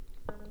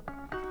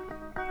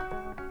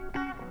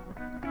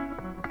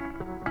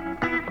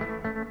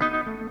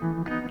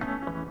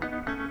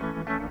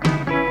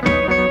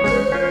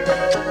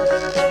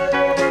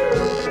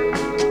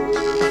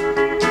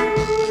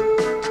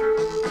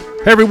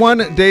Hey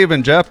everyone, Dave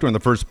and Jeff doing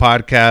the first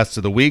podcast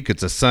of the week.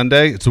 It's a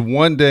Sunday. It's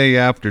one day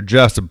after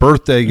Jeff's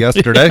birthday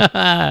yesterday.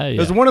 Yeah. It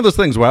was one of those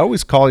things where I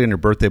always call you on your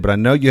birthday, but I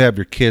know you have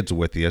your kids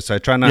with you, so I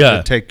try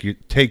not to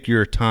take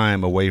your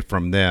time away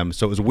from them.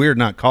 So it was weird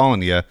not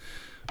calling you.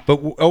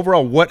 But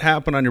overall, what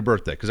happened on your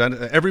birthday? Because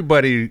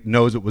everybody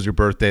knows it was your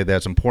birthday.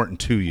 That's important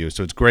to you.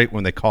 So it's great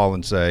when they call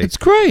and say. It's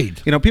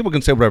great. You know, people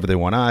can say whatever they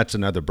want. It's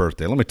another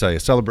birthday. Let me tell you,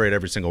 celebrate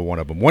every single one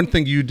of them. One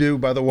thing you do,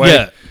 by the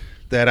way,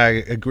 that I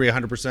agree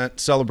 100%,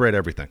 celebrate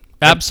everything.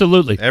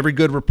 Absolutely. Every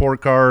good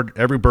report card,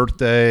 every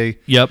birthday.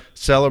 Yep.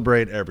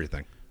 Celebrate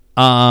everything.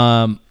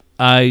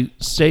 I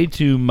say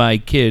to my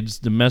kids,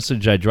 the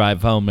message I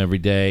drive home every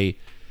day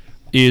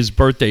is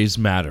birthdays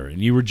matter.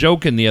 And you were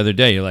joking the other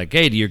day. You're like,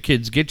 hey, do your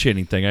kids get you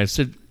anything? I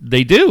said,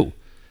 they do.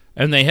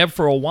 And they have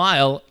for a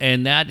while,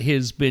 and that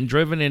has been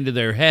driven into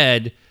their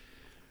head.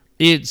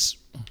 It's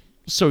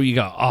so you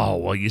go, oh,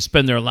 well, you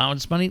spend their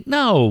allowance money?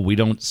 No, we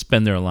don't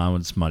spend their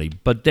allowance money.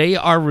 But they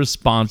are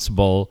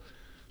responsible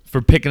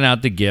for picking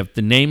out the gift.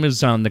 The name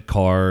is on the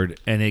card,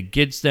 and it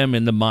gets them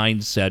in the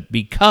mindset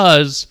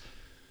because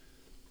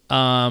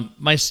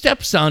my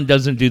stepson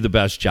doesn't do the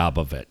best job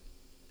of it.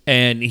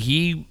 And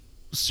he,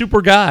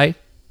 super guy,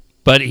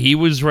 but he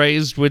was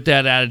raised with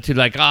that attitude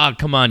like,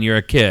 come on, you're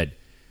a kid.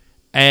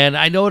 And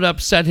I know it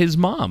upset his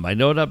mom. I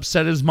know it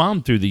upset his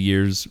mom through the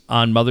years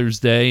on Mother's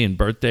Day and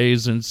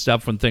birthdays and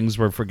stuff when things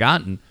were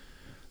forgotten.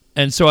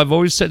 And so I've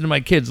always said to my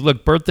kids,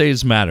 look,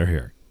 birthdays matter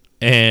here.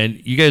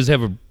 And you guys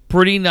have a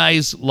pretty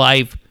nice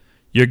life.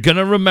 You're going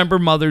to remember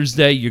Mother's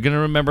Day. You're going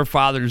to remember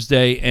Father's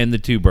Day and the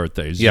two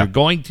birthdays. Yeah. You're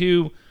going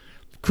to,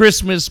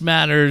 Christmas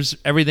matters,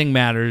 everything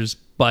matters,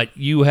 but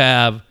you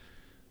have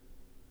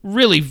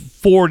really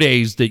 4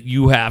 days that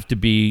you have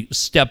to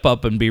step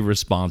up and be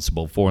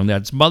responsible for, and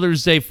that's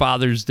Mother's Day,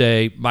 Father's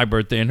Day, my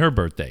birthday, and her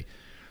birthday,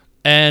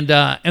 and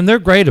they're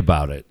great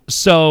about it.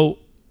 So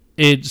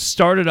it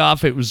started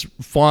off, it was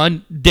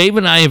fun. Dave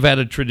and I have had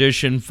a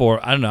tradition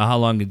for, I don't know how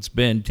long it's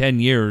been,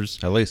 10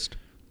 years. At least.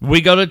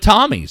 We go to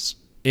Tommy's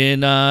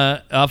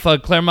off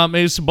of Claremont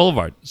Mesa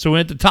Boulevard. So we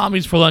went to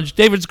Tommy's for lunch.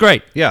 David's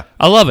great. Yeah.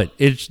 I love it.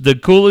 It's the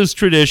coolest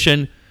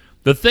tradition.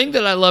 The thing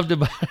that I loved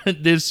about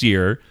it this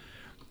year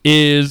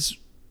is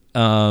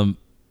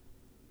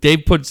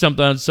Dave put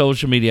something on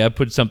social media. I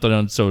put something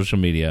on social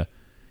media.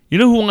 You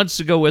know who wants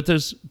to go with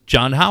us?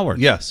 John Howard.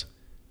 Yes.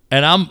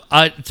 And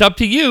it's up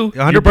to you.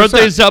 100%. Your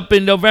birthday's up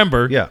in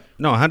November. Yeah.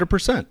 No,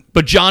 100%.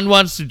 But John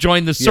wants to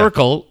join the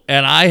circle,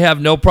 and I have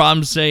no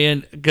problem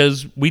saying,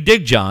 because we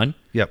dig John.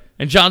 Yep.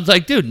 And John's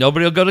like, dude,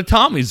 nobody will go to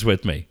Tommy's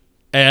with me.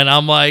 And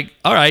I'm like,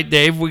 all right,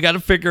 Dave, we got to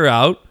figure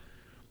out.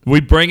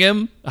 We bring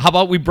him. How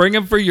about we bring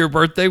him for your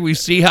birthday? We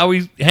see how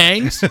he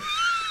hangs.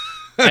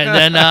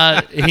 And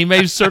then he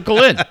may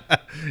circle in.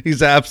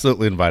 He's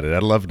absolutely invited.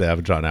 I'd love to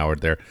have John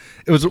Howard there.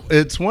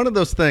 It's one of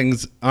those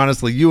things,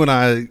 honestly, you and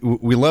I,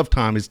 we love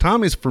Tommy's.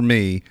 Tommy's, for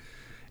me,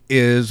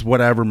 is what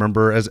I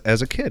remember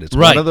as a kid. It's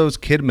one of those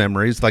kid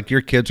memories like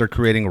your kids are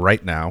creating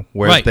right now,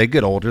 where as they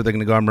get older, they're going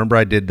to go, I remember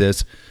I did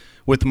this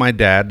with my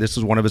dad. This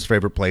is one of his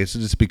favorite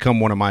places. It's become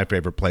one of my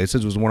favorite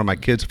places. It was one of my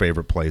kids'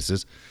 favorite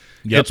places.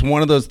 Yep. It's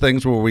one of those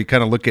things where we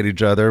kind of look at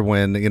each other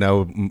when,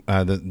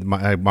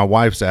 my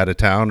wife's out of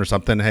town or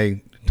something.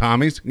 Hey,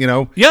 Tommy's,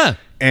 Yeah.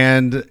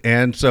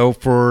 And so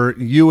for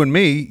you and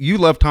me, you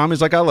love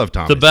Tommy's like I love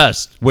Tommy's. The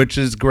best. Which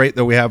is great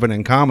that we have it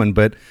in common,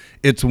 but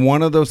it's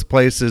one of those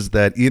places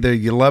that either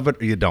you love it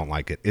or you don't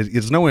like it.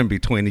 It's no in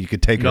between. You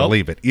could take it or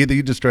leave it. Either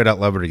you just straight out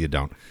love it or you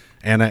don't.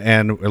 And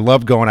I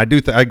love going. I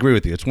agree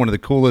with you. It's one of the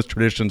coolest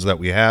traditions that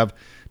we have.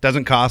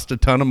 Doesn't cost a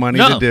ton of money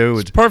to do.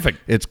 It's perfect.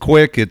 It's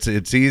quick.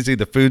 It's easy.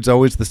 The food's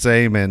always the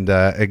same. And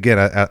again,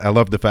 I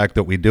love the fact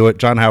that we do it.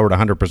 John Howard,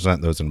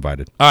 100% those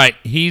invited. All right,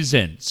 he's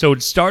in. So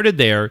it started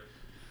there,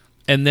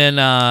 and then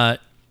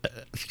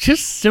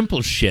just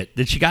simple shit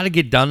that you got to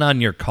get done on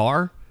your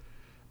car.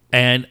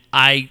 And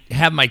I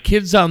have my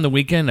kids on the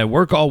weekend. I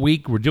work all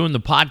week. We're doing the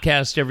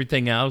podcast,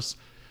 everything else.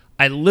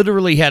 I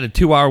literally had a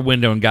 2-hour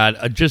window and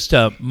got just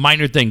a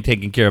minor thing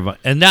taken care of.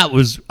 And I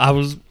was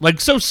like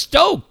so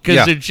stoked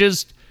because it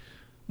just,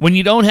 when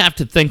you don't have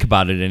to think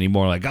about it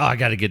anymore, like, I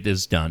got to get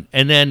this done.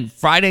 And then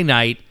Friday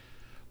night,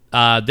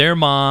 their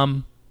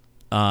mom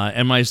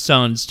and my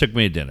sons took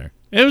me to dinner.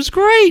 It was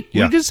great.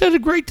 Yeah. We just had a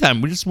great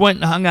time. We just went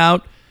and hung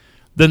out.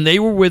 Then they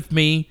were with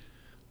me.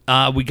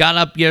 We got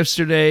up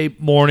yesterday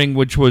morning,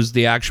 which was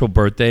the actual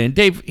birthday. And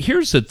Dave,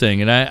 here's the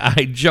thing, and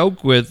I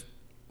joke with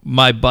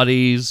my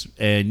buddies,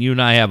 and you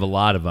and I have a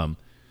lot of them.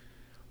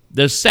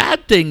 The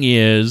sad thing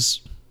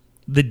is,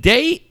 the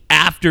day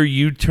after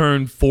you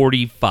turn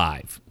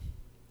 45,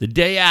 the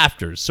day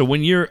after, so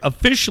when you're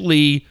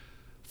officially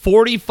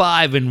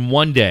 45 in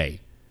one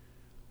day,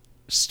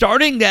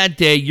 starting that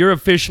day, you're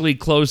officially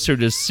closer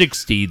to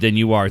 60 than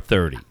you are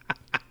 30.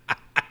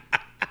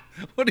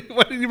 Why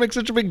did you make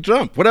such a big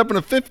jump? What happened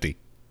to 50?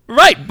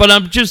 Right, but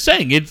I'm just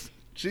saying,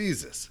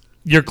 Jesus.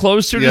 You're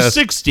closer to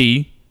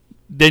 60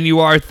 than you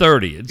are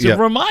 30. It's a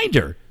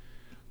reminder.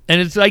 And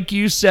it's like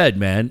you said,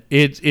 man,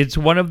 it's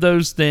one of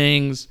those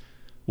things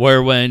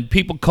where when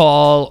people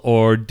call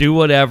or do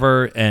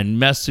whatever and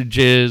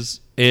messages,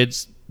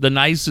 it's the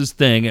nicest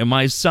thing. And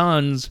my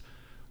sons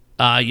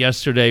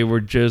yesterday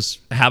were just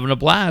having a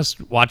blast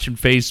watching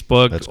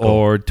Facebook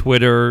or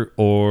Twitter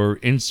or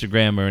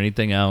Instagram or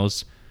anything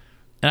else.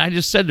 And I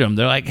just said to them,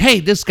 they're like,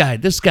 hey, this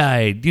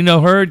guy, do you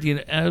know her?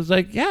 And I was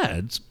like, yeah,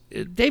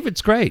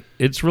 David's great.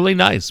 It's really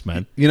nice,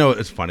 man. You know,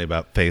 it's funny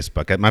about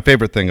Facebook. My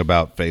favorite thing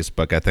about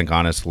Facebook, I think,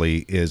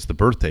 honestly, is the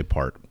birthday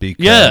part.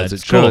 Because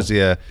it shows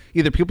you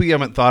either people you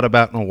haven't thought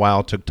about in a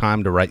while took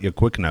time to write you a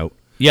quick note.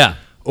 Yeah.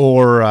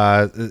 Or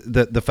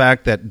the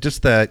fact that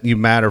just that you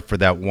matter for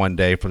that one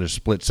day, for the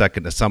split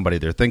second to somebody,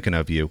 they're thinking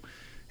of you.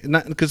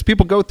 Because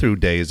people go through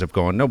days of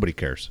going, nobody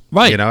cares.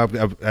 Right. You know,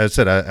 I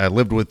said I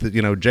lived with,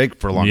 Jake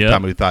for a long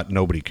time who thought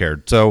nobody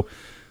cared. So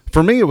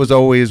for me, it was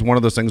always one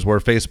of those things where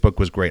Facebook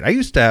was great. I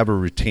used to have a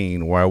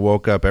routine where I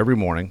woke up every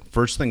morning.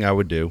 First thing I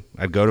would do,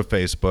 I'd go to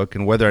Facebook.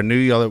 And whether I knew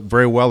you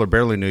very well or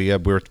barely knew you,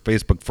 we were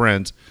Facebook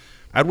friends,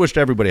 I'd wish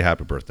everybody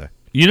happy birthday.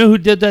 You know who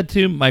did that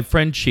too? My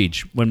friend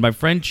Cheech. When my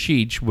friend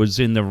Cheech was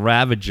in the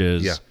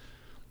ravages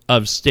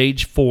of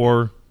stage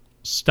 4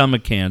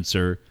 stomach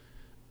cancer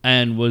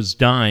and was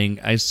dying,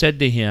 I said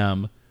to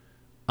him,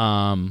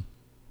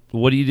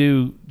 what do you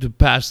do to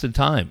pass the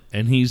time?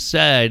 And he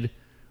said,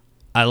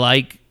 I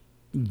like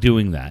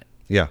doing that.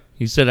 Yeah.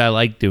 He said, I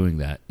like doing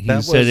that.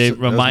 He said, it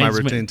reminds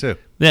my routine too.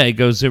 Yeah, he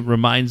goes, it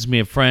reminds me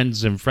of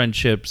friends and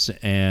friendships.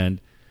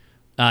 And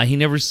he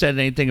never said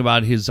anything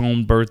about his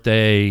own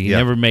birthday. He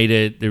never made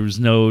it. There was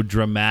no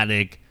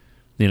dramatic,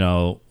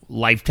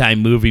 Lifetime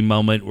movie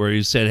moment where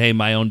he said, hey,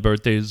 my own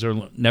birthdays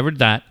are never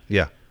that.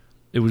 Yeah.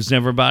 It was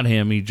never about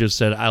him. He just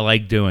said, I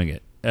like doing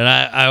it. And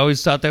I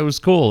always thought that was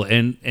cool.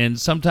 And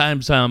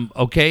sometimes I'm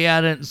okay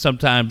at it, and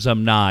sometimes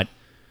I'm not.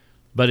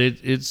 But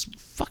it's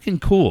fucking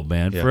cool,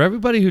 man, for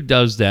everybody who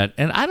does that.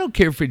 And I don't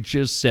care if it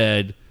just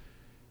said,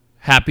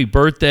 happy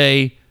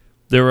birthday.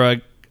 There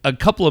were a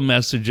couple of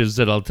messages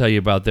that I'll tell you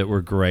about that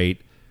were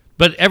great.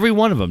 But every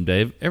one of them,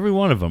 Dave, every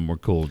one of them were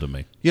cool to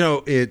me.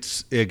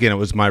 It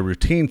was my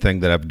routine thing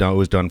that I've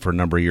always done for a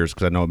number of years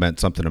because I know it meant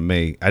something to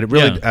me. I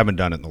really haven't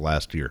done it in the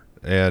last year.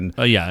 And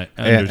I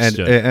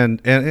understood.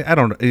 And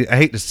I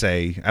hate to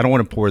say, I don't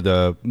want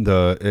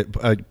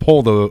to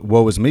pull the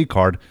woe is me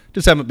card.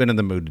 Just haven't been in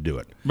the mood to do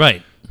it.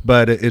 Right.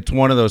 But it's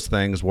one of those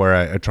things where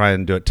I try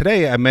and do it.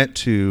 Today, I meant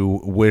to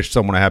wish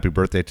someone a happy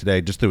birthday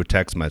today just through a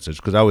text message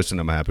because I always send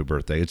them a happy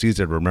birthday. It's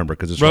easier to remember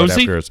because it's Rosie?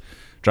 right after it's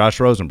Josh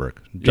Rosenberg.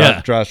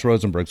 Josh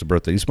Rosenberg's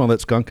birthday. You smell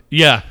that skunk?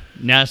 Yeah,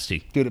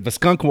 nasty. Dude, if a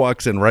skunk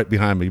walks in right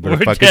behind me, you better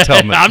fucking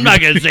tell me. I'm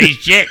not going to say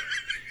shit.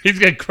 He's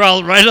going to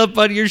crawl right up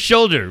on your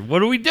shoulder.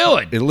 What are we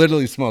doing? It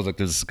literally smells like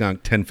there's a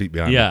skunk 10 feet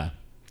behind me. Yeah.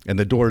 And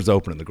the door's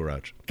open in the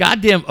garage.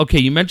 Goddamn. Okay,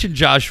 you mentioned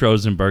Josh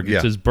Rosenberg.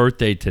 It's his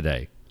birthday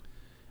today.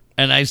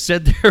 And I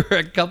said there were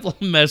a couple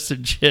of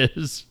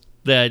messages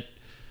that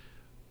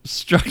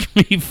struck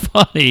me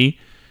funny.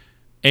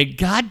 And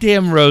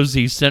goddamn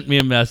Rosie sent me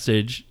a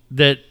message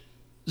that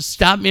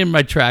stopped me in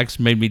my tracks,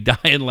 made me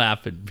dying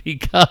laughing.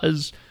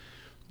 Because,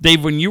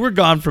 Dave, when you were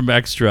gone from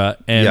Extra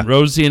and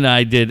Rosie and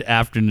I did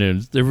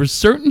afternoons, there was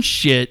certain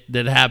shit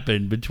that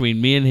happened between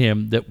me and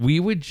him that we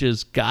would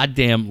just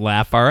goddamn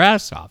laugh our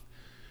ass off.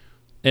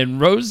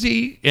 And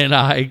Rosie and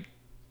I,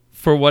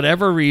 for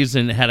whatever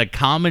reason, had a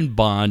common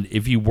bond.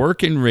 If you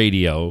work in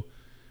radio,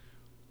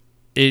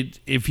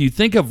 if you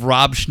think of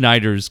Rob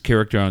Schneider's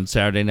character on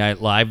Saturday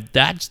Night Live,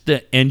 that's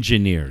the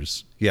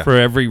engineers for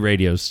every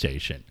radio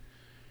station.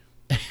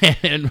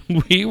 And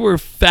we were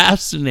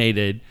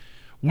fascinated.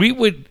 We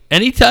would,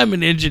 anytime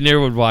an engineer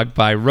would walk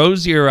by,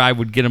 Rosie or I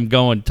would get him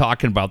going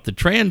talking about the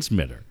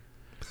transmitter.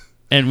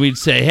 And we'd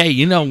say,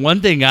 hey,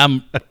 one thing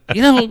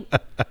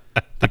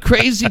the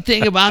crazy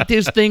thing about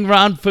this thing,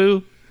 Ron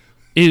Fu,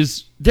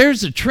 is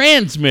there's a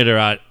transmitter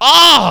out.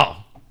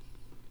 Oh!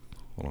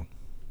 Hold on.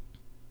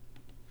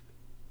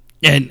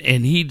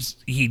 And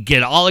he'd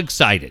get all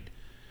excited.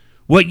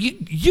 Well,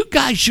 you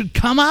guys should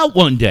come out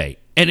one day.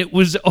 And it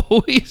was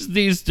always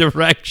these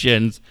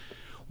directions.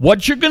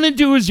 What you're going to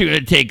do is you're going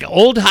to take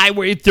Old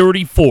Highway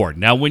 34.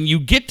 Now, when you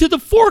get to the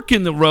fork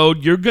in the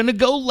road, you're going to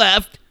go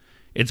left.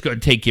 It's going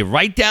to take you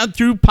right down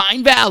through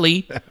Pine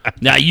Valley.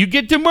 Now, you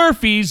get to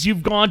Murphy's,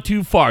 you've gone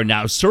too far.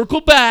 Now,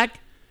 circle back.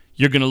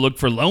 You're going to look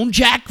for Lone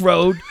Jack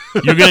Road.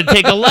 You're going to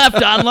take a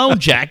left on Lone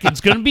Jack. It's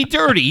going to be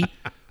dirty.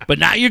 But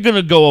now you're going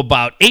to go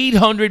about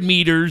 800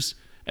 meters.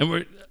 And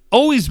we're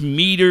always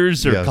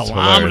meters or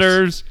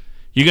kilometers.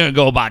 You're going to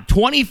go about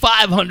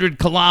 2,500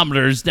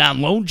 kilometers down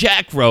Lone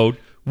Jack Road.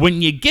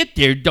 When you get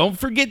there, don't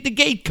forget the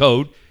gate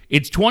code.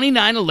 It's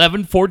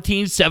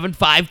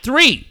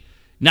 2911-14753.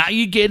 Now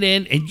you get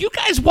in, and you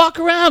guys walk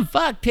around.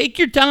 Fuck, take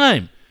your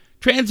time.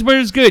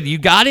 Transmitter's good. You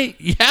got it?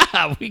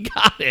 Yeah, we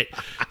got it.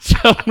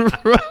 So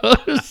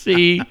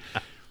Rosie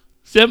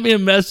sent me a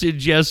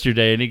message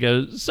yesterday, and he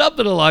goes,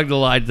 something along the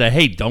lines of,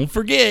 hey, don't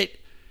forget,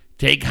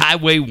 take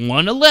Highway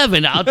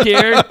 111 out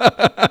there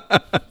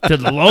to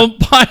the Lone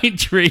Pine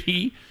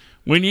Tree.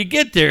 When you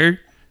get there,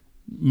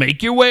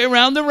 make your way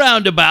around the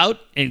roundabout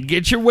and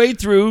get your way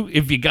through.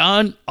 If you've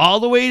gone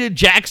all the way to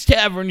Jack's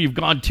Tavern, you've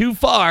gone too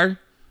far.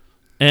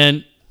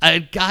 And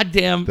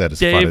goddamn, That is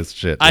Dave, fun as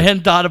shit, I dude.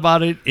 hadn't thought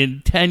about it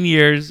in 10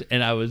 years,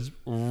 and I was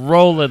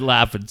rolling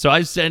laughing. So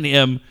I sent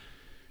him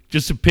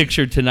just a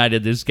picture tonight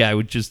of this guy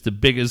with just the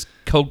biggest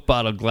Coke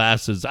bottle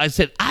glasses. I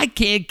said, I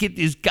can't get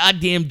this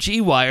goddamn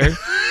G-Wire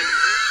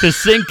to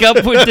sync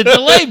up with the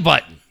delay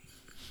button.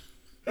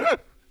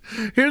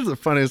 Here's the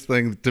funniest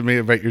thing to me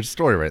about your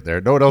story right there.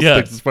 No one else Yeah.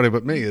 thinks it's funny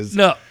but me. Is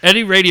No,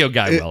 any radio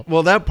guy will.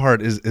 well, that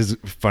part is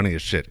funny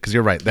as shit because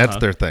you're right. That's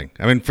their thing.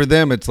 I mean, for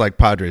them, it's like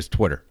Padres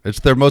Twitter. It's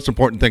their most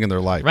important thing in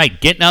their life. Right,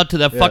 getting out to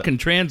that fucking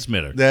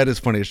transmitter. That is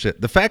funny as shit.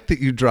 The fact that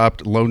you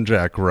dropped Lone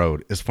Jack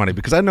Road is funny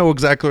because I know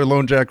exactly where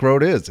Lone Jack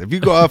Road is. If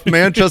you go off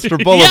Manchester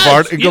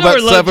Boulevard and you go know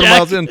about where Lone 7 Jack-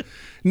 miles in,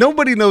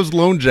 nobody knows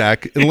Lone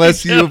Jack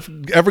unless you've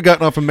ever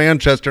gotten off of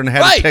Manchester and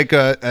had Right. to take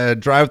a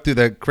drive through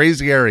that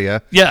crazy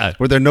area Yeah.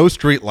 where there are no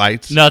street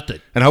lights.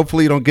 Nothing. And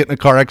hopefully you don't get in a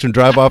car accident,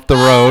 drive off the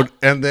road.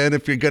 And then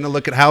if you're going to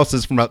look at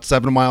houses from about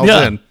 7 miles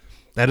Yeah. in,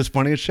 that is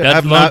funny as shit.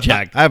 That's Lone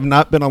Jack. I have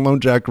not been on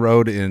Lone Jack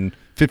Road in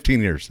 15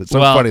 years. It's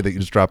so Well- funny that you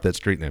just dropped that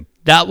street name.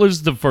 That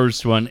was the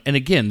first one. And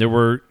again, there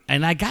were,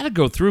 and I got to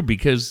go through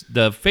because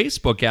the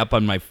Facebook app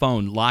on my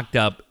phone locked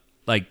up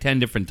like 10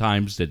 different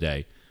times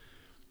today.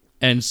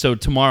 And so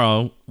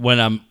tomorrow, when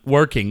I'm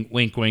working,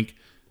 wink, wink,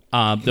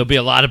 there'll be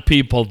a lot of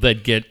people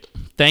that get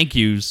thank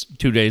yous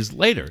 2 days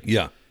later.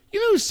 Yeah. You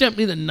know who sent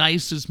me the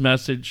nicest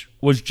message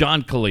was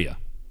John Kalia.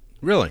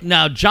 Really?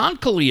 Now, John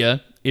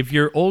Kalia, if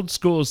you're old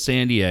school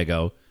San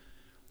Diego,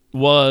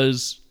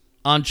 was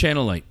on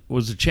Channel 8,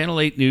 was a Channel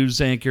 8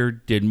 news anchor,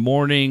 did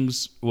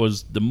mornings,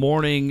 was the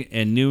morning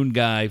and noon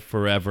guy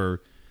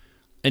forever.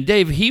 And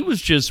Dave, he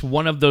was just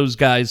one of those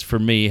guys for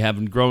me,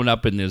 having grown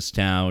up in this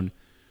town,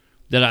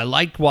 that I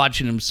liked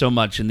watching him so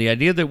much. And the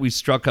idea that we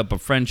struck up a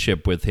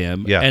friendship with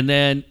him. Yeah. And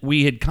then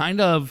we had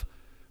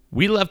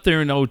we left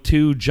there in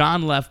 2002.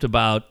 John left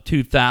about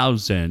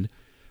 2000.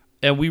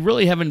 And we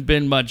really haven't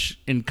been much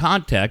in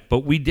contact,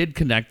 but we did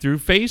connect through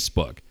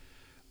Facebook.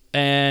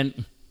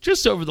 And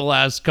just over the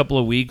last couple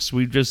of weeks,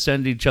 we've just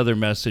sent each other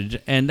message.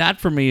 And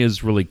that for me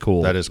is really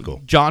cool. That is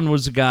cool. John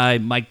was a guy.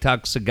 Mike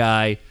Tuck's a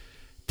guy.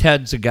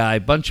 Ted's a guy. A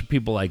bunch of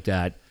people like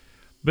that.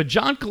 But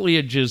John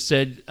Kalia just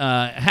said,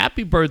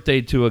 happy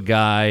birthday to a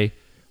guy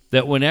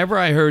that whenever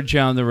I heard you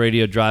on the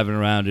radio driving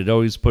around, it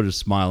always put a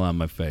smile on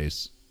my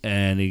face.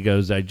 And he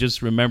goes, I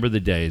just remember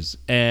the days.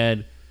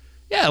 And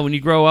yeah, when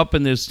you grow up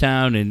in this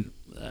town and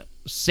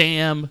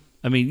Sam,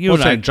 I mean, you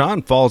and I,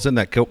 John falls in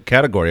that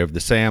category of the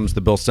Sams,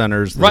 the Bill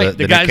Centers, right,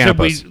 the guys that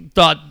we Campas.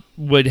 thought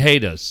would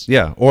hate us.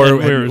 Yeah, or And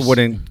we're-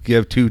 wouldn't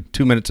give two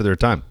minutes of their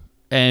time.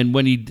 And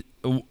when he,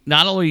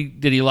 not only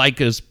did he like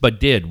us, but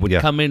would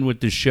Yeah. come in with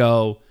the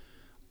show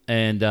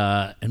and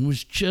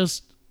was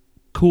just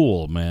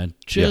cool, man.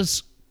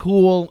 Just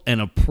cool and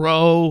a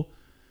pro.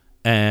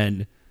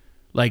 And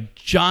like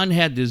John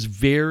had this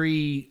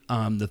very,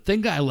 the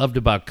thing I loved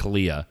about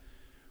Kalia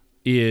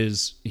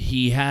is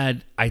he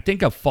had, I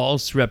think, a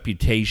false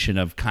reputation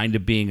of kind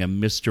of being a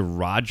Mr.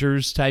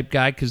 Rogers type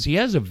guy because he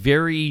has a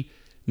very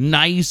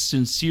nice,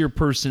 sincere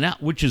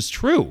personality, which is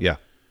true. Yeah.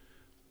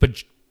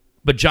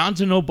 But John's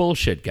a no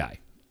bullshit guy.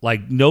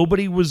 Like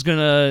nobody was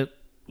gonna,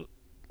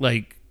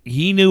 like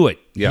he knew it.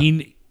 Yeah.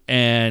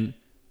 And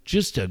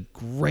just a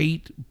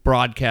great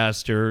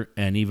broadcaster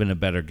and even a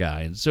better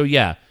guy. And so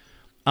yeah,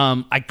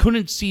 I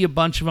couldn't see a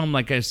bunch of them.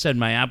 Like I said,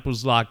 my app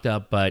was locked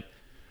up, but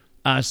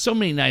so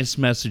many nice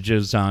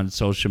messages on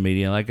social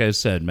media. Like I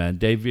said, man,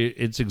 Dave,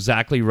 it's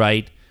exactly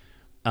right.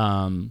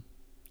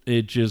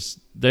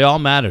 They all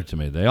matter to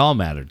me. They all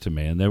mattered to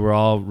me, and they were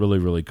all really,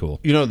 really cool.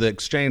 You know, the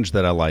exchange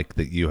that I like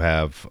that you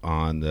have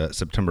on the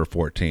September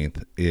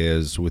 14th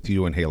is with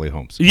you and Haley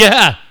Holmes.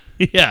 Yeah,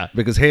 yeah.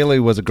 Because Haley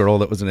was a girl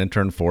that was an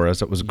intern for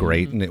us. It was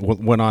great, and it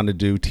went on to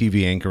do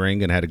TV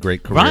anchoring and had a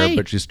great career. Right.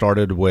 But she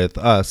started with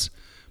us.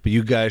 But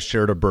you guys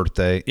shared a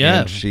birthday,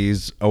 Yeah. and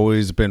she's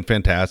always been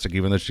fantastic,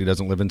 even though she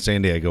doesn't live in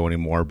San Diego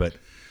anymore. But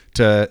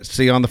to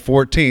see on the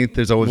 14th,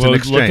 there's always an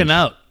exchange. Looking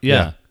out. Yeah.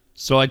 Yeah.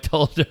 So I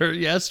told her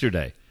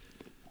yesterday.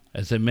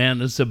 I said, man,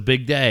 this is a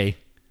big day.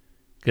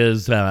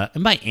 Because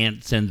and my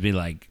aunt sends me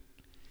like,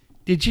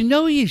 did you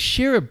know you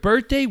share a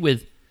birthday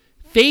with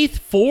Faith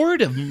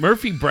Ford of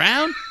Murphy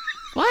Brown?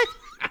 What?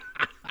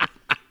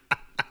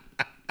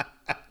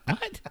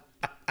 What?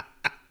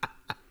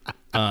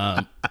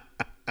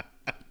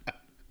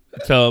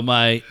 So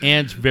my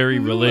aunt's very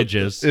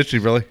religious. Is she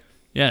really?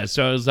 Yeah,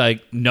 so I was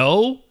like,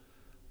 no,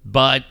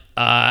 but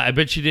I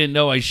bet you didn't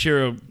know I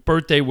share a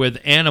birthday with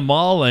Anna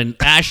Mall and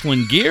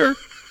Ashlyn Gear.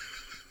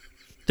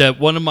 That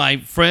one of my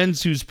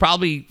friends, who's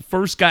probably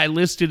first guy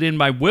listed in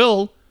my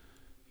will,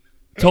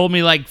 told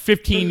me like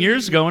 15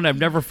 years ago, and I've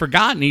never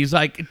forgotten. He's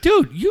like,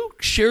 dude, you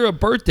share a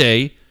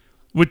birthday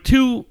with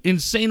two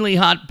insanely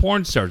hot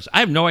porn stars. I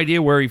have no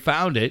idea where he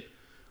found it,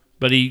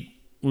 but he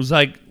was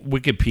like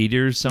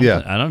Wikipedia or something.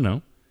 Yeah. I don't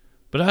know.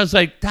 But I was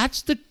like,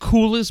 that's the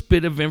coolest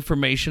bit of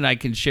information I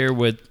can share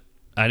with.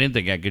 I didn't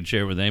think I could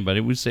share with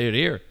anybody. We say it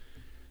here.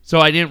 So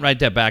I didn't write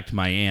that back to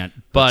my aunt.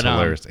 But That's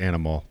hilarious.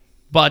 Animal.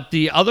 But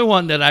the other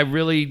one that I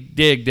really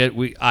dig that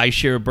I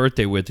share a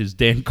birthday with is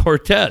Dan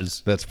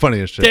Cortez. That's funny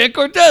as shit. Dan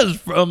Cortez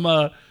from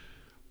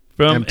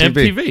from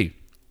MTV.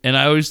 And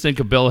I always think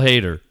of Bill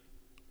Hader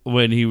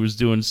when he was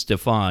doing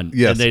Stefan.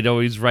 Yes. And they'd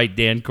always write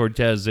Dan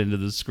Cortez into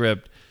the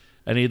script,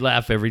 and he'd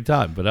laugh every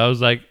time. But I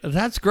was like,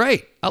 that's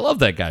great. I love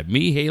that guy.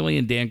 Me, Haley,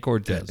 and Dan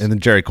Cortez. And then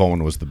Jerry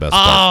Coleman was the best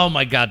part. Oh,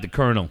 my God, the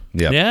Colonel.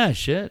 Yep. Yeah,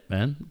 shit,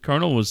 man.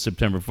 Colonel was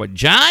September 4th.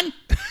 John?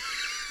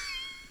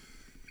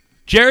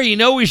 Jerry, you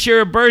know we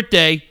share a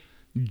birthday.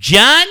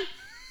 John?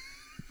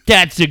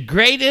 That's the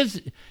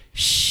greatest.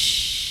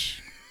 Shh.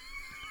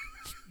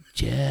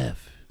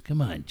 Jeff.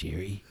 Come on,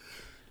 Jerry.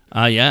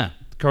 Yeah.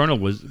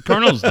 Colonel's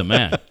the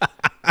man.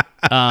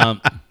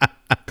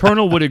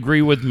 Colonel would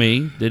agree with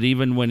me that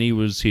even when he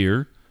was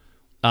here,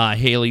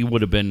 Haley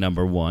would have been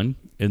number one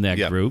in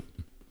that group.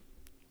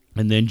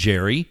 And then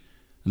Jerry.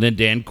 And then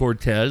Dan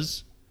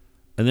Cortez.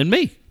 And then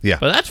me. Yeah.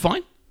 But that's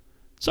fine.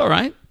 It's all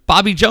right.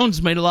 Bobby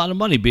Jones made a lot of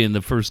money being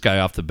the first guy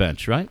off the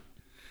bench, right?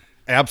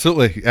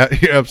 Absolutely.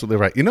 You're absolutely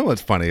right. You know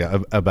what's funny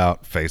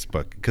about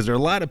Facebook? Because there are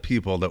a lot of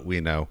people that we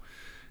know,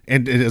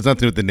 and it has nothing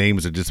to do with the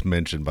names I just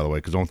mentioned, by the way,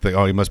 because don't think,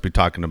 oh, you must be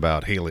talking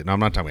about Haley. No, I'm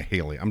not talking about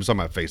Haley. I'm just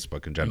talking about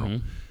Facebook in general.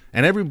 Mm-hmm.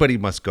 And everybody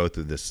must go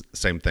through this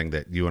same thing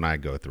that you and I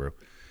go through.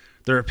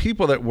 There are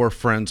people that we're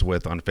friends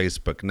with on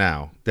Facebook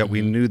now that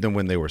we knew them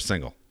when they were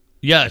single.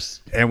 Yes.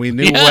 And we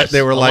knew what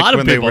they were like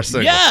when they were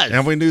single. Yes.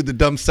 And we knew the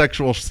dumb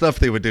sexual stuff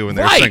they would do when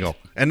they were single.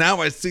 And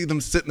now I see them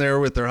sitting there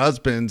with their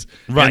husbands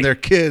and their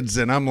kids,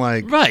 and I'm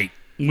like... Right.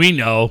 We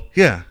know.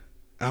 Yeah.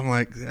 I'm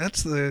like,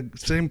 that's the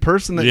same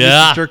person that used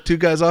to jerk two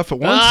guys off at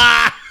once?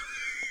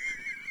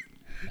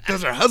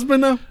 Does her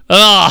husband know?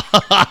 Oh,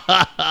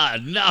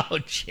 no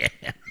chance.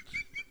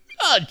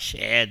 No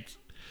chance.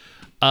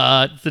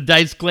 It's the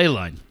Dice Clay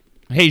line.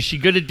 Hey, is she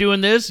good at doing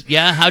this?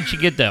 Yeah, how'd she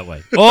get that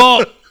way?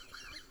 Oh!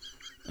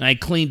 And I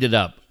cleaned it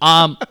up.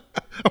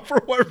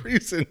 For what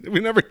reason? We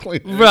never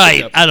cleaned it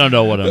right. up. I don't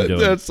know what I'm doing.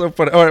 That's so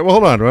funny. All right,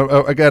 well, hold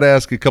on. I got to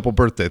ask you a couple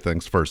birthday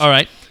things first. All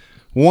right.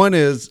 One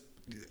is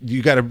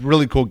you got a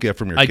really cool gift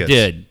from your kids. I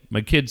did.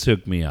 My kids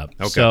hooked me up.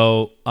 Okay.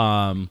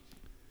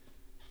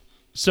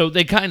 So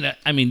they kind of,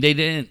 I mean, they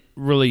didn't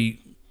really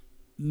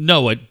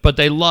know it, but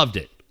they loved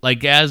it.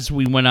 Like as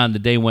we went on, the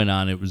day went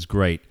on, it was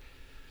great.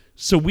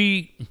 So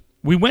we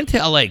went to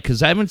LA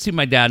because I haven't seen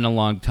my dad in a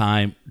long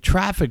time.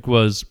 Traffic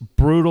was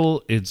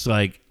brutal. It's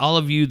like all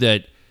of you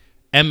that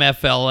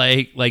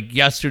MFLA, like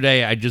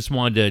yesterday, I just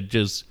wanted to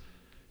just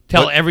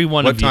tell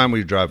everyone. What time were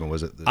you driving?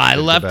 Was it? I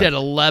left at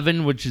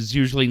 11, which is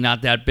usually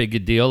not that big a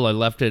deal. I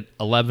left at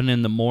 11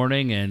 in the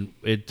morning, and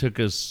it took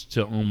us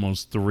to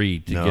almost 3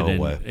 to get in.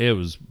 Way. It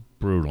was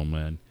brutal,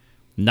 man.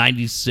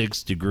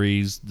 96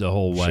 degrees the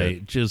whole way.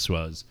 It just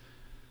was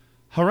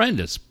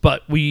horrendous.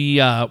 But we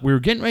were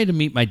getting ready to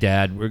meet my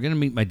dad. We were going to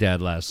meet my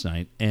dad last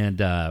night,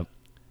 and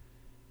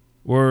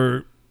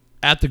we're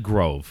at the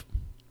Grove.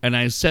 And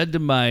I said to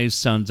my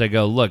sons, I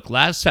go, look,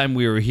 last time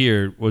we were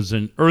here was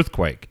an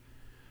earthquake.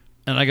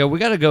 And I go, we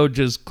got to go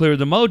just clear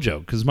the mojo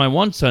because my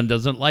one son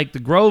doesn't like the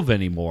Grove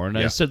anymore. And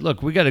I said,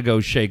 look, we got to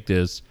go shake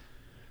this.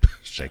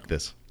 Shake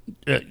this.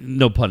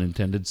 No pun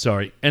intended,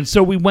 sorry. And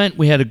so we went,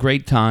 we had a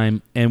great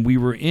time, and we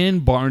were in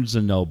Barnes &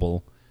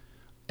 Noble.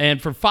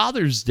 And for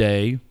Father's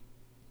Day,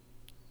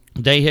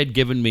 they had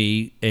given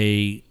me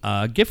a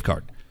gift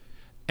card.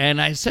 And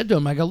I said to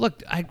him, I go,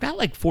 look, I got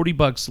like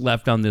 $40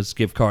 left on this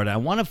gift card. I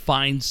want to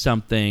find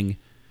something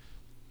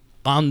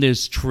on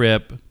this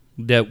trip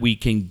that we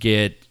can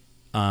get.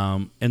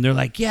 And they're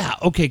like, yeah,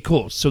 okay,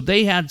 cool. So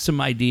they had some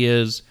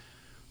ideas,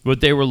 what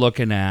they were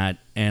looking at.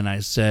 And I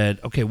said,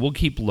 okay, we'll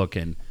keep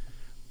looking.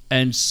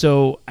 And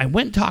so I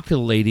went and talked to the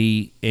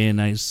lady, and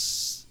I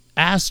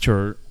asked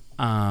her,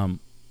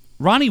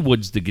 Ronnie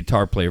Wood's the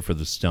guitar player for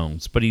the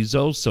Stones, but he's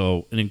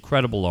also an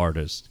incredible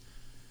artist.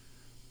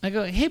 I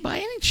go, hey, by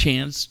any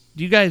chance,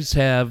 do you guys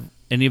have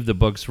any of the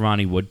books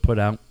Ronnie Wood put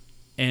out?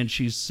 And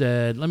she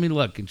said, let me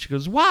look. And she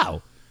goes,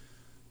 wow,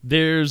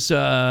 there's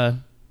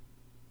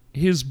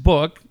his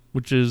book,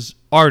 which is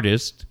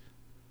Artist.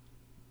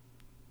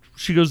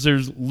 She goes,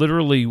 there's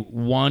literally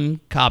one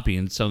copy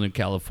in Southern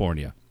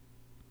California,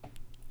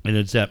 and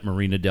it's at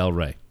Marina Del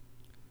Rey.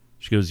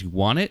 She goes, you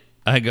want it?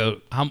 I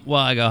go,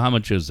 how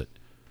much is it?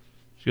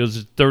 She goes,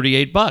 it's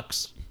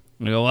 $38.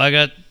 I go, well, I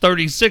got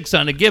 36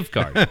 on a gift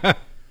card.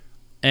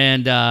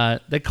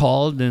 And they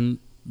called, and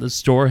the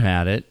store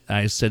had it.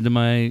 I said to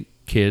my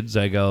kids,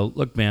 I go,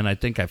 look, man, I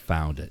think I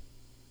found it.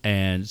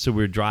 And so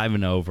we were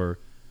driving over.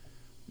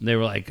 And they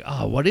were like,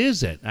 oh, what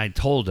is it? And I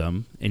told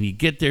them. And you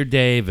get there,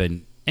 Dave,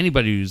 and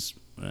anybody who's,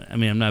 I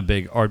mean, I'm not a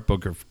big art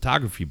book or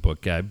photography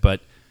book guy,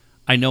 but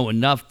I know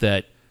enough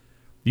that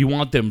you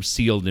want them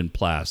sealed in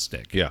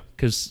plastic. Yeah.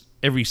 Because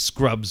every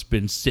scrub's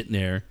been sitting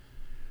there.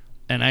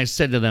 And I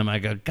said to them, I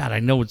go, God, I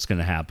know what's going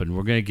to happen.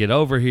 We're going to get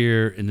over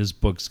here, and this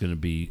book's going to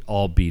be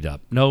all beat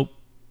up. Nope.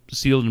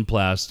 Sealed in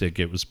plastic.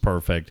 It was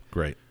perfect.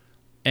 Great.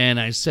 And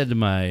I said to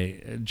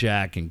my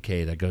Jack and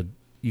Kate, I go,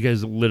 you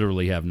guys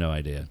literally have no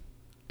idea.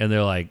 And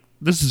they're like,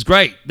 this is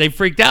great. They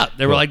freaked out.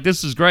 They were like,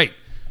 this is great.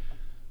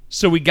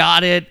 So we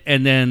got it,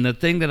 and then the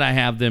thing that I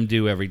have them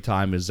do every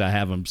time is I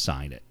have them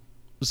sign it.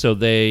 So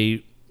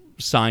they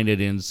sign it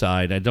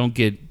inside. I don't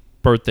get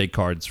birthday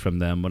cards from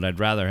them. What I'd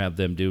rather have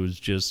them do is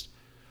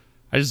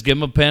I just give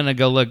them a pen. I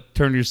go, look,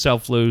 turn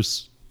yourself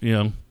loose.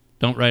 Don't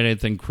write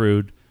anything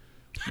crude.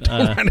 You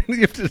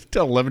have to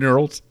tell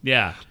 11-year-olds?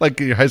 Yeah. Like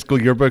your high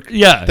school yearbook?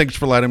 Yeah. Thanks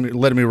for letting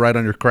me write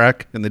on your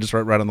crack, and they just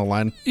write right on the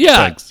line? Yeah,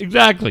 Thanks.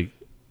 exactly.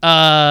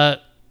 So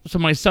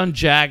my son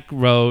Jack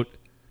wrote,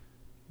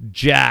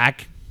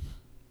 Jack,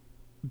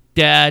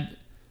 Dad,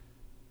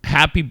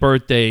 happy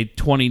birthday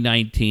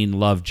 2019,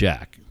 love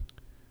Jack.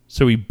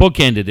 So he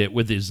bookended it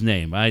with his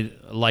name. I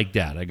like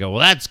that. I go,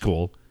 well, that's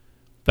cool.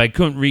 But I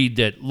couldn't read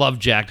that love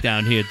Jack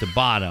down here at the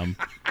bottom.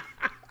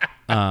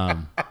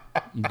 I'm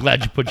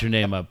glad you put your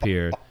name up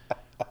here.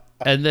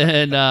 And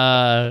then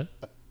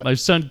my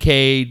son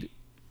Cade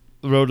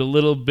wrote a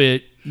little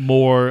bit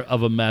more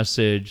of a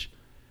message.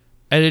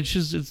 And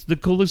it's the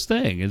coolest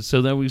thing. And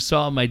so then we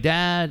saw my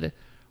dad.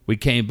 We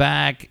came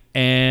back.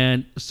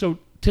 And so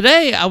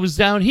today I was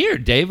down here,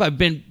 Dave. I've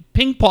been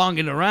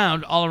ping-ponging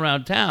around all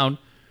around town.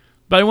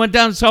 But I went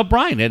down and saw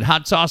Brian at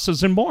Hot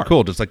Sauces and More.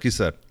 Cool, just like you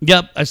said.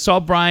 Yep, I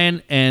saw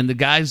Brian and the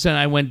guys, and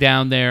I went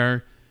down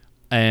there.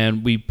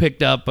 And we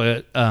picked up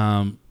a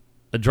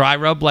dry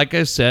rub, like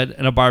I said,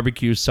 and a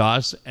barbecue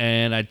sauce.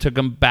 And I took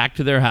them back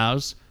to their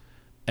house.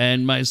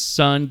 And my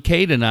son,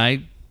 Kate, and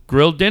I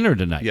grilled dinner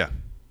tonight. Yeah.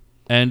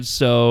 And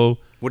so...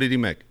 What did he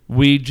make?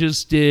 We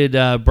just did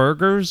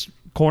burgers,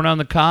 corn on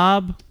the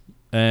cob,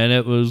 and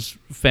it was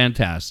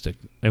fantastic.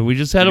 And we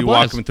just had a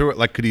blast. Did you walk him through it?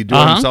 Like, could he do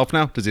it himself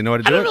now? Does he know how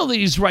to do it? I don't know that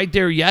he's right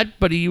there yet,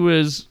 but he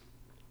was...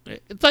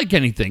 It's like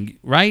anything,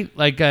 right?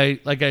 Like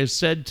I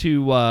said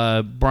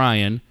to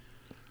Brian...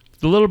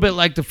 It's a little bit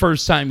like the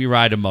first time you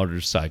ride a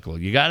motorcycle.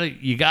 You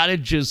gotta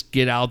just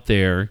get out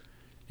there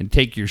and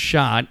take your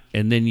shot,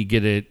 and then you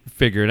get it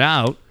figured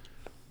out.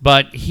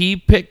 But he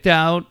picked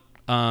out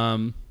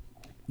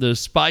the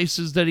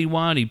spices that he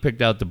wanted. He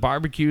picked out the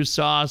barbecue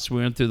sauce.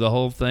 We went through the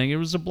whole thing. It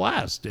was a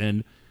blast.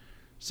 And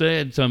so they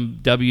had some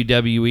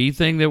WWE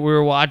thing that we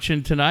were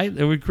watching tonight,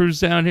 and we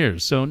cruised down here.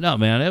 So no,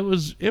 man, it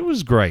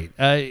was great.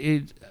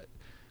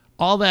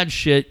 All that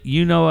shit,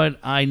 you know it,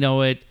 I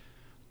know it.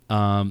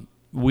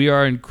 We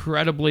are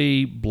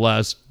incredibly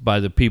blessed by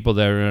the people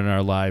that are in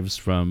our lives,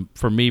 from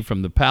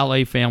the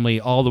Palais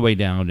family all the way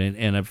down.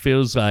 And it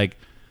feels like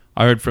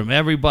I heard from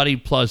everybody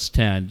plus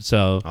 10.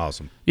 So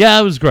awesome. Yeah,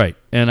 it was great.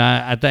 And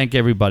I thank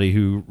everybody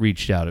who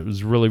reached out. It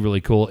was really, really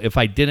cool. If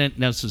I didn't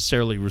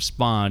necessarily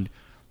respond,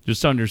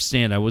 just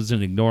understand I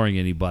wasn't ignoring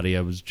anybody.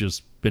 I was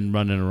just been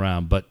running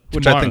around. But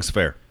which I think's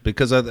fair,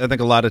 because I think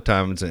a lot of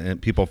times,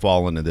 and people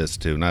fall into this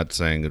too, not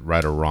saying it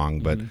right or wrong,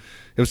 but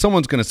if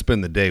someone's going to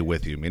spend the day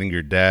with you, meaning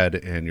your dad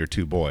and your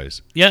two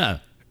boys, yeah,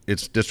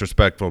 it's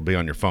disrespectful to be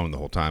on your phone the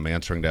whole time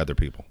answering to other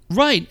people.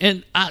 Right.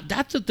 And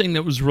that's the thing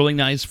that was really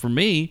nice for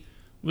me,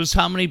 was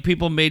how many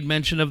people made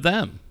mention of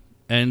them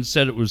and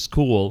said it was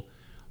cool.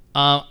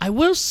 I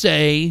will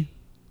say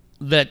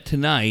that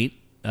tonight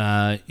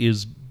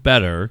is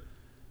better.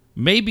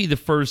 Maybe the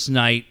first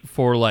night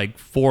for like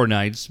 4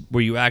 nights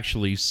where you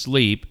actually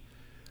sleep,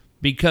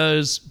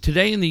 because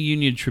today in the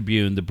Union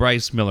Tribune, the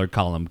Bryce Miller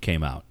column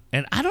came out.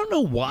 And I don't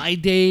know why,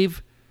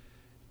 Dave,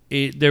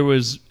 there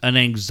was an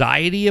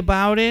anxiety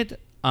about it,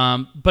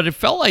 but it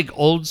felt like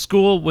old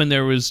school when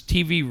there was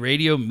TV,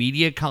 radio,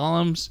 media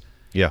columns.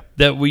 Yeah.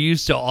 That we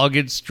used to all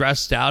get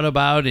stressed out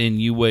about,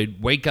 and you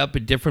would wake up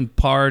at different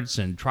parts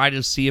and try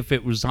to see if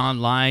it was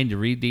online to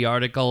read the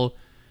article.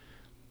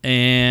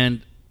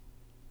 And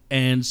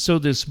so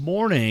this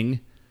morning,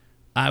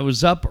 I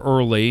was up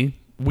early.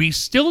 We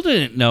still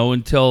didn't know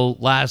until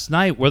last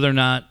night whether or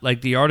not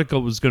like the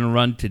article was going to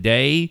run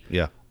today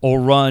or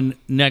run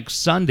next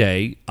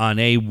Sunday on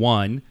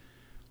A1.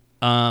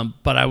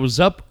 But I was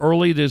up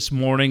early this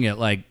morning at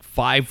like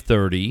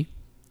 5:30.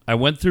 I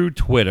went through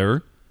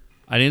Twitter.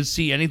 I didn't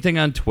see anything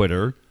on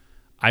Twitter.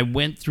 I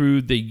went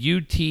through the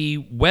UT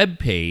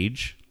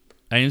webpage.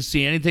 I didn't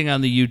see anything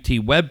on the UT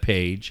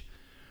webpage.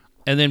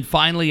 And then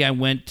finally I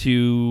went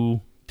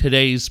to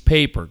today's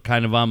paper,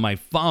 kind of on my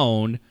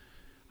phone.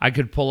 I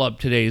could pull up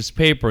today's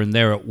paper, and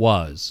there it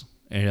was.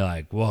 And you're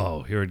like,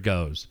 whoa, here it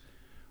goes.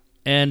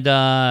 And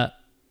I'll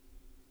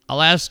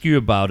ask you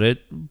about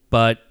it,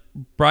 but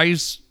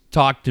Bryce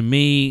talked to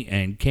me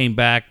and came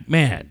back.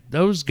 Man,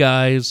 those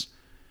guys,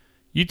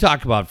 you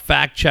talk about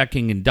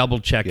fact-checking and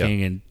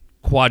double-checking and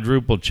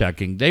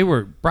quadruple-checking.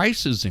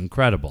 Bryce is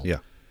incredible. Yeah.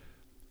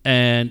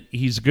 And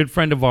he's a good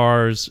friend of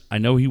ours. I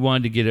know he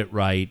wanted to get it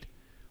right.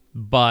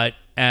 But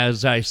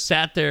as I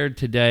sat there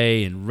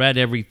today and read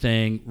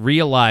everything,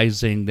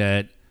 realizing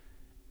that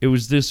it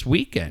was this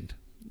weekend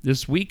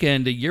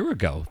a year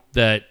ago,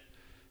 that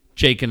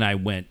Jake and I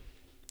went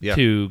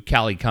to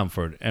Cali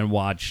Comfort and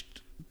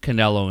watched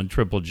Canelo and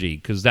Triple G,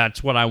 because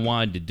that's what I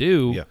wanted to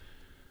do. Yeah.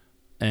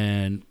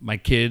 And my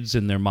kids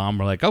and their mom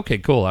were like, okay,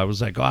 cool. I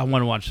was like, I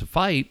want to watch the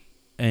fight.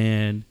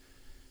 And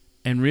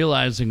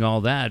realizing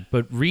all that.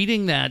 But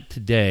reading that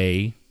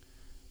today,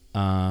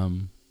 I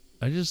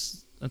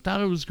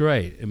thought it was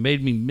great. It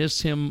made me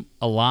miss him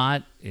a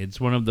lot.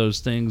 It's one of those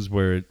things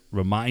where it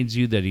reminds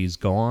you that he's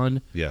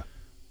gone. Yeah.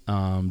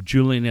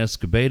 Julian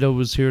Escobedo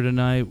was here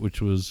tonight,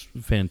 which was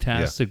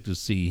fantastic to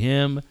see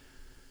him.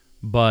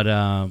 But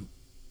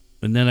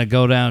and then I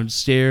go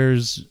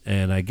downstairs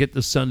and I get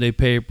the Sunday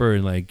paper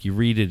and like you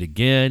read it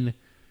again,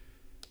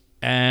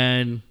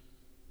 and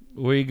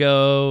we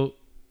go.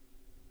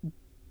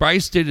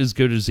 Bryce did as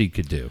good as he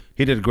could do.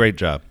 He did a great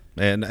job.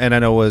 And I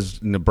know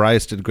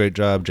Bryce did a great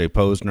job. Jay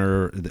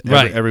Posner,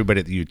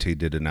 everybody at the UT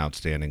did an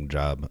outstanding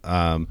job.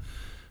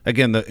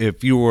 Again,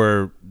 if you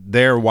were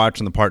there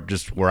watching the part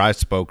just where I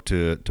spoke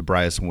to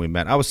Bryce when we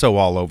met, I was so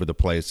all over the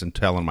place and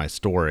telling my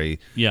story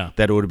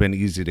that it would have been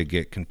easy to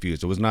get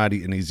confused. It was not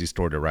an easy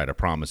story to write, I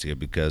promise you,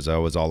 because I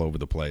was all over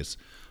the place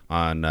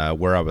on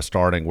where I was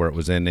starting, where it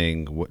was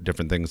ending, what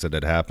different ththings that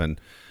had happened.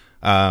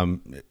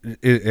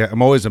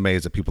 I'm always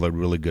amazed that people are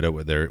really good at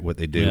what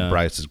they do. Yeah.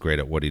 Bryce is great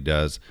at what he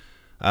does.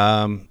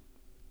 Here's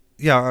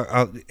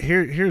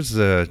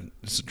the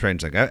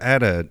strange thing. I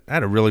had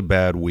a really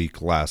bad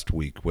week last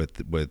week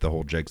with the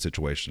whole Jake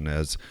situation.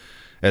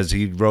 As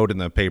he wrote in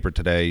the paper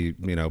today,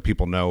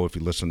 people know if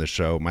you listen to the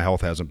show, my health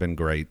hasn't been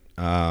great.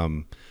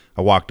 I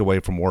walked away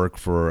from work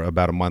for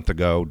about a month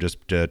ago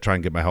just to try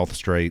and get my health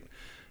straight,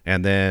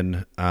 and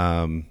then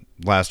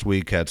last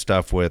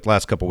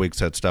couple weeks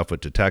had stuff with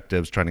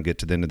detectives trying to get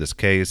to the end of this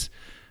case,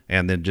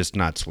 and then just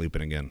not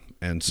sleeping again.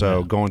 And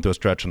so going through a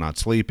stretch of not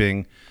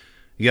sleeping.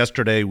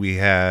 Yesterday we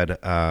had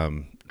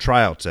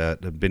tryouts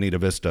at Bonita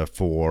Vista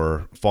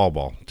for fall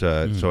ball,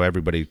 so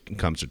everybody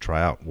comes to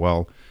try out.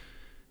 Well,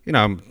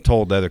 I'm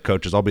told the other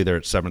coaches I'll be there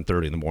at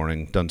 7:30 in the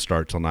morning. Doesn't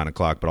start till 9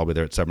 o'clock, but I'll be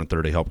there at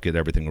 7:30, help get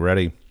everything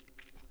ready.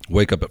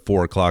 Wake up at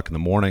 4 o'clock in the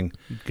morning,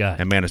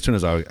 and man, as soon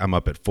as I'm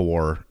up at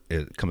 4,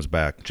 it comes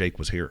back. Jake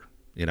was here.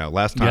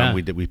 Last time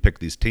we picked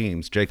these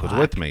teams, Jake was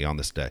with me on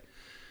this day.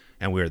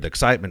 And we were the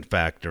excitement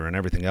factor and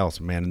everything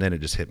else, man. And then it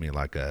just hit me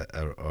like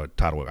a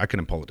tidal wave. I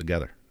couldn't pull it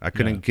together. I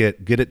couldn't get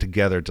it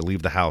together to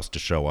leave the house to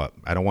show up.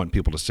 I don't want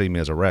people to see me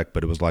as a wreck,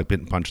 but it was like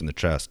getting punched in the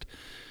chest,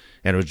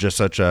 and it was just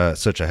such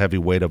a heavy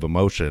weight of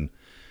emotion.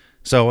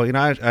 So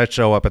I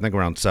show up I think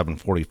around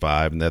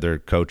 7:45, and the other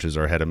coaches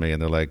are ahead of me,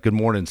 and they're like, "Good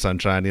morning,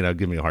 sunshine."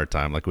 Give me a hard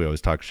time like we always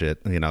talk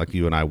shit, like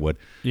you and I would.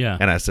 Yeah.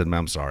 And I said,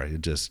 "Man, I'm sorry.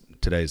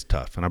 Today's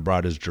tough." And I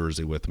brought his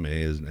jersey with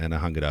me, and I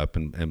hung it up,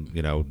 and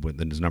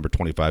when his number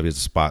 25 is a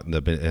spot in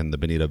the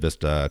Bonita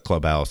Vista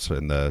clubhouse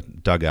in the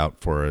dugout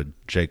for a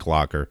Jake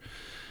locker,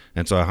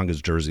 and so I hung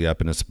his jersey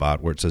up in a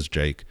spot where it says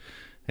Jake.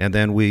 And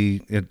then we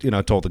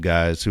told the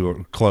guys who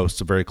are close,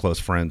 very close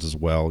friends as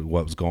well,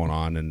 what was going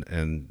on,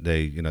 and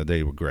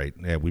they were great.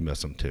 Yeah, we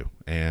miss them too,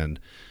 and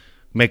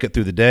make it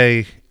through the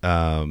day.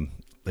 It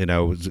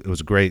was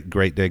a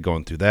great day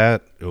going through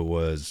that. It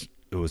was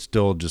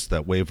still just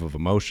that wave of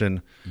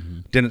emotion. Mm-hmm.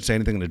 Didn't say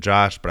anything to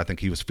Josh, but I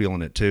think he was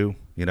feeling it too.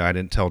 I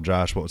didn't tell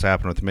Josh what was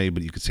happening with me,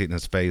 but you could see it in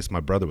his face.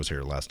 My brother was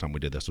here last time we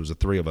did this. It was the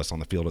three of us on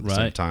the field at the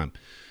same time.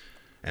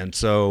 And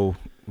so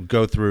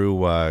go through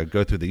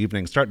the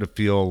evening, starting to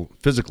feel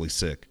physically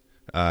sick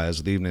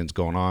as the evening's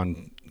going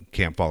on.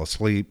 Can't fall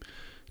asleep.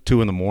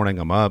 2 a.m,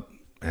 I'm up,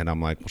 and I'm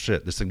like, well,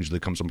 shit, this thing usually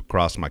comes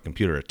across my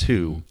computer at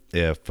 2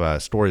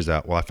 if story's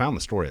out. Well, I found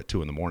the story at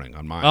 2 a.m.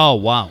 on mine. Oh,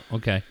 wow.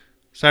 Okay.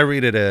 So I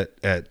read it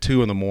at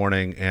 2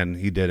 a.m, and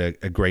he did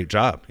a great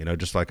job.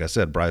 Just like I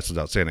said, Bryce was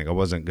outstanding. I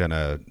wasn't going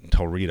to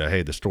tell Rita,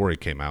 hey, the story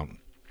came out.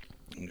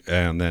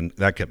 And then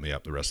that kept me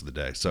up the rest of the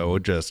day. So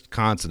it just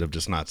constant of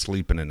just not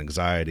sleeping and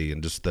anxiety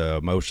and just the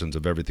emotions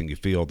of everything you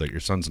feel that your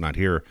son's not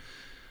here.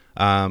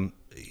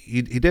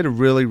 He did a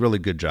really, really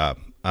good job.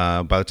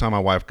 By the time my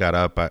wife got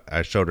up,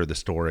 I showed her the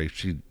story.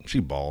 She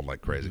bawled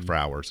like crazy for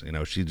hours.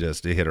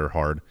 It hit her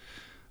hard.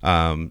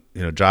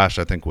 Josh,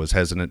 I think, was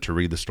hesitant to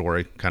read the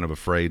story, kind of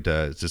afraid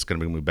it's just going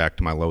to bring me back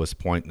to my lowest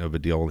point of a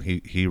deal.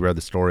 He read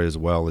the story as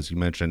well. As you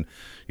mentioned,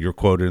 you're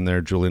quoted in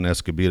there, Julian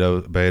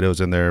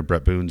Escobedo's in there,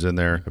 Brett Boone's in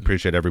there.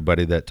 Appreciate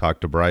everybody that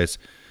talked to Bryce.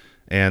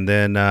 And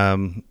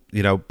then,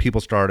 people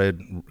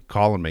started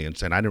calling me and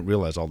saying, I didn't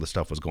realize all this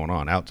stuff was going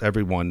on.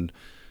 Everyone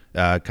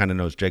kind of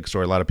knows Jake's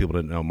story. A lot of people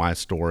didn't know my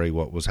story,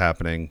 what was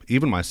happening.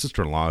 Even my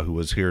sister-in-law, who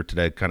was here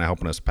today kind of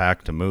helping us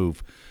pack to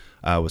move,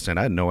 was saying,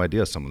 I had no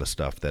idea some of the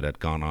stuff that had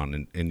gone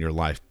on in your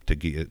life to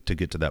get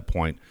to that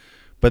point.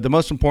 But the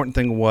most important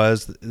thing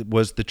was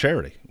the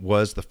charity,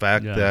 was the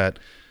fact that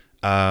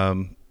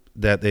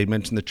that they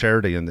mentioned the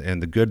charity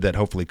and the good that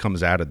hopefully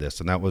comes out of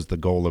this. And that was the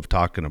goal of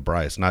talking to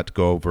Bryce, not to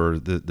go over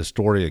the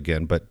story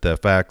again, but the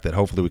fact that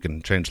hopefully we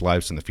can change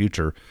lives in the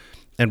future.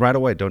 And right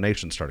away,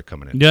 donations started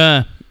coming in.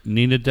 Yeah,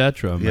 Nina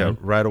Detra, man. Yeah,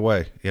 right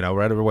away.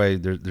 Right away,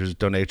 there's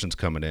donations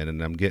coming in,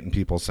 and I'm getting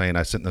people saying,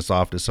 I sent this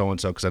off to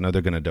so-and-so because I know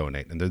they're going to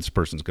donate, and this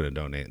person's going to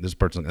donate, this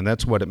person, and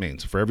that's what it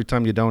means. For every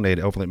time you donate,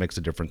 hopefully it makes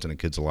a difference in a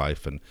kid's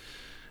life, and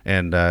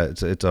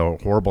it's a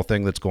horrible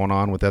thing that's going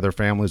on with other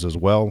families as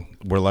well.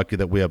 We're lucky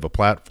that we have a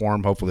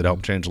platform, hopefully to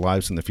help change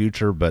lives in the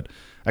future, but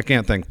I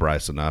can't thank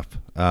Bryce enough.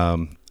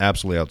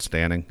 Absolutely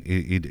outstanding.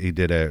 He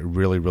did a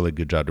really, really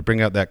good job. To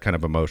bring out that kind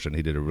of emotion,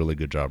 he did a really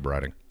good job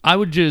writing. I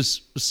would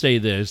just say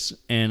this,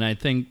 and I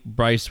think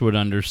Bryce would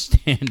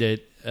understand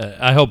it.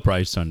 I hope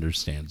Bryce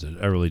understands it.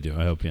 I really do.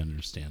 I hope he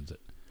understands it.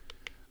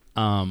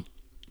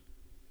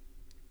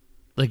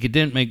 like it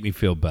didn't make me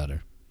feel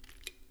better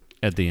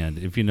at the end,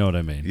 if you know what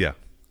I mean. Yeah.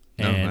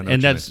 No, I know And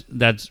what you mean.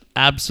 that's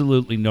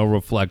absolutely no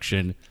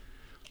reflection.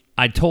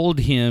 I told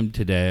him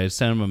today, I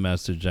sent him a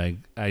message.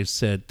 I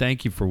said,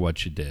 thank you for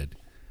what you did.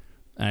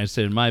 And I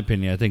said, in my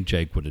opinion, I think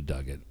Jake would have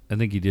dug it. I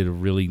think he did a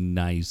really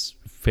nice,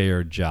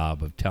 fair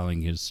job of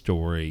telling his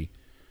story.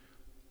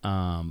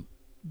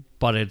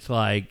 But it's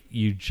like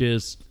you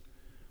just,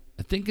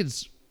 I think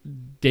it's,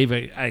 Dave,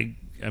 I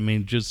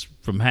mean, just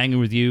from hanging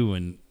with you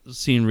and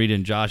seeing Rita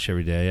and Josh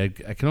every day,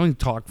 I can only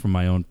talk from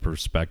my own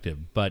perspective,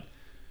 but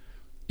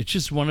it's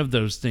just one of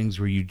those things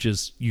where you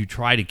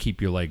try to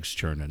keep your legs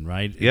churning,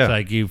 right? Yeah. It's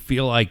like you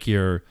feel like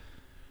you're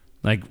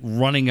like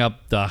running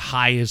up the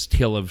highest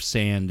hill of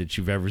sand that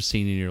you've ever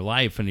seen in your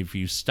life, and if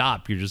you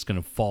stop, you're just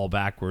going to fall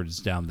backwards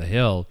down the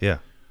hill. Yeah,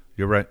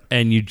 you're right.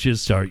 And you're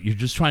just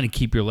trying to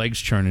keep your legs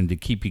churning to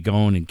keep you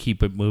going and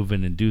keep it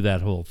moving and do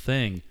that whole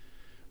thing.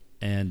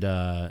 And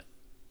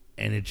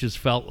it just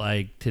felt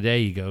like today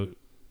you go,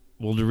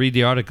 well, to read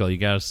the article, you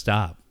got to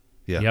stop.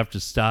 Yeah. You have to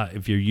stop.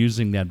 If you're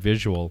using that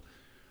visual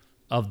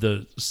of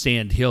the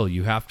sand hill,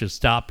 you have to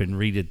stop and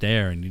read it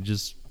there. And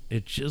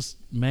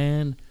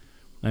man,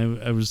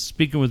 I was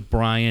speaking with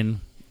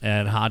Brian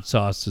at Hot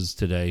Sauces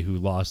today, who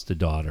lost a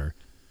daughter,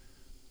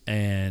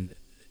 and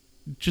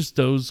just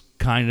those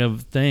kind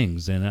of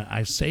things. And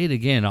I say it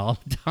again all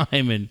the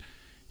time, and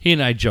he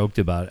and I joked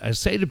about it. I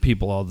say to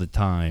people all the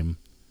time,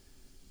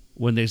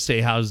 when they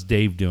say, how's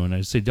Dave doing?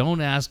 I say, don't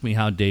ask me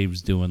how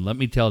Dave's doing. Let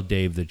me tell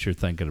Dave that you're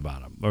thinking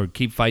about him, or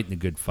keep fighting the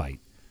good fight.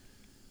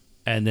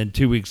 And then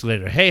 2 weeks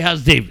later, hey,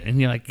 how's Dave?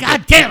 And you're like,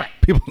 God damn it.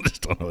 People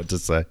just don't know what to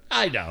say.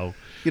 I know.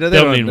 You know,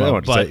 they don't know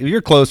what to say.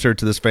 You're closer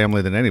to this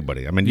family than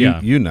anybody. I mean,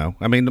 you know.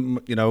 I mean,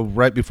 you know,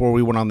 right before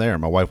we went on there,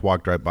 my wife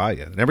walked right by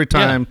you. And every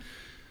time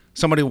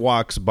somebody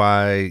walks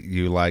by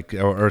you, like,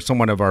 or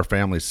someone of our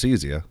family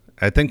sees you,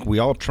 I think we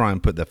all try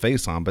and put the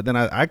face on. But then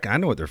I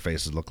know what their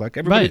faces look like.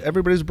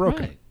 Everybody's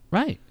broken.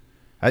 Right.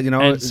 You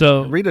know, and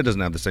so Rita doesn't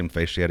have the same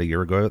face she had a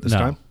year ago at this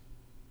time.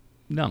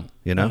 No.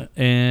 You know?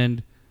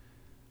 And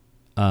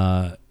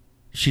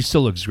she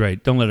still looks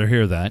great. Don't let her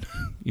hear that.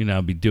 You know,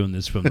 I'll be doing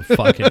this from the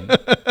fucking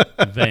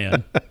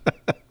van.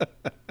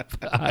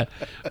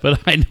 But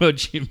I know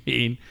what you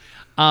mean.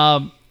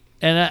 And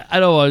I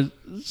don't want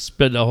to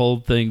spend the whole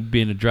thing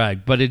being a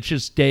drag, but it's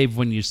just, Dave,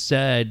 when you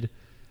said,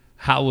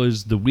 how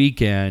was the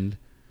weekend?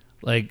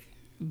 Like,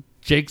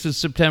 Jake's a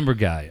September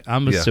guy.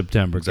 I'm a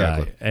September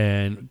guy.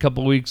 And a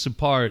couple weeks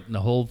apart, and the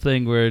whole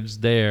thing where it's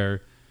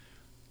there.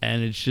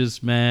 And it's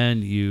just,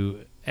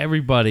 man,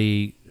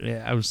 everybody,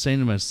 I was saying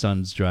to my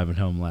sons driving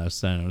home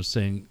last night, I was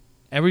saying,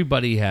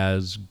 everybody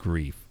has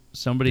grief.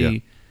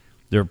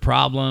 There are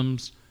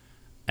problems,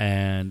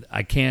 and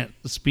I can't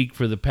speak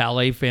for the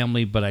Palais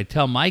family, but I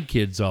tell my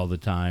kids all the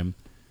time,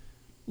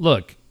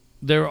 look,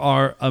 there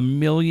are a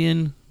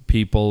million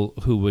people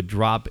who would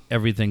drop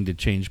everything to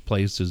change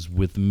places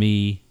with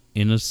me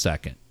in a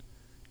second.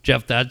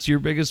 Jeff, that's your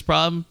biggest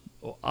problem?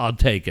 I'll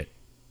take it.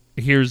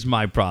 Here's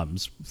my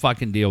problems.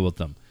 Fucking deal with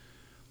them.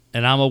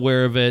 And I'm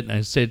aware of it, and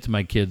I say it to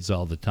my kids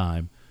all the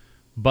time.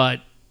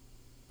 But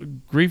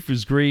grief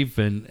is grief,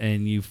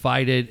 and you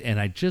fight it. And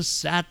I just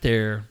sat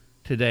there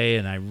today,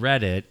 and I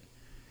read it,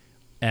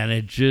 and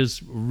it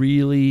just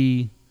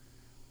really,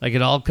 like,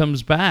 it all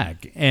comes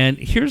back. And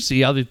here's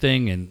the other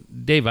thing,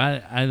 and Dave,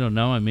 I don't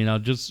know. I mean,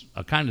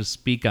 I'll kind of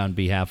speak on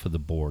behalf of the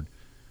board.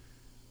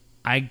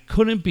 I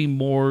couldn't be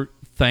more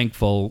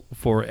thankful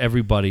for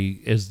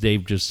everybody, as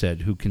Dave just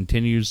said, who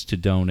continues to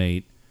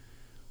donate.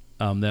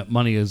 That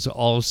money is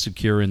all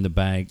secure in the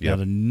bank. Yep.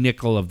 Not a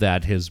nickel of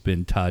that has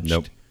been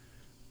touched.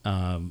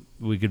 Nope.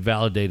 We could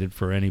validate it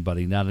for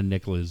anybody. Not a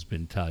nickel has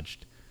been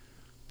touched.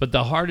 But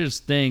the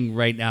hardest thing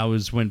right now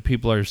is when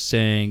people are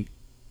saying,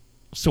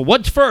 so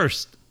what's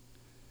first?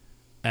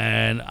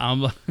 And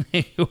I'm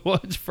like,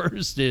 what's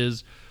first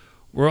is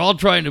we're all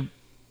trying to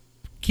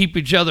keep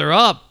each other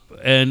up,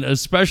 and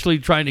especially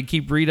trying to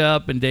keep Rita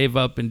up and Dave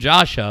up and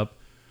Josh up,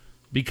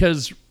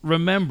 because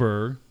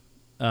remember,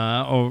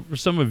 or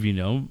some of you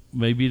know,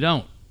 maybe you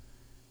don't,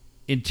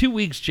 in 2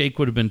 weeks, Jake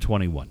would have been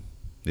 21.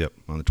 Yep,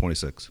 on the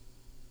 26th.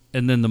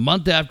 And then the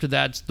month after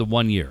that's the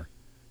 1 year.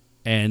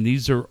 And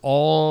these are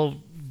all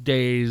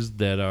days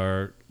that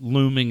are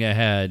looming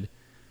ahead.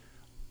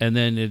 And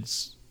then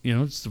it's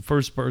the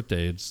first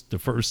birthday. It's the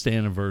first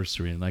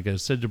anniversary. And like I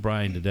said to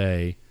Brian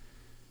today,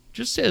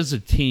 just as a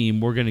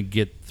team, we're going to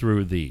get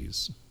through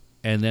these.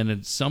 And then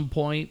at some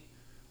point,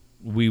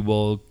 we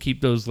will keep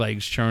those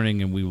legs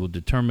churning, and we will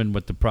determine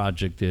what the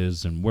project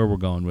is and where we're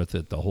going with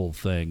it, the whole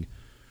thing.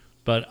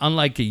 But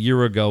unlike a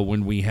year ago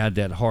when we had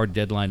that hard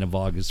deadline of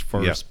August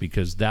 1st,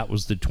 because that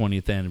was the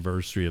 20th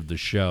anniversary of the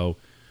show,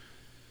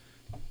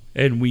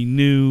 and we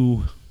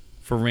knew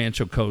for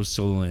Rancho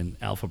Coastal and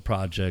Alpha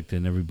Project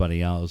and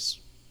everybody else,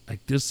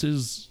 like this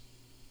is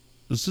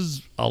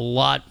a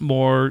lot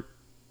more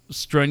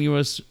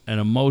strenuous and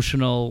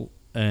emotional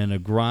and a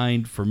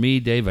grind for me,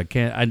 Dave.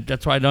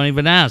 That's why I don't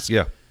even ask.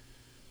 Yeah.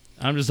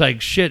 I'm just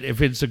like, shit, if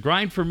it's a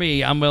grind for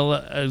me, I'm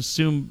going to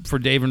assume for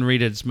Dave and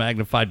Rita it's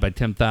magnified by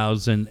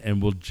 10,000,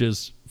 and we'll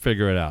just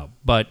figure it out.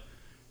 But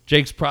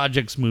Jake's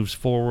projects moves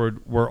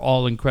forward. We're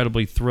all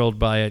incredibly thrilled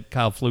by it.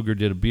 Kyle Pfluger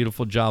did a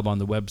beautiful job on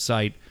the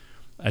website.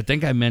 I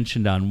think I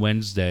mentioned on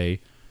Wednesday,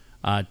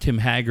 Tim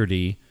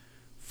Haggerty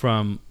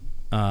from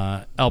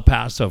El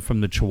Paso,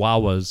 from the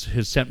Chihuahuas,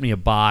 has sent me a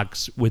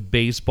box with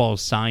baseball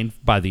signed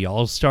by the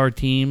All-Star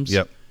teams.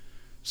 Yep.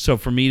 So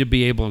for me to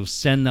be able to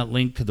send that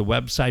link to the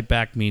website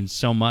back means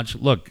so much.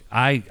 Look,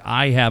 I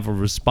have a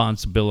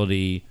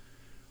responsibility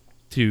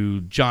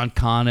to John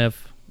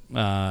Conniff,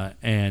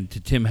 and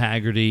to Tim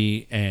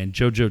Haggerty and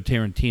Jojo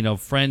Tarantino,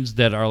 friends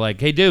that are like,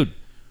 hey, dude,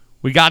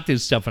 we got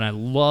this stuff. And I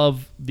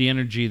love the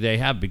energy they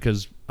have,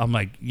 because I'm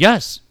like,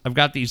 yes, I've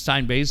got these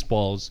signed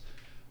baseballs.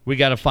 We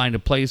got to find a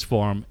place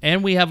for them.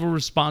 And we have a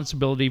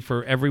responsibility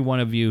for every one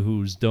of you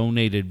who's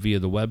donated via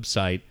the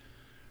website,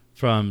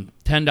 from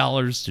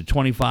 $10 to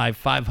 $25,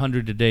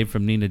 $500 today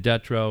from Nina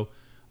Detro,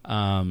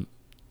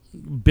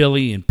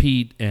 Billy and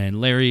Pete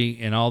and Larry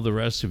and all the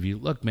rest of you.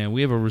 Look, man,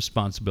 we have a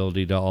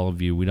responsibility to all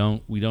of you. We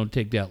don't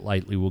take that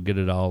lightly. We'll get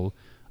it all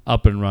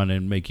up and running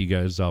and make you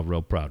guys all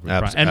real proud.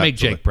 And make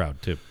Jake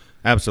proud, too.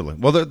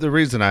 Absolutely. Well, the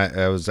reason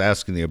I was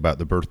asking you about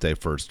the birthday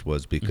first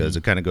was because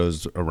it kind of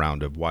goes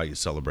around of why you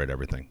celebrate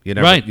everything. You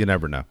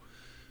never know.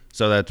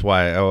 So that's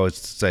why I always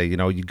say,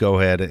 you go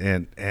ahead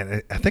and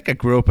I think I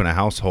grew up in a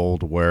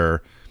household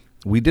where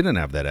we didn't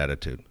have that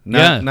attitude.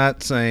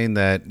 Not saying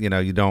that, we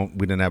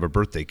didn't have a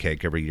birthday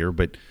cake every year,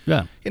 but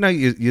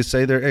you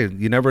say there, hey,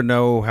 you never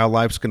know how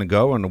life's going to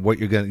go and what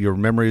your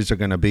memories are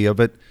going to be of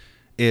it.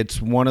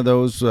 It's one of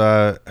those,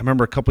 I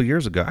remember a couple of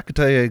years ago, I could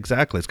tell you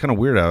exactly, it's kind of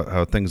weird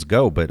how things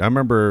go, but I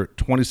remember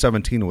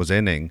 2017 was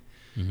ending,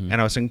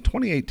 and I was saying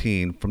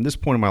 2018, from this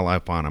point in my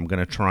life on, I'm going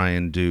to try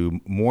and do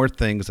more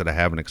things that I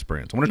haven't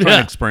experienced. I want to try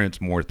and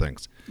experience more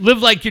things.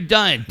 Live like you're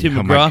dying, Tim McGraw.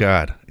 Oh, my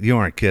God. You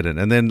aren't kidding.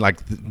 And then,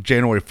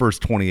 January 1st,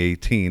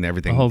 2018,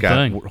 everything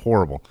got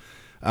horrible.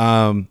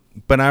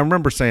 But I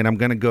remember saying I'm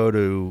going to go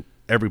to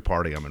every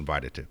party I'm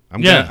invited to.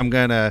 I'm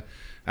going to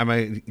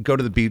go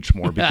to the beach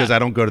more because I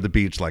don't go to the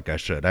beach like I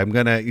should. I'm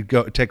going to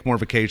go take more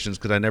vacations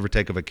because I never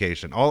take a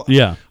vacation.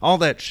 All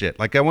that shit.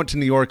 Like, I went to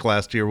New York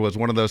last year was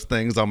one of those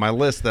things on my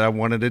list that I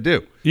wanted to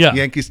do. Yeah.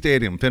 Yankee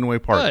Stadium, Fenway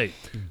Park,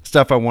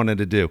 stuff I wanted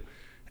to do.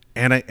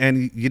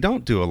 And you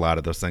don't do a lot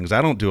of those things.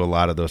 I don't do a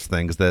lot of those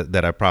things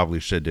that I probably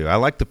should do. I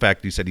like the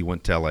fact you said you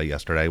went to LA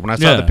yesterday. When I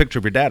saw the picture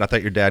of your dad, I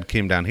thought your dad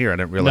came down here. I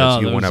didn't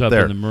realize you went up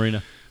there. In the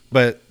marina.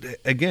 But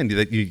again,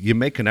 you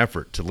make an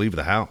effort to leave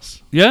the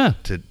house. Yeah.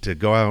 To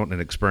go out and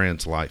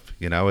experience life.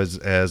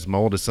 As my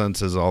oldest son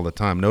says all the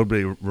time,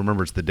 nobody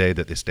remembers the day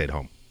that they stayed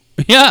home.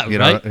 Yeah.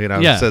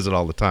 He says it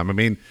all the time. I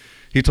mean,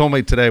 he told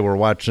me today we're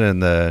watching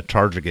the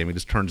Charger game. He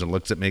just turns and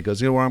looks at me and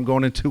goes, where I'm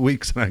going in 2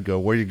 weeks? And I go,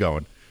 where are you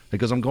going? He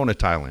goes, I'm going to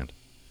Thailand.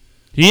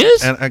 He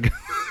is? And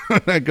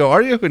I go,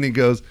 are you? And he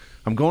goes,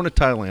 I'm going to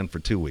Thailand for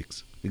 2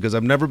 weeks. He goes,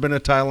 I've never been to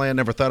Thailand,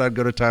 never thought I'd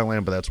go to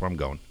Thailand, but that's where I'm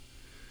going.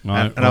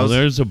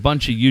 There's a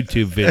bunch of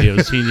YouTube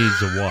videos he needs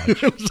to watch.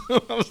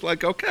 So I was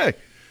like, okay.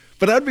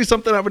 But that'd be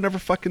something I would never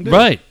fucking do.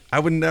 Right. I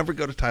would never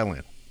go to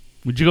Thailand.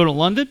 Would you go to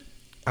London?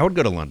 I would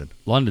go to London.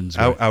 London's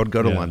right. I would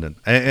go to London.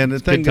 And the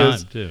thing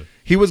is,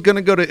 he was going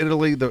to go to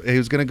Italy. He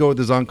was going to go with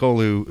his uncle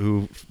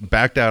who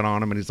backed out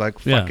on him, and he's like,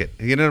 fuck it.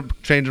 He ended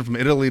up changing from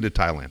Italy to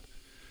Thailand.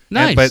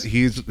 Nice. But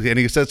he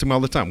says to me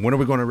all the time, when are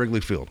we going to Wrigley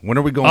Field? When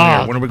are we going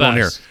here? When are we going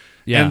here?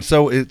 Yeah. And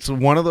so it's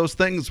one of those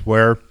things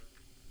where,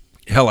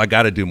 hell, I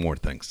got to do more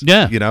things.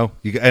 Yeah.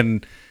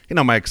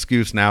 My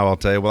excuse now, I'll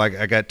tell you, well,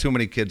 I got too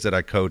many kids that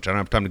I coach. I don't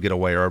have time to get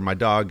away. Or my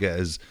dog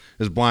is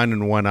blind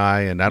in one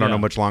eye, and I don't know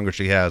how much longer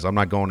she has. I'm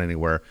not going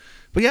anywhere.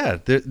 But, yeah,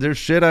 there's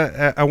shit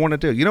I want to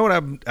do. You know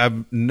what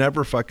I've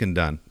never fucking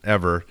done,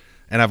 ever,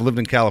 and I've lived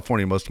in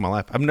California most of my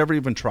life. I've never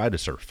even tried to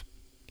surf.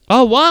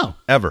 Oh, wow.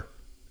 Ever.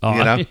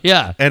 Oh,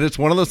 yeah. And it's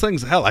one of those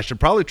things, hell, I should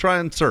probably try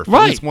and surf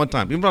at least one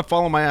time. Even if I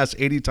fall on my ass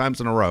 80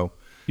 times in a row.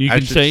 You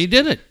can say you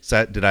did it.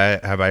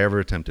 Have I ever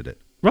attempted it?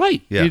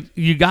 Right. Yeah.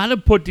 You got to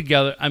put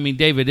together,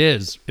 Dave,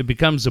 it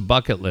becomes a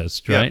bucket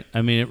list, right?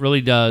 Yeah. It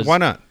really does. Why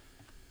not?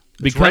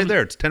 It's right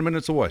there. It's 10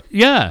 minutes away.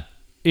 Yeah.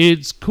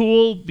 It's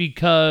cool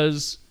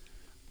because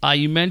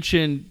you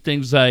mentioned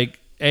things like,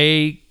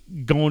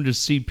 going to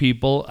see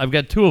people. I've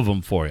got two of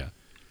them for you.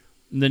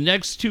 In the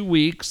next 2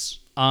 weeks,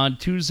 on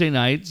Tuesday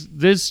nights,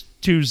 this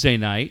Tuesday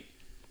night,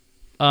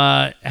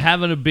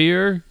 having a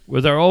beer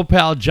with our old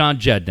pal John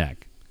Jednak.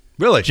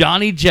 Really?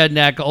 Johnny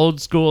Jednak,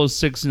 old school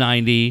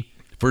 690.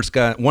 First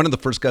guy, one of the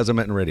first guys I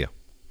met in radio.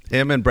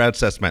 Him and Brad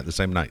Sess met the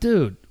same night.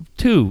 Dude,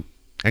 two.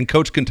 And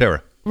Coach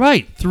Quintera.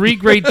 Right. 3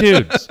 great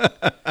dudes.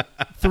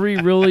 3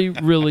 really,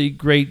 really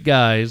great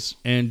guys.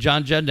 And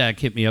John Jednak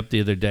hit me up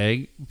the other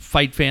day,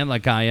 fight fan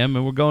like I am,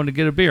 and we're going to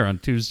get a beer on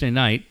Tuesday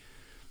night.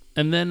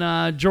 And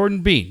then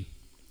Jordan Bean.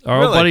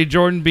 Our old buddy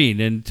Jordan Bean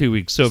in 2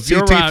 weeks. So if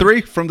you're around,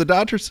 CT3 from the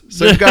Dodgers,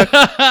 same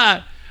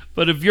guy.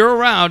 But if you're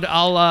around,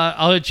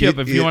 I'll hit you up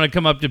if you want to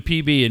come up to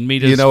PB and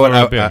meet us. You know what?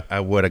 I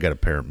would. I got a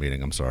parent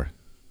meeting. I'm sorry.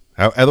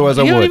 Otherwise,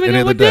 I would. You don't even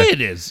know what day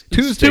it is.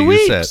 Tuesday. 2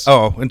 weeks. You said.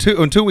 Oh, in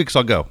 2 weeks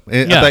I'll go.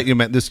 I thought you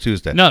meant this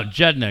Tuesday. No,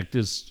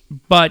 Jednak.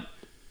 But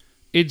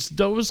it's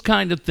those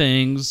kind of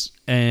things,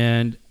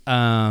 and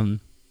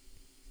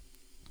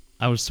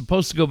I was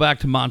supposed to go back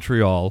to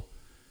Montreal.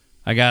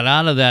 I got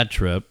out of that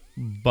trip,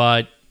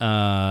 but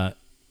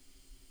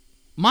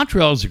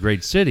Montreal is a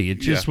great city.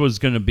 It just was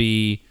going to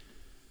be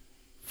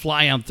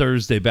fly on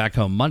Thursday, back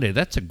home Monday.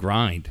 That's a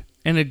grind.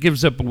 And it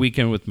gives up a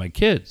weekend with my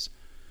kids.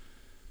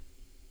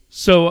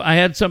 So I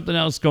had something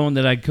else going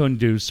that I couldn't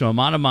do, so I'm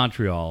out of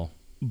Montreal.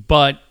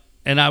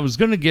 And I was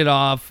going to get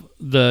off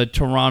the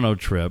Toronto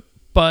trip,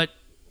 but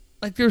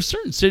like there are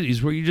certain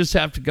cities where you just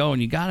have to go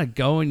and you got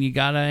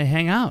to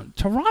hang out.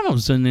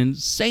 Toronto's an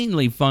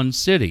insanely fun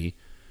city.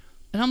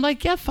 And I'm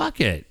like, yeah,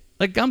 fuck it.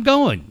 Like, I'm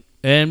going.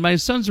 And my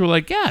sons were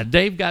like, yeah,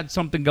 they've got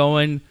something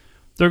going.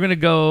 They're going to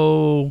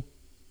go,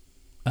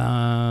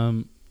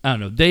 I don't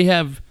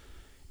know.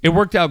 It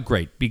worked out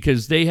great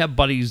because they have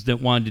buddies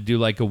that wanted to do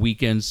like a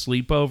weekend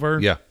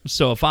sleepover. Yeah.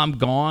 So if I'm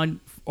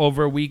gone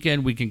over a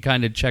weekend, we can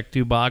kind of check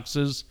 2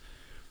 boxes.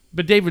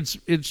 But David,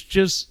 it's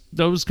just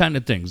those kind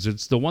of things.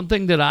 It's the one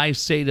thing that I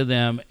say to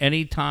them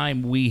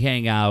anytime we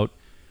hang out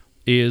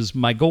is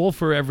my goal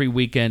for every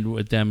weekend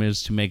with them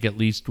is to make at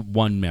least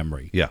one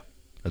memory. Yeah,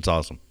 that's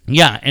awesome.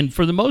 Yeah, and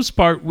for the most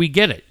part, we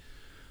get it.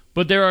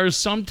 But there are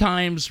some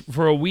times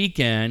for a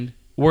weekend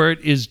where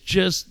it is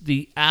just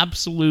the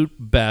absolute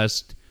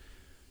best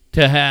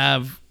to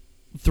have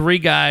 3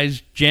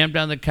 guys jammed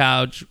on the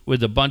couch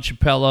with a bunch of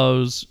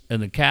pillows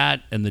and the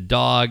cat and the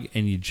dog,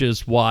 and you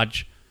just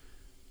watch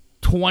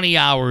 20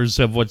 hours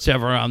of what's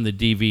ever on the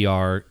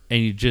DVR,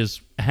 and you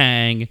just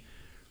hang.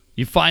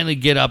 You finally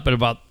get up at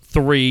about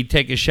 3,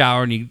 take a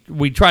shower, and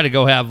we try to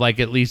go have like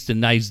at least a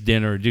nice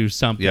dinner or do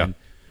something. Yeah.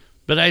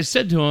 But I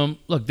said to him,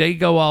 look, they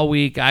go all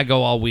week, I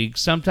go all week.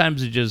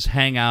 Sometimes you just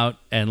hang out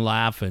and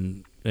laugh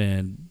and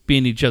be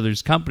in each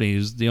other's company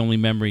is the only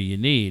memory you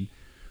need.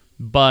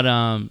 But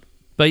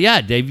yeah,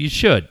 Dave, you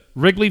should.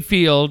 Wrigley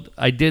Field,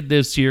 I did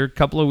this year a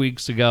couple of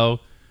weeks ago,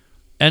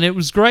 and it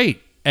was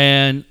great.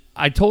 And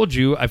I told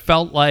you, I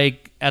felt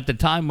like at the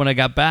time when I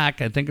got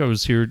back, I think I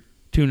was here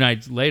 2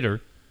 nights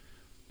later,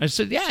 I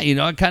said, yeah,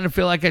 I kind of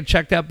feel like I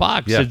checked that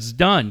box. Yeah. It's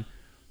done.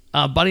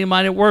 A buddy of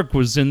mine at work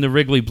was in the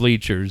Wrigley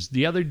bleachers.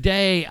 The other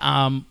day,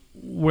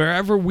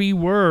 wherever we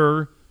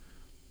were,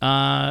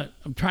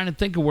 I'm trying to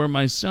think of where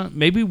my son,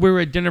 maybe we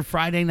were at dinner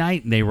Friday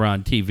night and they were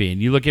on TV,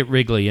 and you look at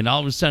Wrigley, and all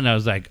of a sudden I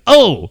was like,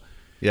 oh.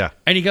 Yeah.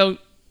 And you go,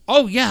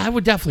 oh, yeah, I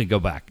would definitely go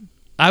back.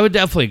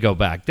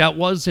 That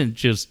wasn't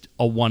just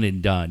a one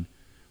and done.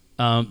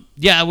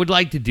 Yeah, I would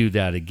like to do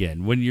that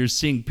again when you're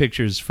seeing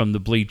pictures from the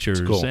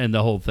bleachers cool. and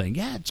the whole thing.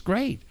 Yeah, it's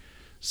great.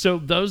 So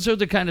those are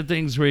the kind of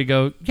things where you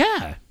go,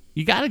 yeah,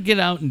 you got to get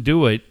out and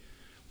do it.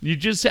 You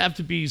just have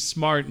to be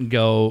smart and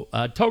go,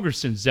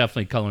 Togerson's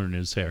definitely coloring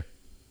his hair.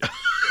 What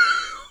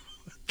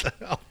the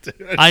hell,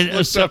 dude? I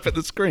just looked up at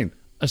the screen.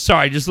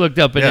 Sorry, I just looked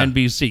up at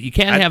NBC. You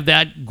can't have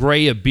that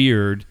gray a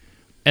beard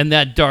and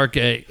that dark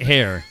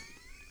hair.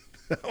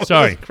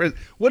 Sorry.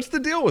 What's the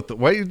deal with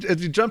why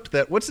as you jumped to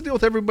that? What's the deal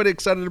with everybody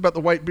excited about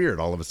the white beard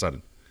all of a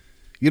sudden?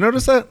 You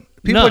notice that?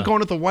 People are going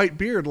with the white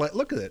beard. Like,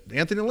 look at it.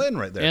 Anthony Lynn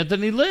right there.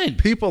 Anthony Lynn.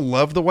 People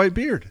love the white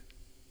beard.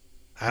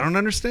 I don't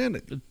understand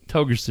it.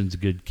 Togerson's a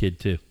good kid,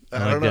 too.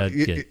 I don't know.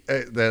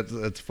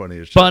 That's funny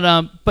as shit.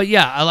 But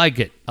yeah, I like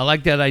it. I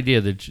like that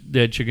idea that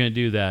you're going to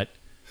do that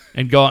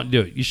and go out and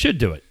do it. You should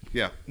do it.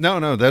 Yeah.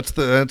 No, that's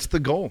the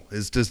goal,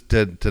 is just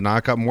to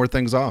knock out more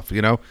things off.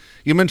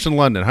 You mentioned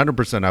London.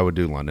 100% I would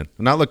do London.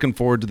 I'm not looking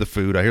forward to the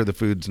food. I hear the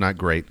food's not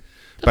great.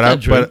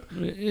 But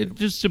it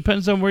just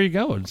depends on where you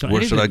go.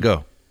 Where should I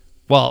go?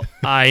 Well,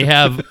 I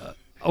have.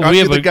 Are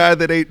you the guy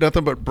that ate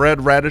nothing but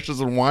bread,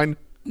 radishes, and wine?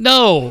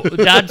 No,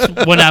 that's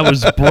when I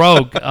was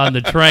broke on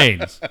the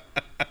trains.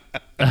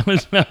 I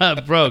was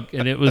broke,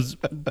 and it was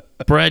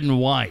bread and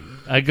wine.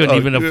 I couldn't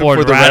even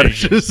afford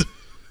radishes.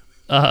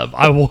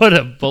 I would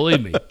have,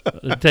 believe me,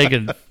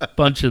 taken a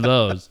bunch of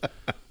those.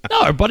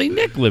 No, our buddy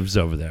Nick lives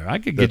over there. I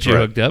could get you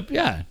hooked up.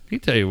 Yeah,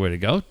 he'd tell you where to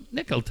go.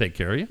 Nick will take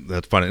care of you.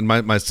 That's funny. And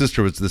my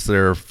sister was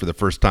there for the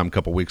first time a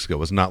couple weeks ago.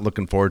 Was not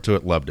looking forward to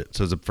it. Loved it.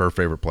 So it's her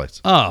favorite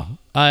place. Oh,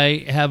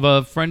 I have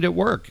a friend at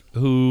work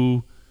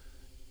who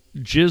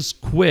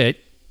just quit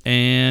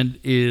and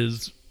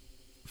is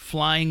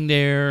flying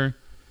there.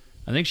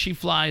 I think she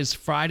flies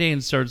Friday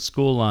and starts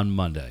school on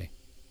Monday.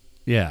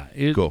 Yeah.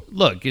 Cool.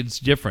 Look, it's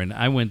different.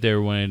 I went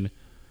there when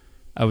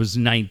I was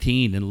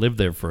 19 and lived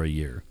there for a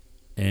year.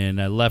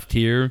 And I left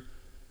here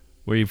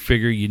where you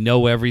figure you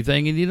know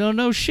everything and you don't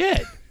know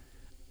shit.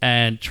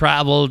 And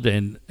traveled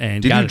and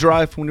Did you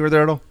drive when you were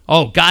there at all?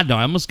 Oh, God, no.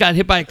 I almost got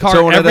hit by a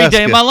car every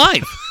day of my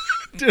life.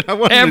 Dude,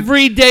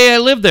 every day I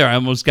lived there, I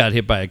almost got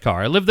hit by a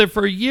car. I lived there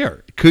for a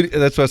year.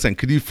 That's what I was saying.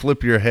 Could you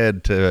flip your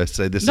head to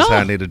say, this is how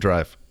I need to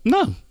drive?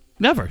 No,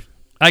 never.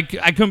 I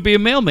couldn't be a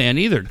mailman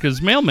either, because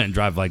mailmen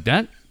drive like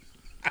that.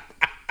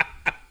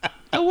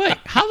 Oh, wait.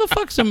 How the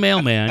fuck's a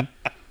mailman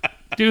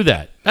do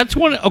that? That's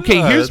one.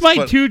 Okay, here's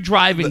my 2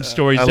 driving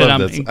stories that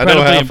I'm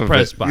incredibly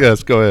impressed by.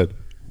 Yes, go ahead.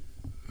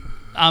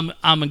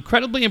 I'm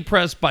incredibly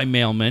impressed by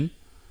mailmen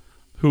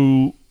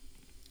who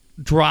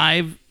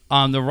drive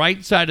on the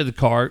right side of the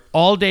car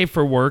all day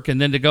for work, and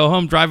then to go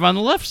home, drive on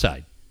the left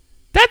side.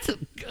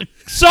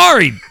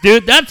 Sorry,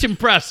 dude, that's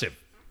impressive.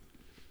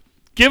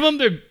 Give them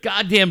their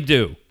goddamn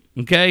due,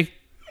 okay?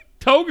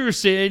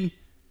 Togerson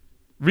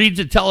reads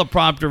a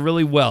teleprompter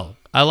really well.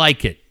 I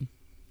like it.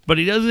 But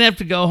he doesn't have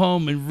to go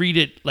home and read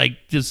it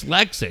like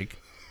dyslexic.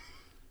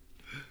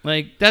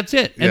 Like, that's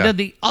it. And then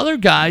the other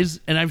guys,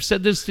 and I've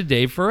said this to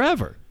Dave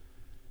forever,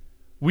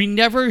 we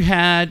never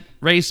had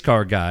race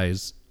car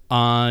guys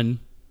on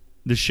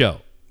the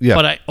show. Yeah.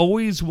 But I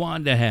always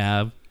wanted to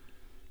have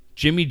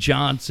Jimmy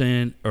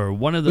Johnson or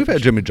one of the... We've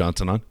had Jimmy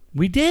Johnson on.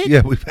 We did?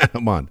 Yeah, we've had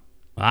him on.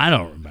 I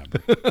don't remember.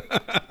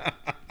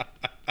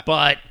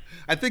 But...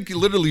 I think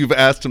you've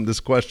asked him this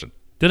question.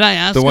 Did I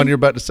ask the him? one you're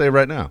about to say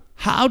right now.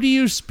 How do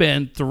you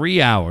spend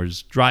 3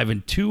 hours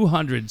driving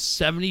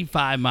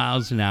 275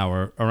 miles an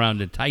hour around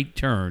a tight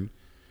turn,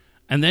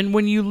 and then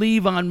when you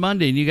leave on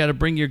Monday and you got to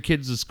bring your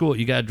kids to school,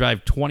 you got to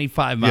drive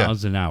 25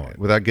 miles an hour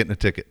without getting a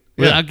ticket?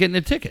 Without getting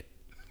a ticket.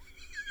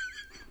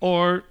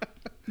 Or,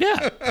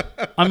 yeah.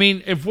 I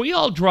mean, if we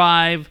all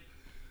drive,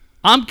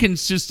 I'm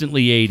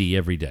consistently 80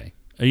 every day.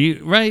 Are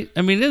you right?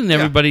 I mean, isn't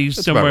everybody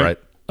somewhere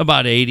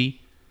about 80?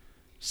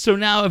 So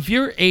now if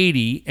you're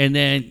 80 and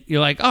then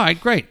you're like, all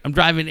right, great. I'm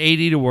driving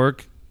 80 to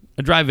work.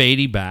 I drive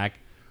 80 back.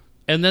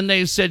 And then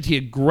they said to you,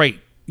 great.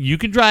 You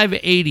can drive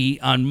 80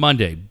 on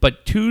Monday,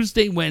 but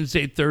Tuesday,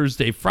 Wednesday,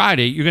 Thursday,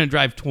 Friday, you're going to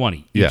drive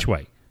 20 each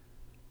way.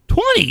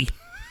 20?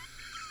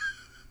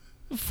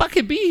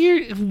 Fucking be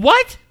here.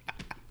 What?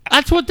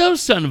 That's what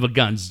those son of a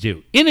guns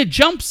do. In a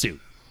jumpsuit.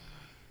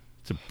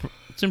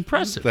 It's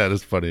impressive. That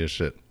is funny as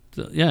shit.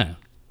 Yeah.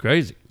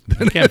 Crazy.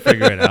 I can't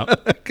figure it out.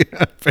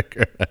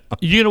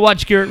 You going to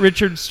watch Garrett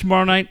Richards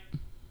tomorrow night?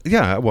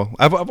 Yeah, well,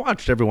 I've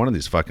watched every one of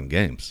these fucking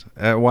games.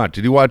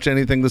 Did you watch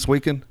anything this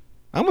weekend?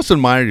 I almost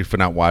admire you for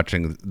not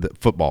watching the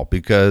football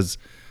because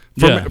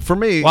for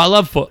me, well,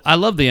 I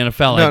love the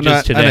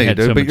NFL. Today had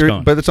so much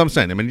going. But that's what I'm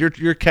saying. I mean,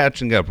 you're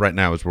catching up right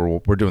now as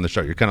we're doing the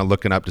show. You're kind of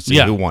looking up to see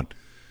who won.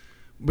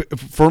 But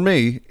for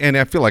me, and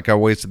I feel like I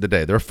wasted the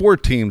day. There are 4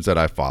 teams that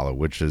I follow,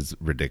 which is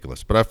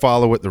ridiculous. But I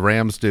follow what the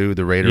Rams do,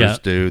 the Raiders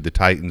do, the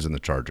Titans, and the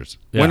Chargers.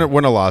 Yeah.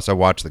 Win or loss, I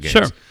watch the games.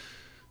 Sure.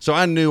 So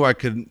I knew I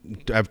could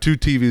have 2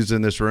 TVs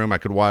in this room. I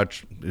could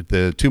watch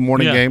the 2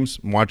 morning games.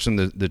 I'm watching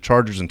the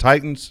Chargers and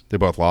Titans. They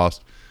both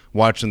lost.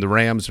 Watching the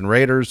Rams and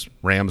Raiders.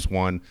 Rams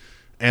won.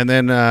 And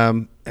then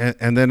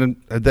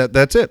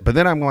that's it. But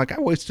then I'm like,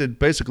 I wasted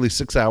basically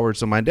 6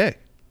 hours of my day.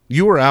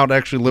 You were out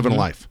actually living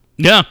life.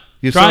 Yeah.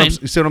 You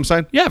see what I'm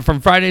saying? Yeah,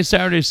 from Friday,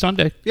 Saturday,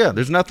 Sunday. Yeah,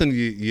 there's nothing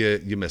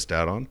you missed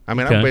out on. I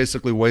mean, I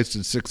basically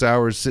wasted 6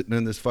 hours sitting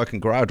in this fucking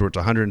garage where it's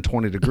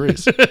 120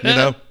 degrees.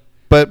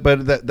 But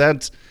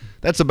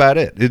that's about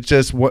it. It's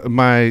just what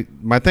my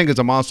thing is.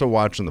 I'm also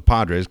watching the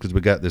Padres because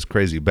we got this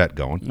crazy bet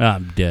going.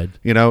 I'm dead.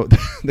 They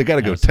got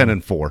to go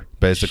 10-4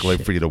 basically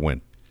for you to win.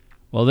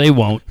 Well, they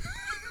won't.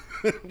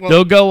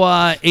 They'll go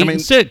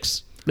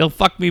 8-6. They'll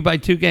fuck me by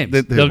 2 games.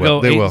 They'll go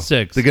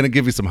 8-6. They're going to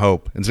give you some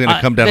hope. It's going to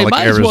come down to like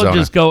Arizona. They might as well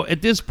just go.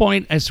 At this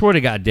point, I swear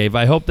to God, Dave,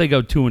 I hope they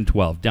go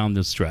 2-12 down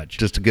the stretch.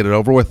 Just to get it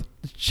over with?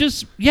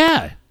 Just,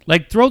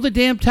 like throw the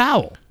damn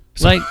towel.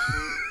 Like...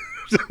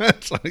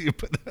 That's how you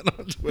put that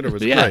on Twitter. It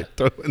was great.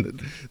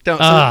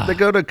 So they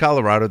go to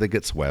Colorado. They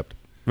get swept.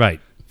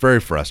 Right.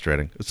 Very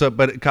frustrating.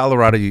 But at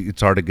Colorado,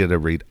 it's hard to get a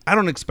read. I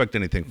don't expect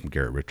anything from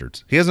Garrett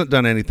Richards. He hasn't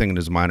done anything in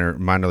his minor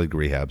league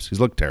rehabs. He's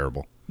looked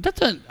terrible.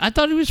 I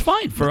thought he was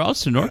fine for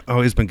Elsinore.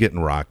 Oh, he's been getting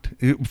rocked.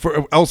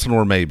 For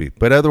Elsinore, maybe.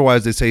 But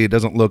otherwise, they say he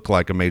doesn't look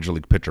like a major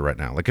league pitcher right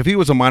now. Like, if he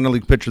was a minor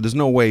league pitcher, there's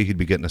no way he'd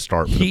be getting a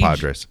start for the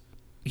Padres.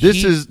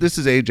 This is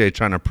AJ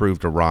trying to prove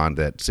to Ron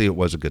that, it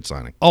was a good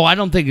signing. Oh, I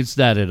don't think it's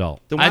that at all.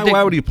 Then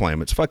why would you play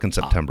him? It's fucking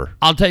September.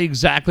 I'll tell you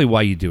exactly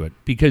why you do it.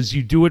 Because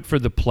you do it for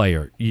the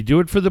player. You do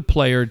it for the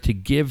player to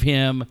give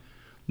him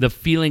the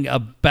feeling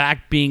of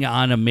back being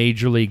on a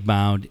major league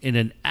mound in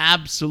an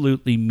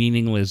absolutely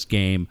meaningless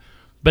game.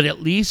 But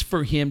at least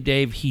for him,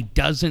 Dave, he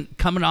doesn't,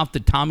 coming off the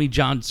Tommy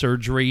John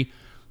surgery,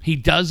 he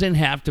doesn't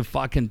have to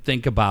fucking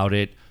think about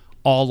it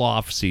all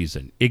off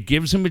season. It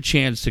gives him a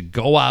chance to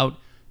go out,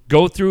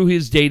 go through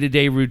his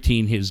day-to-day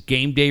routine, his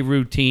game day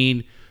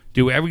routine,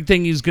 do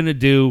everything he's going to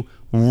do,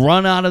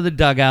 run out of the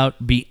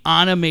dugout, be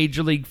on a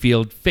major league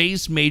field,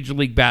 face major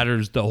league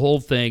batters, the whole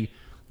thing.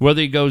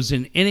 Whether he goes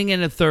an inning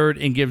and a third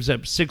and gives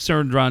up 6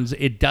 earned runs,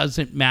 it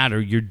doesn't matter.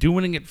 You're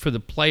doing it for the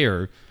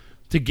player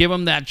to give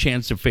him that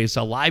chance to face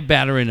a live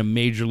batter in a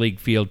major league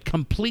field.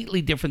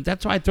 Completely different.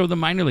 That's why I throw the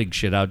minor league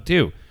shit out,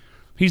 too.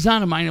 He's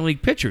not a minor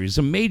league pitcher. He's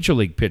a major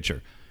league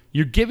pitcher.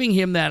 You're giving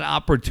him that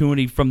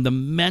opportunity from the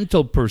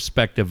mental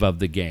perspective of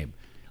the game.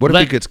 What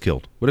if he gets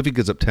killed? What if he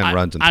gives up 10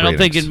 runs in 3 innings? I don't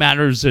think it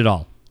matters at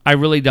all. I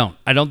really don't.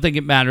 I don't think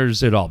it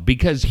matters at all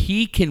because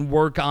he can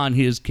work on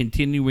his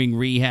continuing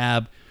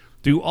rehab,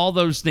 do all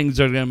those things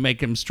that are going to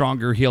make him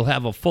stronger. He'll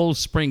have a full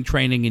spring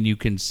training and you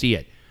can see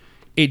it.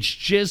 It's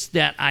just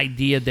that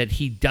idea that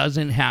he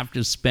doesn't have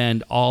to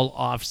spend all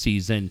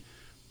offseason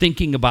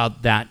thinking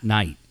about that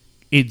night.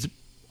 It's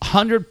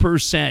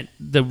 100%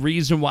 the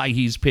reason why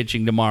he's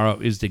pitching tomorrow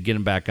is to get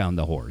him back on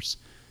the horse.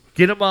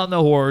 Get him on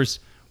the horse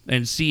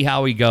and see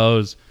how he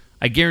goes.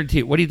 I guarantee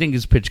it. What do you think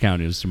his pitch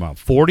count is tomorrow?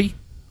 40?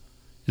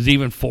 Is it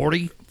even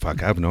 40?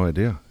 Fuck, I have no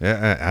idea.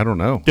 I don't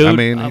know. Dude, I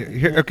mean,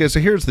 okay, so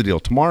here's the deal.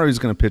 Tomorrow he's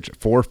going to pitch at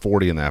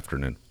 4:40 in the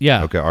afternoon.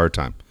 Yeah. Okay, our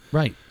time.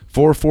 Right.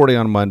 4:40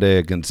 on Monday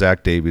against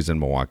Zach Davies in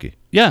Milwaukee.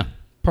 Yeah.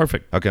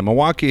 Perfect. Okay,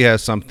 Milwaukee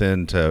has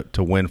something to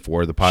win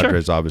for. The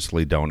Padres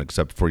obviously don't,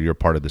 except for you're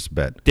part of this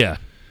bet. Yeah.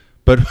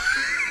 But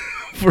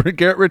for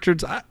Garrett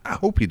Richards, I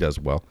hope he does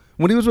well.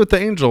 When he was with the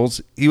Angels,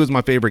 he was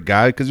my favorite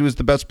guy because he was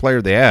the best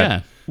player they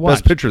had, Yeah,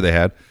 best pitcher they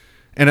had.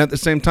 And at the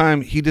same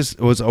time, he just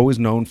was always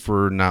known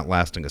for not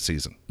lasting a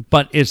season.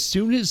 But as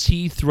soon as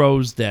he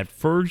throws that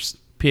first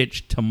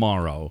pitch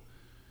tomorrow,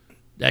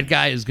 that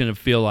guy is going to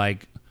feel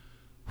like,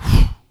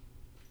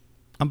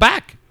 I'm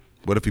back.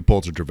 What if he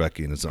pulls a Dravecky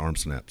and his arm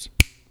snaps?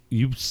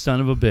 You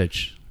son of a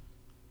bitch.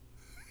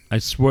 I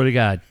swear to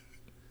God.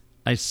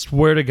 I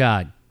swear to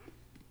God.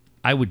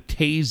 I would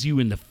tase you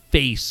in the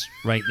face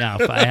right now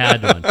if I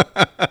had one.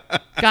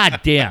 God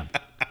damn.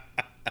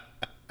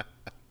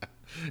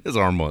 His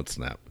arm won't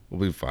snap. We'll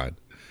be fine.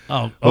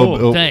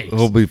 Thanks.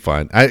 He'll be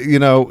fine.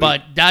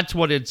 But that's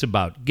what it's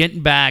about.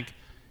 Getting back.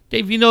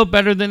 Dave, you know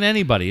better than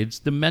anybody. It's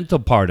the mental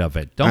part of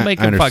it. Don't make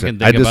him fucking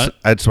think about it.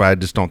 That's why I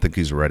just don't think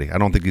he's ready. I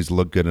don't think he's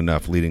looked good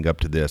enough leading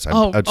up to this.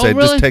 I'd say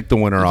really? just take the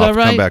winter off,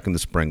 right? come back in the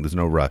spring. There's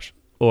no rush.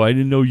 Oh, I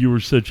didn't know you were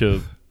such a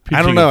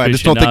I don't know. I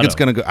just don't think aficionado. it's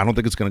gonna go. I don't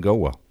think it's gonna go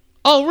well.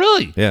 Oh,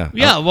 really? Yeah.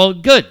 Yeah, well,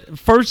 good.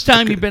 First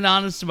time you've been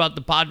honest about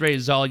the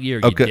Padres all year,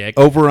 you Okay. dick.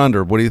 Over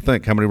under. What do you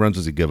think? How many runs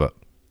does he give up?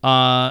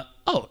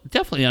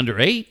 Definitely under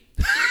 8.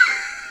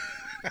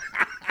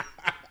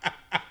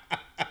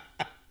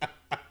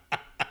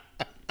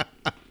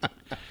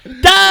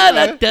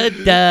 Da.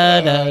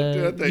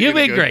 You've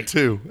been great.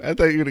 2. I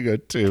thought you were gonna go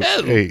 2. 2.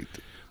 8.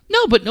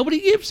 No, but nobody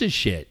gives a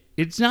shit.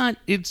 It's not.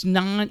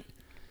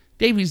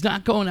 Dave, he's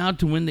not going out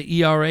to win the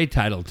ERA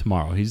title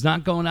tomorrow. He's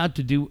not going out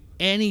to do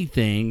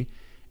anything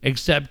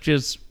except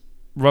just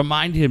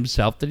remind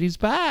himself that he's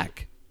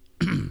back.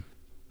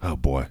 Oh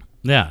boy.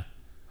 Yeah.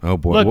 Oh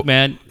boy. Look, Well,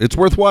 man. it's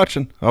worth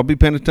watching. I'll be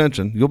paying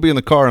attention. You'll be in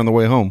the car on the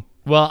way home.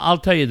 Well, I'll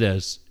tell you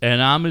this,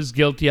 and I'm as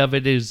guilty of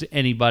it as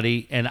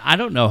anybody, and I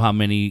don't know how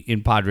many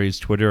in Padres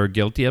Twitter are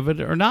guilty of it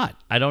or not.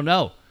 I don't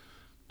know.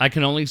 I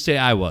can only say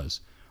I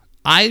was.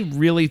 I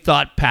really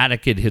thought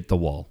Paddock had hit the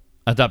wall.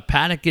 I thought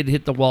Paddock had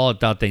hit the wall. I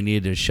thought they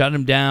needed to shut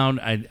him down.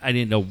 I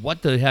didn't know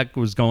what the heck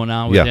was going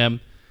on with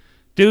him.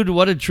 Dude,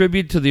 what a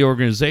tribute to the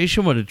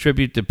organization. What a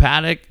tribute to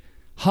Paddock.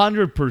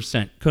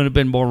 100% couldn't have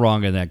been more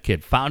wrong on that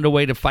kid. Found a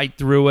way to fight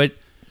through it.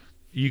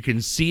 You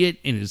can see it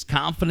in his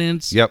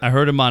confidence. Yep. I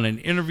heard him on an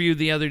interview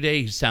the other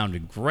day. He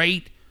sounded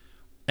great.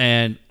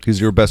 And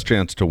He's your best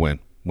chance to win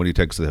when he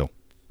takes the hill.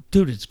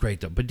 dude, it's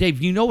great though. But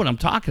Dave, you know what I'm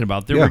talking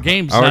about. There Yeah, were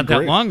games I not that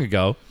agree. long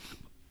ago,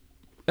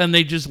 and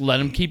they just let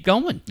him keep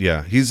going.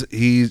 Yeah, he's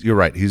you're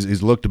right.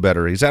 He's looked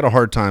better. He's had a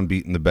hard time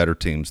beating the better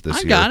teams this I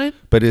year. got it.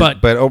 But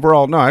But-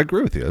 overall, no, I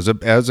agree with you.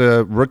 As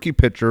a rookie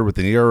pitcher with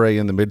an ERA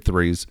in the mid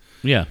 3s,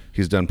 Yeah,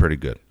 he's done pretty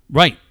good.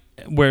 right.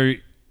 Where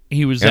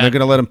he was And at. they're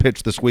going to let him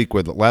pitch this week.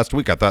 Last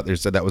week, I thought they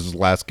said that was his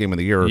last game of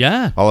the year.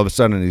 Yeah. All of a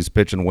sudden, he's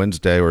pitching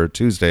Wednesday or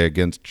Tuesday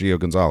against Gio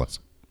Gonzalez.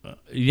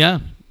 Yeah.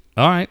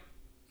 All right.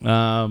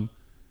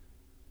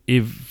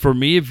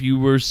 If you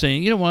were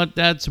saying, you know what,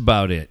 that's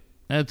about it.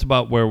 That's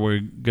about where we're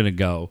gonna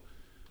go.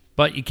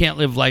 But you can't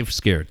live life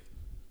scared.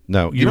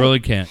 No, You really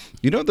can't.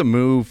 You know the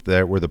move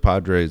where the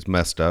Padres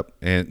messed up,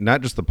 and not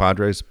just the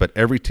Padres, but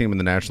every team in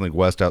the National League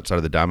West outside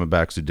of the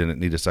Diamondbacks who didn't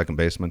need a second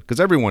baseman, because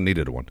everyone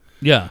needed one.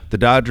 Yeah. The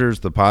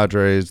Dodgers, the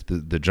Padres,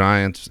 the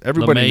Giants,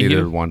 everybody LeMahieu.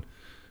 needed one.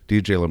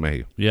 DJ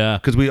LeMahieu. Yeah.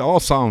 Because we all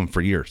saw him for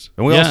years,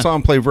 and we all Yeah. saw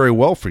him play very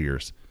well for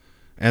years.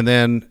 And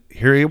then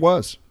here he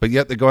was. But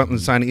yet they go out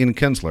and sign Ian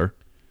Kinsler,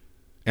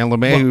 and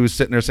LeMahieu was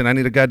sitting there saying, I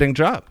need a goddamn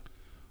job.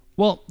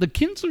 Well, the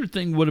Kinsler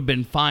thing would have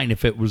been fine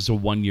if it was a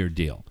 1-year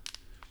deal.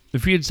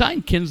 If you had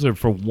signed Kinsler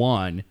for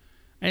 1,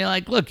 and you're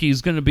like, look,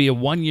 he's going to be a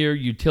 1-year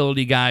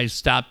utility guy,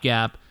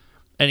 stopgap,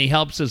 and he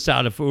helps us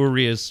out if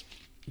Urias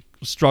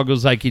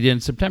struggles like he did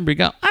in September, you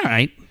go, all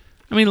right.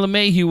 I mean,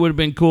 LeMahieu would have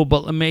been cool,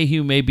 but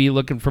LeMahieu may be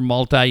looking for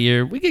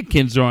multi-year. We get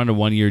Kinsler on a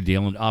 1-year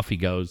deal, and off he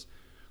goes.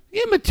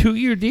 Give him a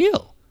 2-year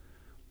deal.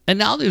 And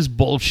now there's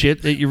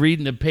bullshit that you read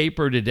in the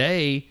paper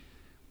today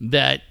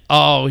that,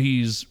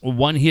 he's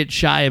 1 hit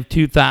shy of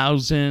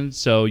 2,000,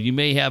 so you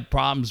may have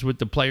problems with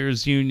the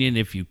players' union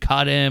if you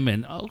cut him.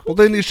 And Well,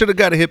 then you should have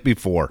got a hit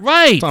before.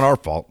 Right. It's not our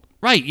fault.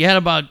 right, you had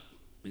about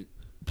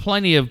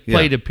plenty of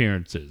plate Yeah.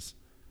 appearances.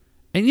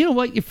 And you know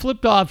what? You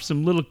flipped off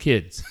some little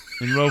kids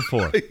in row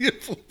 4. You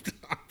flipped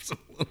off some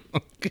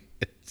little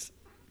kids.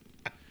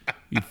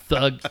 You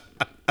thugs.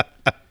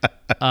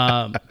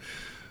 I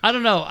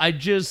don't know.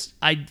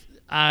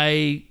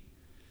 I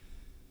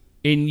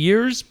in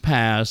years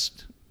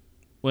past,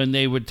 when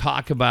they would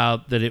talk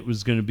about that it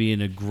was going to be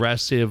an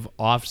aggressive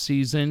off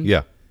season,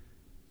 Yeah.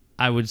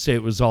 I would say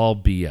it was all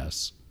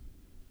BS.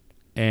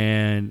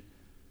 And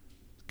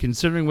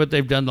considering what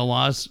they've done the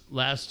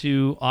last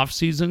 2 off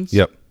seasons,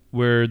 Yep.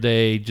 where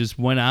they just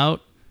went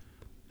out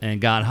and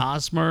got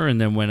Hosmer and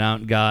then went out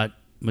and got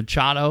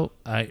Machado,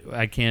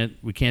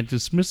 we can't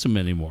dismiss them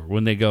anymore.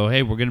 When they go,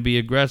 hey, we're going to be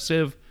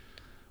aggressive,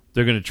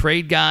 They're going to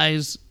trade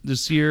guys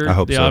this year, I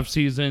hope the so.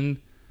 offseason.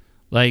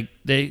 Like,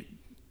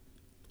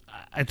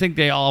 I think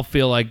they all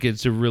feel like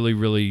it's a really,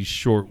 really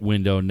short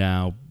window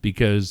now,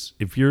 because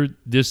if you're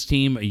this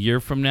team a year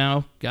from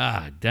now,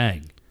 God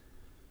dang,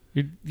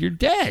 you're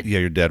dead. Yeah,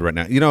 you're dead right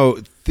now. You know,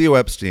 Theo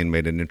Epstein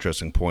made an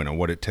interesting point on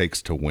what it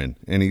takes to win.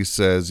 And he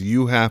says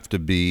you have to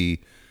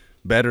be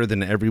better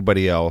than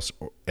everybody else,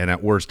 and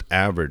at worst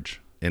average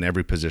in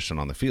every position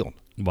on the field.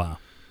 Wow.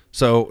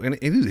 So, and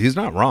he's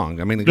not wrong.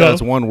 I mean, the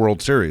guy's won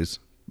World Series.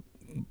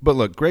 But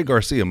look, Greg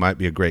Garcia might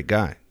be a great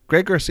guy.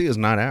 Greg Garcia is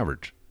not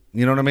average.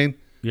 You know what I mean?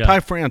 Yeah.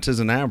 Ty France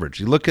isn't average.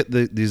 You look at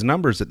these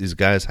numbers that these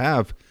guys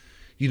have,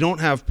 you don't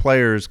have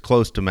players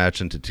close to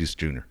matching Tatis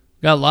Jr.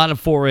 Got a lot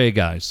of 4A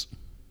guys.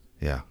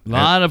 Yeah. A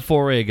lot of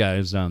 4A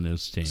guys on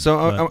this team. So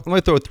I'm going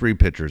to throw 3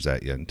 pitchers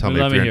at you and tell me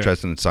Let if me you're hear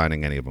interested in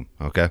signing any of them,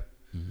 okay?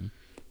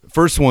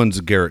 First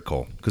one's Garrett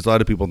Cole, because a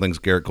lot of people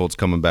think Garrett Cole's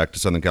coming back to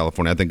Southern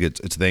California. I think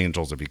it's the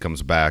Angels if he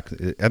comes back.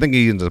 I think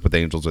he ends up with the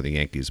Angels or the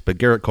Yankees. But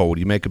Garrett Cole, would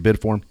you make a bid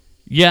for him?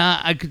 Yeah,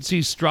 I could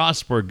see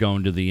Strasburg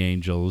going to the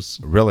Angels.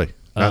 Really?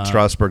 Not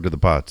Strasburg to the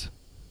Pots?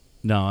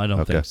 No, I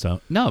don't think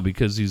so. No,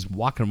 because he's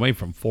walking away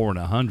from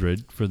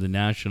 400 for the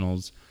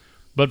Nationals.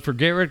 But for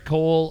Garrett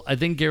Cole, I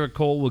think Garrett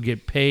Cole will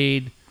get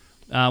paid.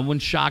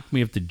 Wouldn't shock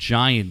me if the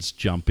Giants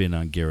jump in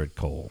on Garrett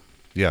Cole.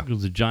 Yeah.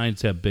 Because the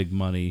Giants have big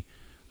money.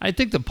 I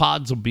think the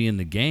Pods will be in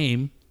the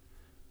game.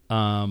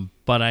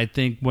 But I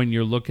think when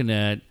you're looking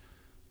at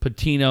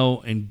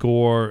Patino and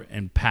Gore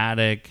and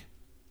Paddock,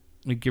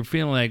 like you're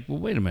feeling like, well,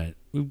 wait a minute.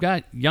 We've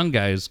got young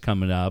guys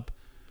coming up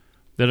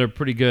that are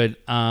pretty good.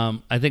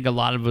 I think a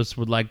lot of us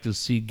would like to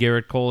see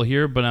Garrett Cole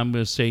here, but I'm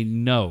going to say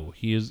no.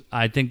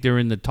 I think they're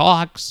in the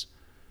talks,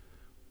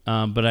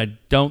 but I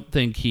don't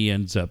think he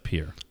ends up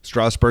here.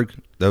 Strasburg,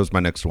 that was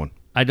my next one.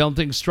 I don't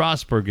think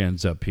Strasburg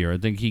ends up here. I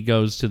think he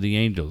goes to the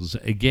Angels.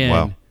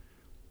 Wow.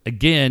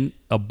 Again,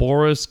 a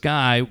Boris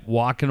guy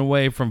walking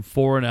away from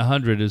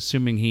 400,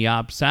 assuming he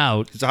opts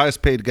out. He's the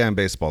highest paid guy in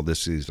baseball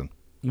this season.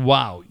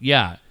 Wow,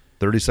 yeah.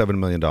 $37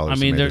 million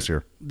he made this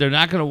year. They're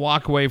not going to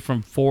walk away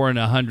from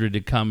 400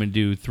 to come and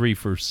do 3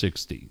 for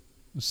 60.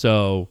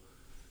 So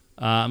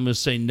I'm going to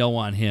say no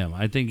on him.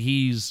 I think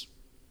he's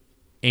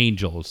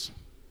Angels.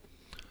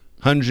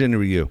 Hyun-Jin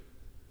Ryu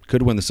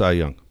could win the Cy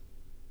Young.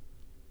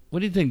 What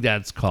do you think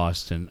that's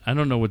costing? I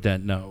don't know what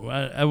that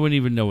I wouldn't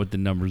even know what the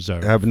numbers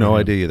are. I have no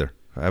idea either.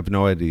 I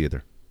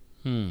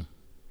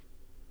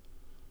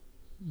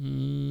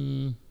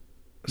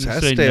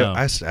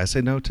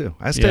say no too.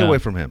 I stay away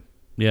from him.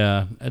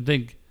 Yeah, I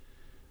think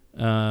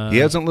he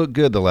hasn't looked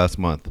good the last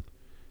month.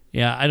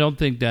 Yeah, I don't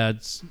think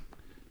that's.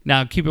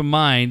 Now, keep in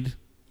mind,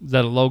 is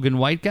that a Logan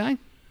White guy?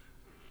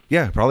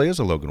 Yeah, probably is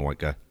a Logan White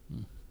guy.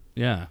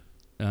 Yeah.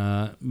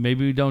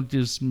 Maybe we don't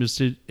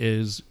dismiss it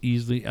as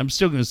easily. I'm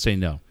still going to say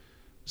no.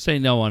 Say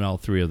no on all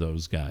 3 of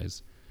those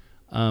guys.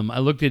 I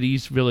looked at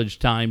East Village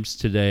Times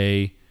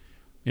today.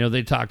 You know,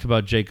 they talked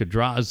about Jake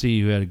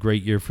Odrazi, who had a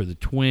great year for the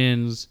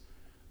Twins.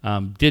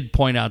 Did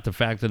point out the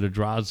fact that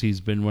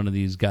Odrazi's been one of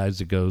these guys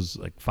that goes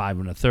like 5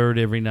 1/3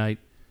 every night.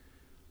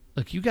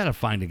 Look, you got to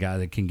find a guy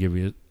that can give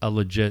you a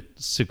legit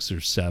 6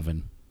 or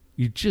 7.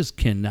 You just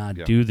cannot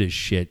do this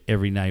shit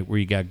every night where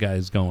you got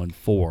guys going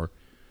 4.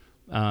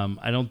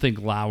 I don't think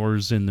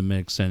Lauer's in the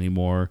mix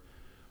anymore,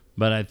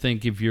 but I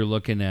think if you're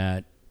looking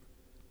at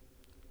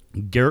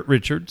Garrett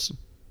Richards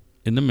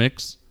in the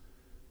mix,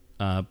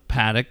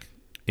 Paddock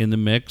in the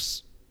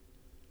mix,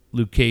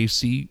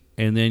 Lucchesi,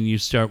 and then you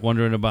start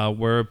wondering about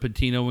where are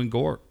Patino and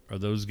Gore. Are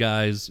those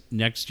guys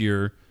next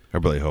year? I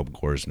really hope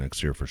Gore's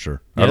next year for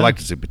sure. Yeah. I'd like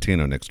to see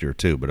Patino next year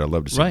too, but I'd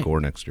love to see Gore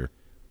next year.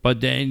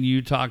 But then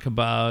you talk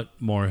about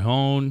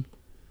Morihone,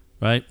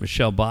 right?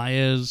 Michelle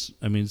Baez.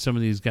 I mean, some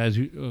of these guys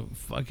who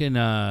fucking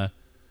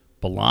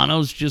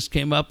Bolanos just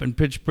came up and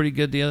pitched pretty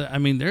good the other. I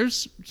mean,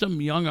 there's some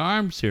young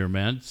arms here,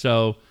 man.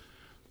 So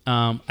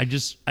I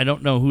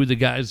don't know who the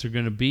guys are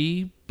going to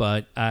be,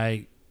 but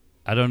I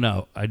don't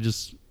know.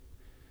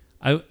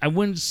 I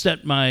wouldn't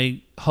set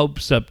my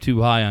hopes up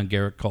too high on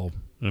Garrett Cole.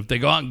 And if they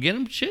go out and get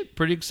him, shit,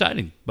 pretty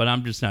exciting. But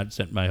I'm just not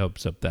setting my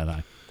hopes up that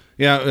high.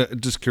 Yeah,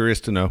 just curious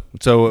to know.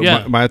 So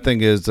my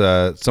thing is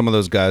some of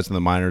those guys in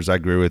the minors, I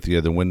agree with you,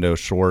 the window's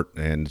short,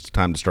 and it's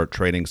time to start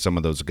trading some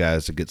of those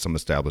guys to get some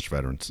established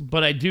veterans.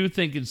 But I do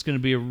think it's going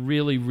to be a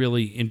really,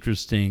 really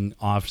interesting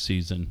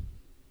offseason.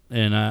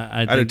 And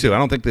I do too. I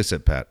don't think they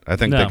sit pat. I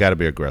think they got to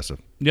be aggressive.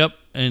 Yep,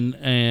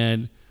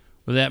 and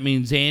well, that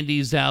means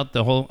Andy's out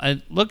the whole. I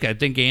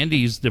think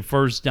Andy's the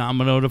first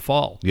domino to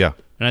fall. Yeah,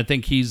 and I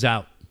think he's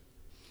out.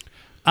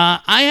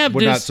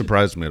 Would not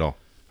surprise me at all.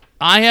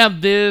 I have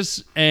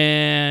this,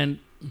 and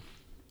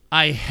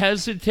I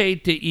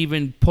hesitate to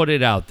even put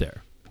it out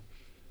there.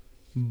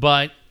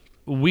 But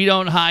we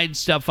don't hide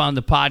stuff on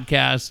the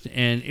podcast,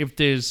 and if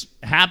this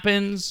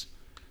happens,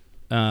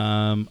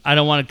 I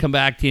don't want to come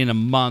back to you in a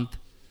month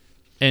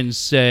and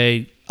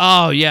say,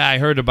 oh, yeah, I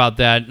heard about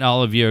that, and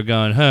all of you are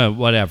going,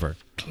 whatever.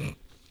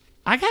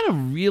 I got a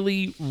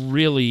really,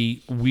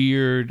 really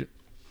weird...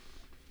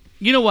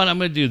 You know what? I'm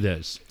going to do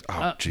this.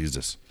 Oh,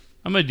 Jesus.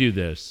 I'm going to do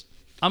this.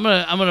 I'm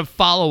gonna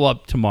follow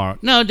up tomorrow.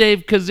 No, Dave,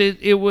 because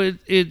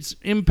it's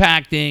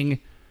impacting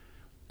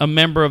a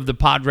member of the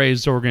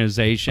Padres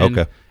organization.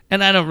 Okay.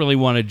 And I don't really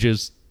want to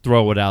just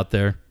throw it out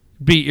there.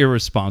 Be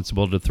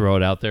irresponsible to throw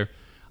it out there.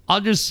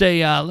 I'll just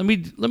say let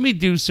me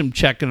do some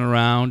checking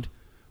around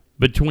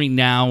between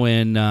now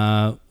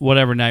and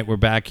whatever night we're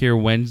back here,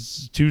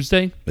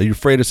 Tuesday. Are you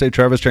afraid to say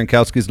Travis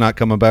Jankowski's not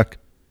coming back?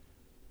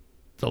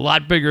 It's a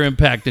lot bigger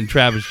impact than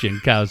Travis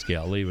Jankowski.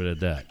 I'll leave it at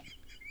that.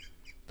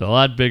 It's a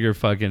lot bigger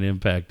fucking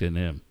impact than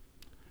him.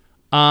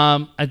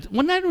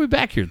 What night are we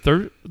back here?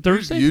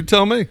 Thursday? You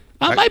tell me.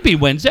 It might be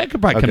Wednesday. I could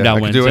probably come down I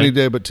can Wednesday. do any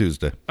day but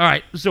Tuesday. All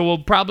right, so we'll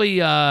probably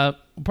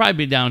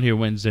be down here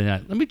Wednesday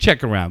night. Let me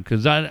check around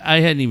because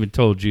I hadn't even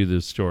told you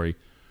this story.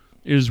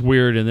 It was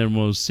weird, and then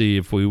we'll see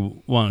if we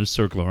want to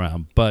circle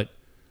around. But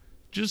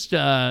just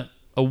a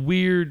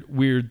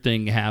weird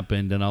thing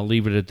happened, and I'll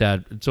leave it at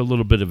that. It's a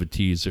little bit of a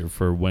teaser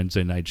for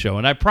Wednesday night show,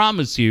 and I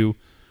promise you,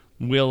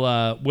 we'll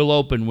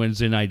open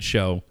Wednesday night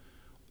show,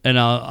 and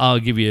I'll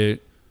give you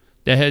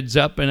the heads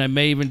up, and I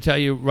may even tell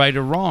you right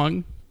or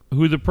wrong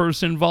who the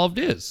person involved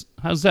is.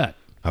 How's that?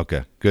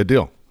 Okay, good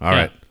deal. All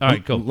right. All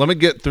right, cool. Let me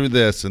get through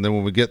this, and then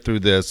when we get through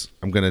this,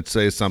 I'm going to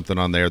say something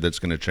on there that's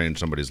going to change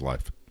somebody's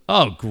life.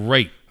 Oh,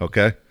 great.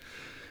 Okay?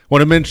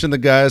 Want to mention the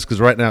guys,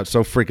 because right now it's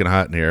so freaking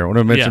hot in here. I want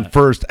to mention Yeah.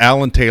 first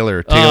Alan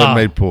Taylor, Taylor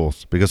Made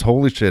Pools, because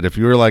holy shit, if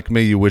you were like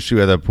me, you wish you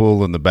had that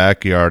pool in the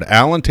backyard.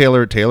 Alan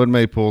Taylor, Taylor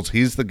Made Pools,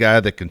 he's the guy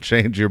that can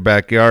change your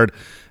backyard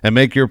and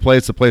make your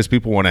place a place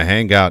people want to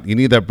hang out. You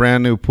need that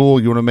brand new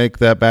pool. You want to make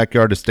that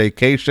backyard a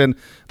staycation.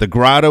 The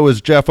grotto,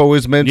 as Jeff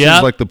always mentions,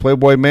 Yep. like the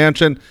Playboy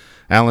Mansion.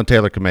 Alan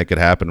Taylor can make it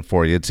happen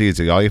for you. It's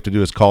easy. All you have to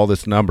do is call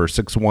this number,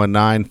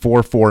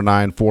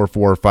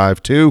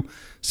 619-449-4452,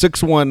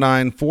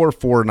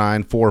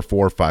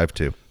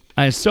 619-449-4452.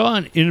 I saw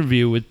an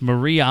interview with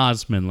Marie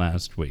Osmond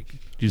last week.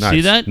 Did you see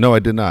Nice. that? No, I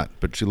did not,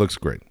 but she looks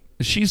great.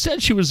 She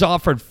said she was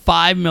offered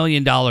 $5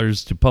 million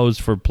to pose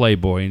for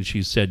Playboy, and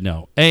she said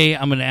no. A,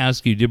 I'm going to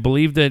ask you, do you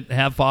believe that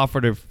Hef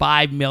offered her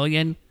 $5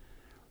 million,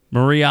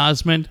 Marie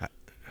Osmond?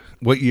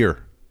 What year?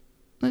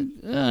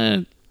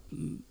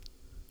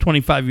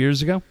 25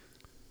 years ago?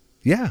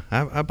 Yeah,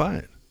 I buy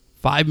it.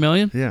 $5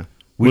 million? Yeah.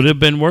 Would it have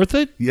been worth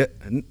it? Yeah,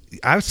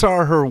 I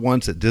saw her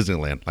once at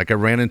Disneyland. Like I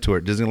ran into her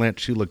at Disneyland.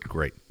 She looked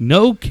great.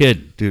 No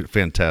kidding. Dude,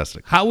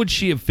 fantastic. How would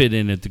she have fit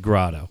in at the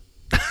grotto?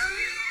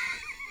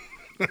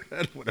 Her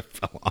head would have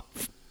fell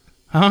off.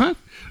 Huh?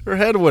 Her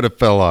head would have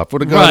fell off.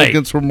 Would have gone Right.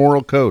 against her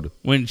moral code.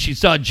 When she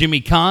saw Jimmy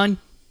Kahn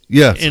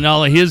Yes. and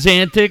all of his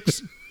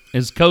antics,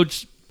 as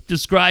Coach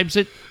describes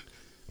it.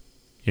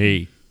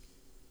 Hey,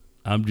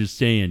 I'm just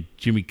saying,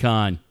 Jimmy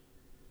Kahn,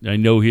 I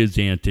know his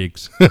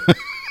antics.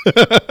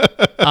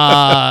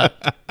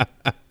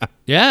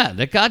 Yeah,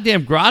 that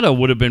goddamn grotto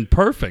would have been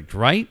perfect,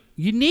 right?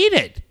 You need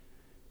it.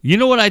 You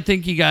know what I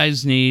think you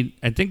guys need?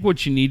 I think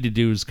what you need to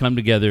do is come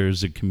together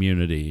as a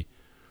community,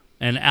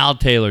 and Al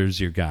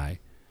Taylor's your guy.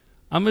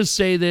 I'm going to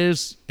say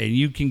this, and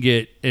you can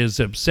get as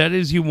upset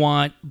as you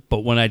want, but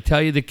when I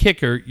tell you the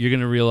kicker, you're going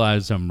to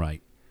realize I'm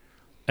right.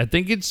 I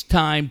think it's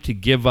time to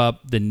give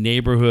up the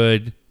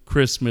neighborhood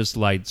Christmas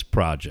lights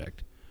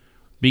project,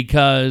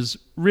 because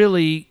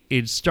really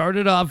it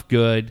started off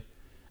good,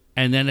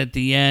 and then at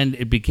the end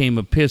it became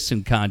a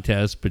pissing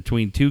contest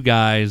between two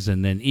guys,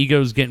 and then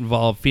egos get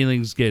involved,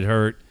 feelings get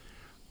hurt,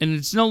 and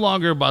it's no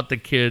longer about the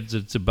kids,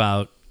 it's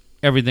about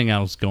everything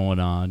else going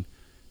on.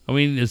 And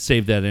we need to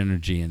save that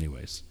energy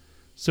anyways.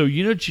 So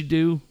you know what you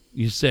do?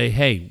 You say,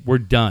 hey, we're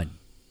done.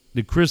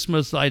 The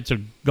Christmas lights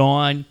are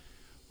gone.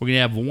 We're going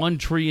to have one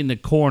tree in the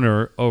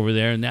corner over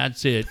there, and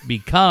that's it,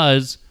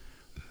 because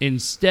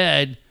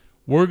instead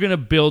we're going to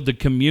build the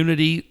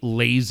community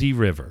lazy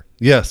river.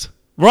 Yes.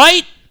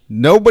 Right?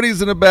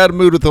 Nobody's in a bad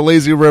mood with the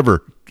lazy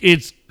river.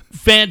 It's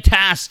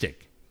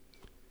fantastic.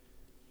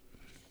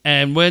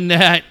 And when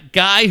that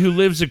guy who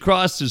lives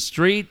across the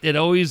street that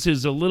always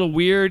is a little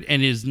weird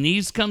and his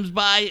niece comes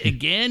by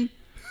again,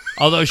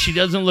 although she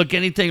doesn't look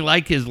anything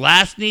like his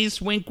last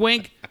niece, wink,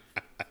 wink,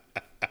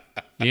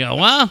 you go,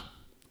 well,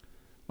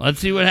 let's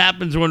see what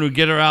happens when we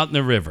get her out in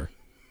the river.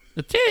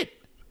 That's it.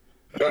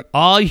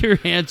 All your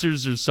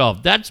answers are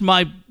solved. That's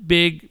my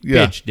big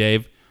pitch,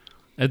 Dave.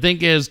 I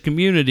think as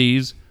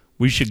communities,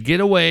 we should get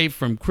away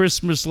from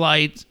Christmas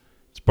lights.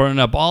 It's burning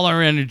up all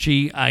our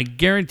energy. I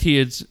guarantee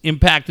it's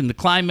impacting the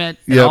climate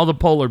and all the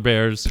polar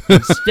bears.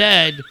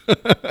 Instead,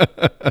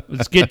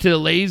 let's get to the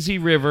lazy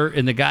river,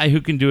 and the guy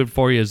who can do it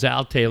for you is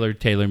Al Taylor,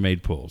 Taylor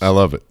Made Pools. I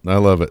love it. I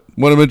love it.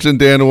 Want to mention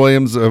Dan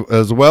Williams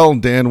as well.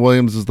 Dan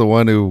Williams is the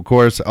one who, of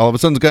course, all of a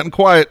sudden has gotten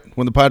quiet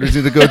when the Padres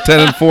need to go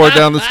 10-4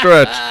 down the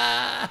stretch.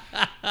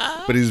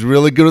 But he's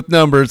really good with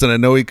numbers, and I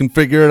know he can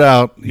figure it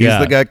out. He's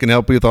the guy that can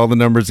help you with all the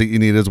numbers that you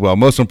need as well.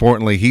 Most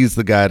importantly, he's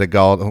the guy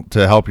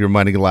to help your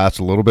money last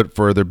a little bit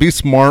further. Be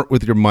smart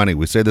with your money.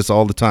 We say this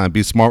all the time.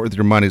 Be smart with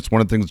your money. It's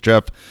one of the things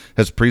Jeff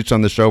has preached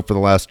on the show for the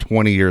last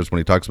 20 years when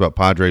he talks about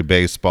Padre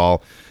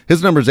baseball.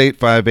 His number is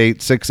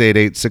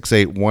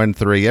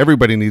 858-688-6813.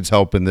 Everybody needs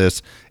help in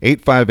this.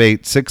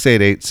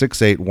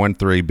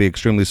 858-688-6813. Be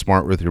extremely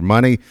smart with your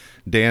money.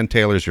 Dan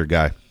Taylor's your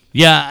guy.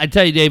 Yeah, I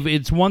tell you, Dave,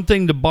 it's one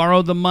thing to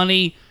borrow the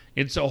money.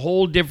 It's a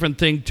whole different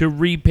thing to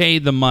repay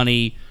the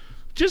money.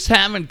 Just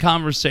having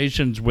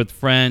conversations with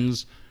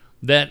friends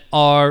that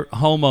are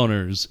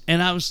homeowners.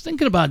 And I was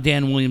thinking about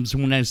Dan Williams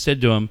when I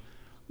said to him,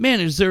 man,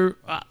 is there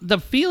the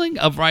feeling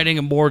of writing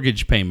a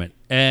mortgage payment?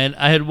 And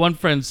I had one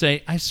friend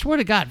say, I swear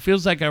to God, it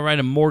feels like I write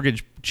a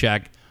mortgage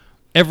check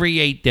every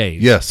 8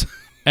 days. Yes.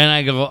 And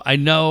I go, I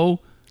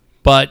know,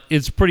 but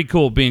it's pretty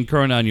cool being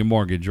current on your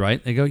mortgage,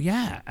 right? They go,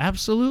 yeah,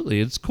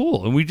 absolutely. It's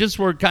cool. And we just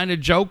were kind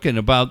of joking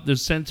about the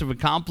sense of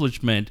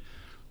accomplishment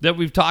that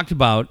we've talked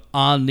about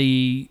on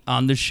the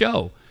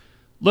show.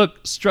 Look,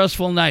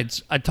 stressful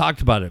nights, I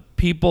talked about it.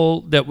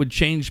 People that would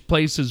change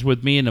places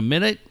with me in a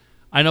minute,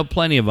 I know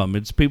plenty of them.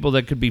 It's people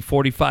that could be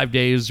 45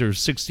 days or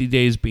 60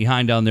 days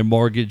behind on their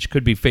mortgage,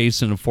 could be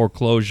facing a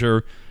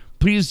foreclosure.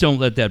 Please don't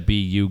let that be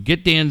you.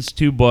 Get Dan's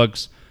 2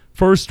 books.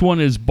 First one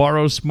is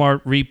Borrow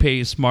Smart,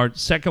 Repay Smart.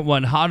 Second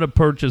one, How to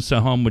Purchase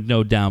a Home with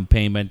No Down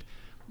Payment.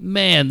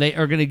 Man, they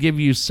are going to give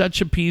you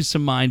such a peace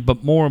of mind,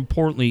 but more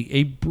importantly,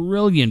 a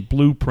brilliant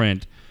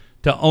blueprint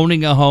to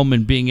owning a home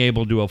and being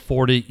able to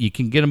afford it. You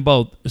can get them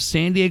both,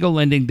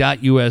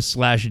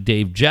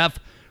 sandiegolending.us/Dave Jeff.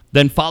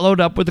 Then follow it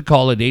up with a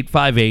call at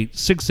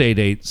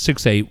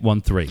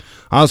 858-688-6813.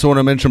 I also want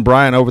to mention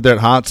Brian over there at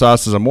Hot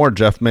Sauces and More.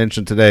 Jeff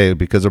mentioned today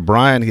because of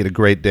Brian, he had a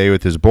great day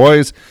with his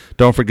boys.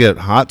 Don't forget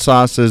Hot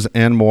Sauces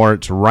and More.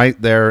 It's right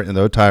there in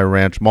the Otay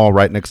Ranch Mall,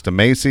 right next to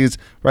Macy's,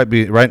 right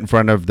in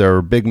front of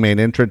their big main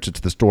entrance. It's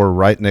the store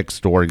right next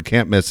door. You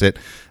can't miss it.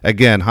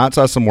 Again, Hot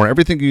Sauce and More,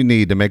 everything you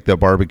need to make the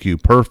barbecue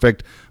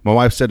perfect. My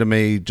wife said to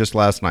me just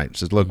last night, she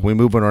says, look, we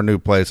move in our new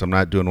place. I'm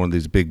not doing one of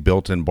these big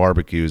built-in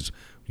barbecues.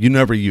 You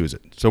never use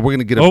it. So we're going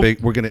to get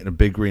we're going to get a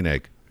big green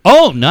egg.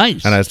 Oh,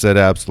 nice. And I said,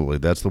 absolutely.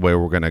 That's the way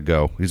we're going to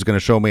go. He's going to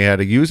show me how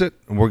to use it.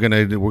 And we're going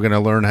to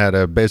learn how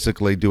to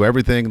basically do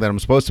everything that I'm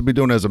supposed to be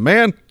doing as a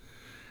man.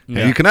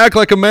 Yeah. And you can act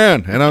like a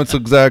man. And that's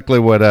exactly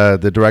what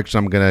the direction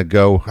I'm going to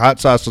go. Hot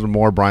Sauces and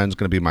More. Brian's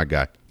going to be my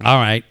guy. All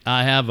right.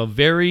 I have a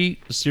very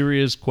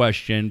serious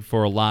question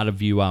for a lot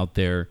of you out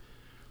there.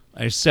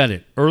 I said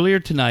it earlier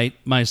tonight.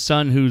 My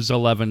son, who's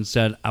 11,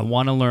 said, I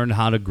want to learn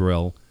how to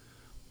grill.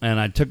 And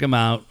I took him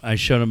out. I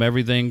showed him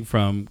everything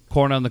from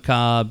corn on the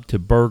cob to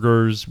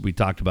burgers. We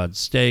talked about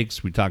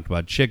steaks. We talked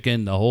about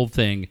chicken, the whole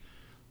thing,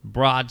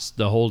 brats,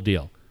 the whole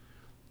deal.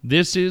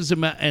 This is,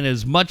 and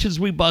as much as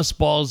we bust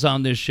balls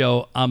on this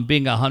show, I'm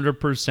being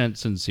 100%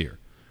 sincere.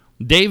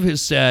 Dave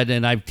has said,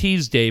 and I've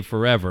teased Dave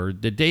forever,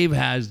 that Dave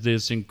has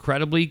this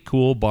incredibly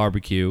cool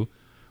barbecue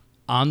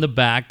on the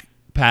back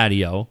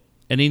patio,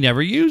 and he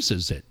never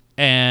uses it.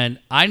 And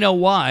I know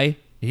why.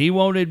 He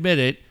won't admit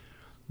it.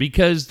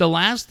 Because the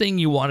last thing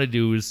you want to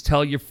do is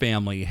tell your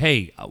family,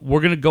 hey, we're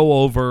going to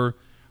go over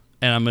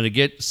and I'm going to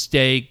get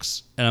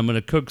steaks and I'm going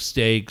to cook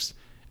steaks.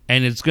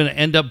 And it's going to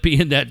end up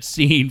being that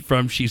scene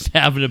from She's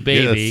Having a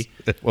Baby.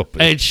 Yes,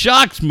 and it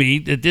shocks me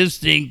that this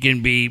thing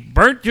can be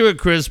burnt to a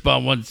crisp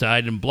on one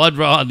side and blood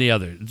raw on the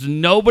other.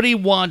 Nobody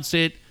wants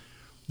it,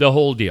 the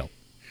whole deal.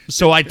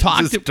 So I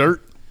talked to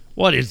dirt.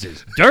 What is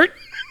this? Dirt?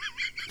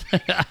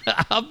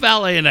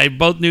 Ballet and I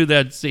both knew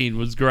that scene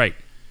was great.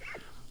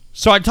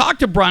 So I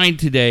talked to Brian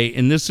today,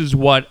 and this is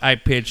what I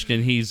pitched,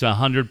 and he's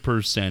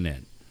 100%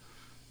 in.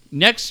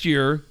 Next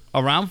year,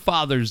 around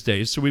Father's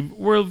Day, so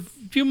we're a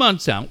few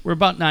months out. We're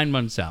about 9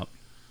 months out.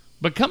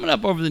 But coming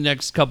up over the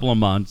next couple of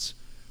months,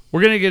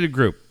 we're going to get a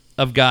group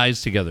of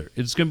guys together.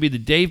 It's going to be the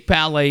Dave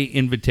Palais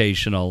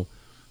Invitational,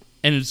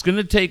 and it's going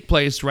to take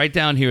place right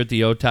down here at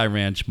the Otay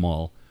Ranch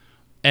Mall.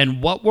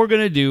 And what we're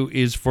going to do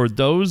is for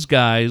those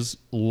guys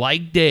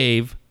like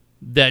Dave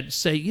that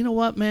say, you know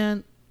what,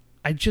 man,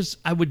 I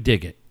would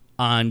dig it.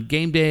 On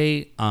game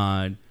day,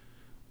 on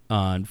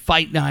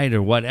fight night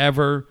or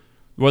whatever,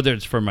 whether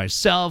it's for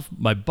myself,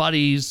 my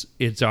buddies,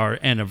 it's our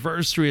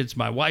anniversary, it's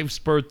my wife's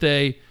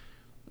birthday.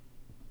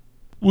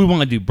 We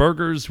want to do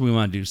burgers, we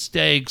want to do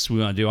steaks, we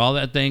want to do all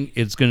that thing.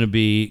 It's going to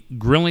be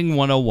Grilling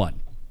 101.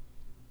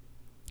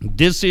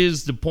 This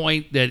is the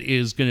point that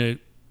is going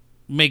to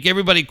make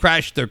everybody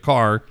crash their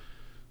car.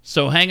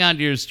 So hang on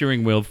to your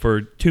steering wheel for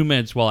 2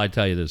 minutes while I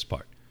tell you this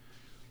part.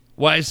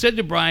 What I said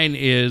to Brian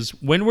is,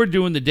 when we're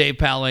doing the Dave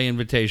Palais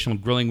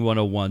Invitational Grilling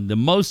 101, the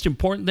most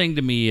important thing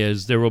to me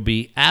is there will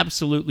be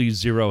absolutely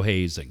zero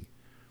hazing.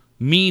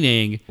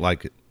 Meaning...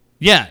 Like it.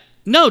 Yeah.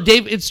 No,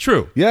 Dave, it's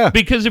true. Yeah.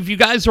 Because if you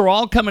guys are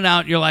all coming out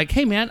and you're like,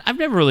 hey, man, I've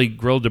never really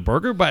grilled a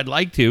burger, but I'd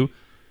like to,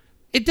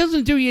 it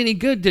doesn't do you any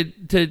good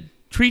to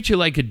treat you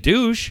like a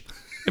douche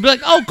and be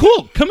like, oh,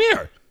 cool, come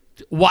here.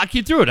 Walk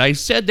you through it. I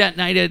said that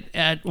night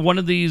at one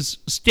of these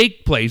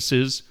steak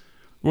places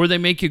where they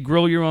make you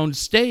grill your own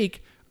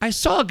steak, I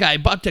saw a guy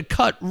about to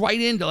cut right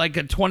into like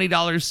a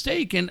 $20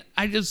 steak, and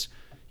I just,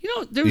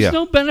 there's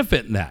no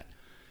benefit in that.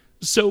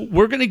 So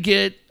we're going to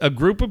get a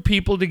group of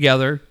people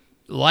together.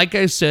 Like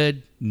I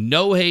said,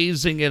 no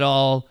hazing at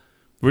all.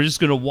 We're just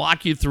going to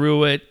walk you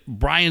through it.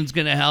 Brian's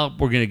going to help.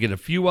 We're going to get a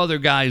few other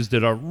guys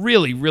that are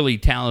really, really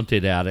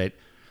talented at it.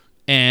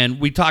 And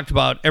we talked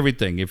about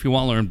everything. If you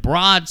want to learn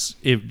brats,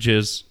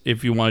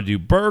 if you want to do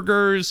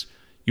burgers,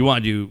 you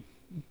want to do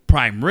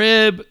prime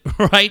rib,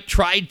 right?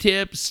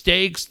 Tri-tip,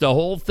 steaks, the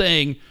whole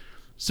thing.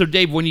 So,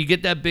 Dave, when you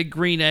get that big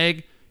green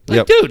egg,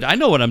 like, dude, I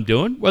know what I'm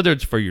doing. Whether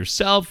it's for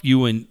yourself,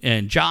 you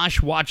and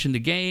Josh watching the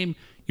game,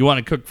 you want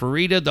to cook for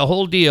Rita, the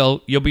whole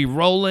deal, you'll be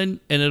rolling,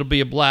 and it'll be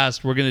a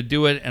blast. We're going to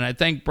do it, and I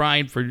thank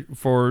Brian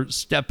for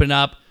stepping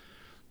up,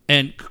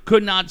 and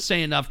could not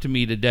say enough to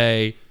me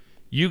today.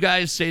 You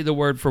guys say the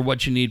word for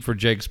what you need for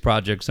Jake's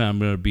projects, and I'm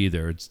going to be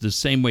there. It's the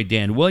same way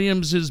Dan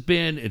Williams has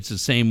been. It's the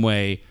same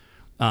way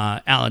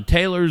Alan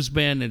Taylor's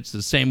been. It's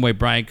the same way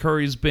Brian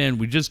Curry's been.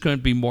 We just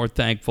couldn't be more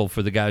thankful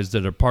for the guys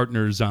that are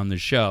partners on the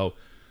show.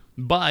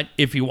 But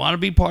if you want to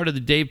be part of the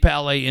Dave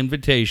Palais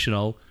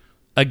Invitational,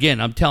 again,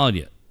 I'm telling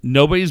you,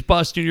 nobody's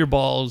busting your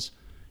balls.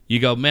 You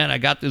go, man, I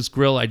got this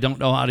grill. I don't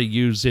know how to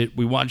use it.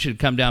 We want you to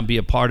come down and be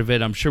a part of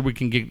it. I'm sure we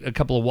can get a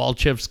couple of Wall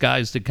Chips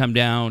guys to come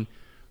down.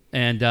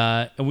 And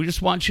we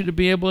just want you to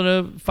be able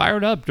to fire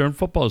it up during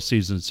football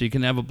season so you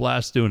can have a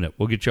blast doing it.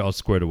 We'll get you all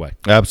squared away.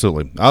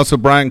 Absolutely. Also,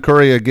 Brian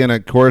Curry, again,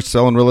 of course,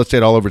 selling real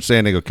estate all over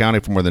San Diego County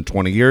for more than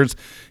 20 years.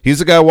 He's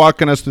the guy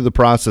walking us through the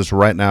process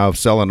right now of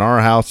selling our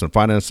house and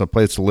finding us a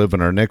place to live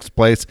in our next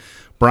place.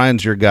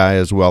 Brian's your guy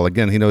as well.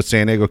 Again, he knows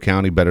San Diego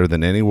County better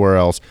than anywhere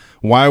else.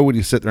 Why would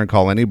you sit there and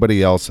call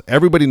anybody else?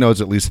 Everybody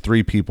knows at least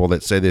 3 people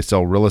that say they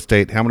sell real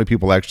estate. How many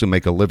people actually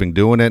make a living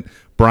doing it?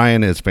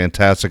 Brian is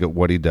fantastic at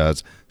what he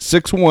does.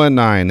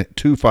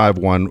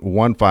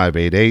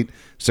 619-251-1588.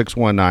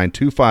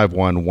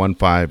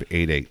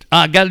 619-251-1588.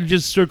 I got to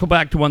just circle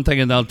back to one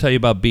thing, and I'll tell you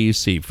about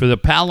BC. For the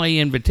Palais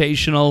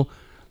Invitational,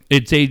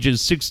 it's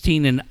ages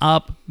 16 and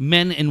up.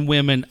 Men and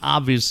women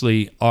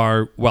obviously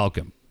are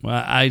welcome.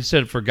 I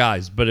said it for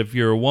guys, but if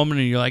you're a woman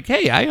and you're like,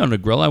 hey, I own a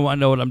grill, I want to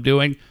know what I'm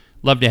doing,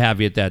 love to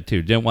have you at that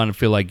too. Didn't want to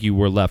feel like you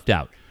were left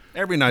out.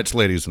 Every night's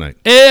ladies' night.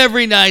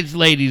 Every night's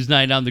ladies'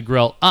 night on the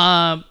grill.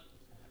 I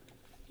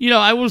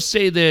will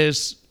say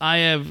this. I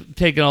have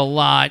taken a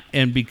lot,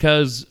 and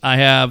because I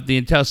have the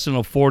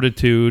intestinal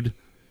fortitude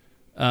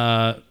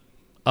of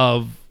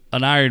an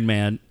Iron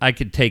Man, I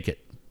could take it.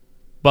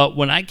 But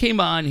when I came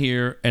on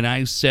here and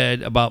I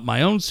said about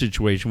my own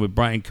situation with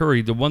Brian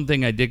Curry, the one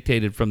thing I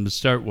dictated from the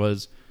start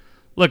was,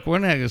 look, we're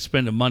not going to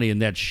spend the money in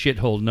that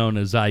shithole known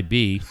as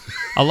IB.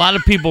 A lot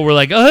of people were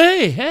like,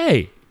 oh,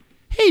 hey,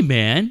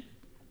 man.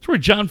 That's where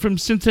John from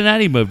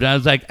Cincinnati moved. And I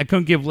was like, I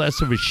couldn't give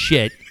less of a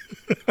shit.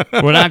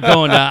 We're not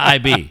going to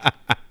IB.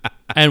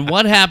 And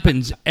what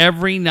happens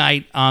every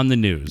night on the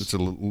news? It's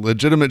a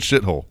legitimate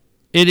shithole.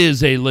 It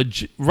is a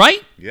legit,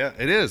 right? Yeah,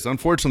 it is.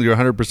 Unfortunately, you're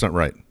 100%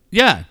 right.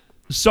 Yeah.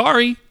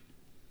 Sorry,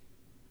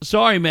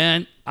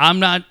 man. I'm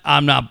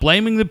not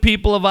blaming the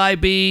people of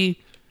IB.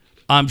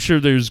 I'm sure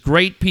there's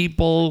great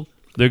people.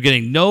 They're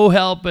getting no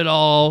help at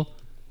all.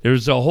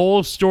 There's a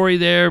whole story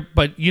there,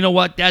 but you know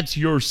what? That's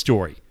your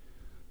story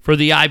for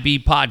the IB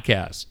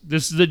podcast.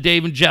 This is the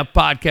Dave and Jeff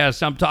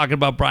podcast. I'm talking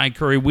about Brian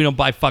Curry. We don't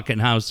buy fucking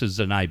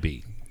houses in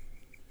IB.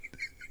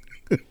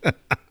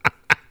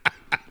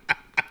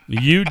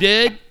 You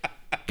did?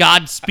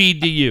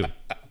 Godspeed to you.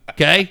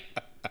 Okay?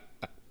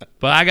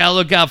 But I got to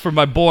look out for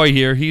my boy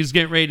here. He's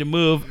getting ready to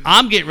move.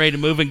 I'm getting ready to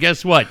move. And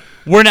guess what?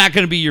 We're not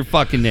going to be your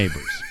fucking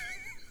neighbors.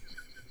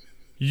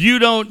 You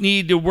don't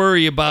need to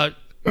worry about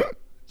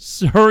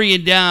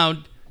hurrying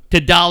down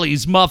to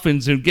Dolly's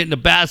Muffins and getting a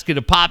basket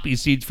of poppy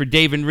seeds for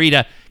Dave and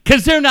Rita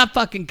because they're not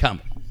fucking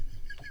coming.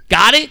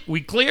 Got it?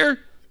 We clear?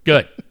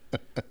 Good.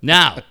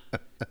 Now,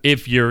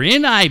 if you're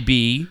in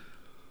IB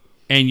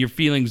and your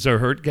feelings are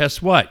hurt,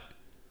 guess what?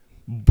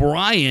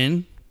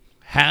 Brian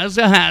has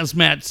a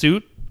hazmat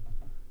suit.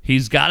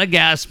 He's got a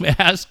gas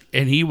mask,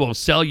 and he will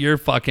sell your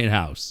fucking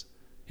house.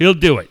 He'll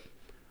do it.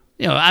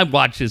 I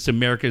watch this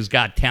America's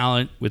Got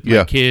Talent with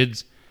my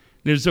kids.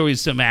 There's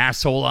always some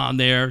asshole on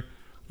there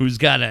who's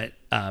got a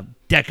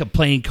deck of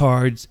playing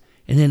cards,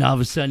 and then all of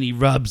a sudden he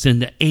rubs,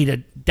 and the 8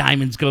 of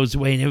diamonds goes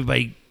away, and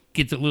everybody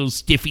gets a little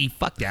stiffy.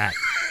 Fuck that.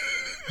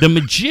 The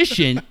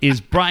magician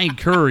is Brian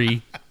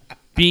Curry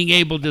being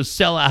able to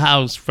sell a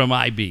house from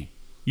IB.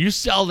 You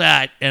sell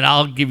that, and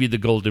I'll give you the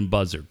golden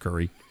buzzer,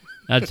 Curry.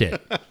 That's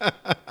it.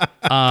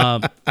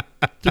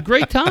 It's a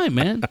great time,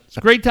 man. It's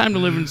a great time to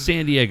live in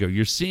San Diego.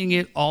 You're seeing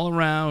it all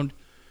around.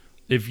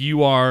 If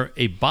you are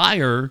a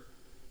buyer,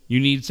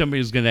 you need somebody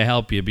who's going to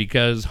help you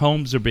because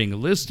homes are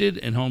being listed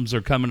and homes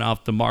are coming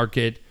off the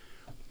market.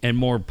 And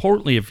more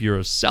importantly, if you're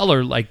a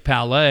seller like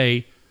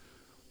Palais,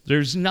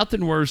 there's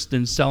nothing worse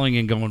than selling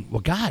and going, well,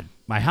 God,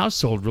 my house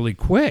sold really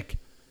quick.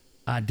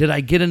 Did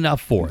I get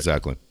enough for it?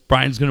 Exactly.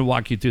 Brian's going to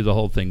walk you through the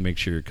whole thing, make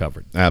sure you're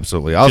covered.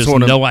 Absolutely. I also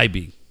no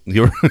IB.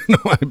 You're no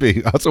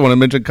IB. I also want to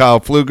mention Kyle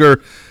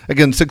Pfluger.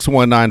 Again,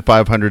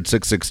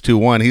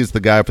 619-500-6621. He's the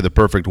guy for the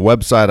perfect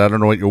website. I don't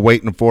know what you're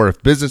waiting for.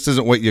 If business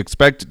isn't what you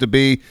expect it to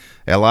be,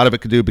 a lot of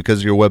it could do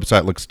because your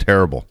website looks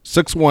terrible.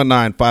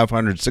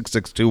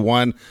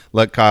 619-500-6621.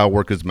 Let Kyle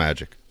work his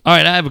magic. All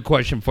right, I have a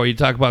question for you.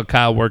 Talk about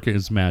Kyle working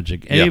his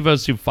magic. Any of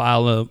us who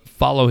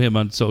follow him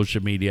on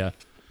social media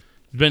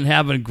has been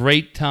having a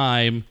great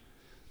time.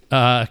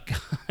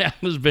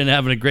 Has been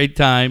having a great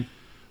time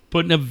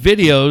putting up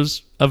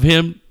videos of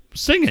him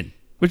singing,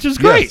 which is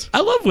great. Yes.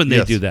 I love when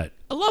they do that.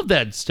 I love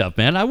that stuff,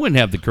 man. I wouldn't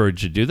have the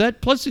courage to do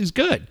that. Plus, he's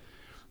good.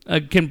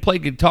 Can play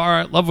guitar.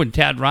 I love when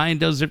Tad Ryan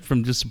does it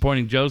from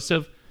Disappointing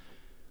Joseph.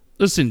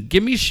 Listen,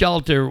 Gimme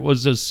Shelter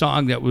was a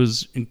song that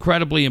was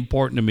incredibly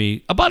important to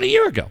me about a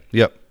year ago.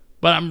 Yep.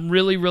 But I'm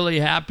really, really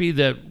happy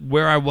that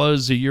where I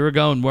was a year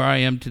ago and where I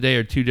am today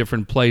are two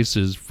different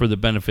places for the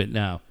benefit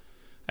now.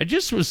 I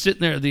just was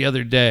sitting there the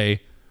other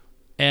day,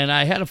 and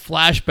I had a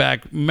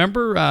flashback.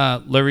 Remember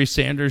Larry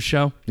Sanders'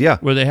 show? Yeah.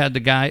 Where they had the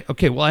guy?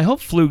 Okay, well, I hope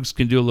Flugs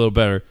can do a little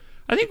better.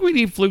 I think we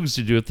need Flugs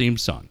to do a theme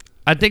song.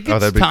 I think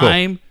it's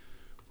time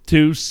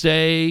to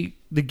say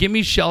the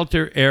Gimme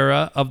Shelter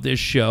era of this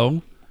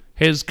show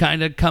has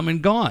kind of come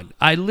and gone.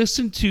 I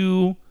listened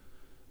to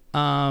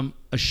a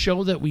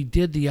show that we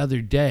did the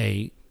other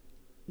day.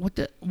 What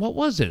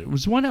was it? It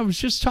was one I was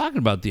just talking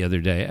about the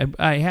other day.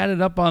 I had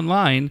it up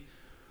online.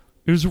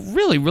 It was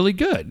really, really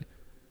good.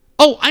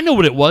 Oh, I know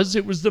what it was.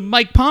 It was the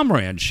Mike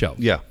Pomeranz show.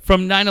 Yeah.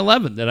 From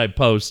 9/11 that I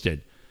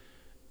posted.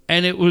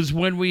 And it was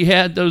when we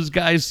had those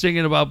guys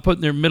singing about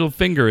putting their middle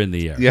finger in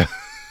the air. Yeah.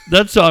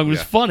 That song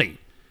was funny.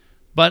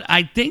 But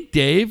I think,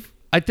 Dave,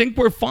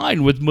 we're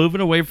fine with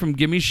moving away from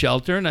Gimme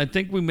Shelter, and I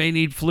think we may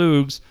need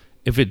Flugs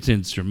if it's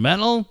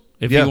instrumental,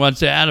 if he wants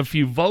to add a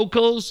few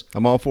vocals.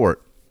 I'm all for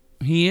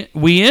it.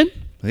 We in?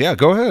 Yeah,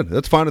 go ahead.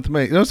 That's fine with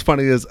me. You know what's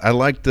funny is I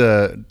liked, do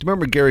you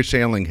remember Gary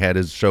Shandling had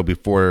his show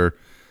before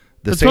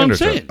the Sanders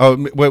show?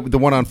 Oh, wait, the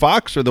one on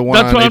Fox or the one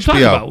on HBO? That's what I'm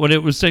talking about. When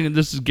it was saying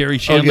this is Gary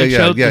Shandling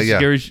show.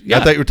 Yeah.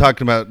 I thought you were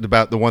talking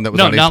about the one that was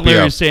on HBO. No, not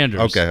Larry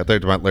Sanders. Okay, I thought you were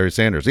talking about Larry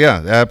Sanders.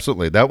 Yeah,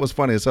 absolutely. That was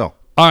funny as hell.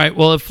 All right,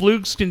 well, if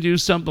Flugs can do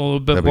something a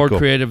little bit more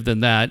creative than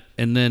that,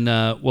 and then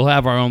we'll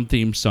have our own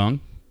theme song,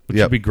 which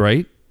would be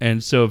great.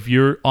 And so if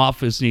your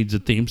office needs a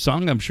theme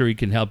song, I'm sure he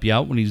can help you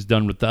out when he's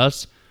done with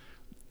us.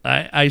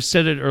 I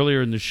said it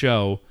earlier in the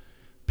show.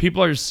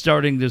 People are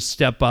starting to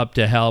step up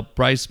to help.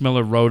 Bryce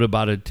Miller wrote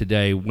about it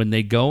today. When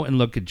they go and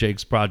look at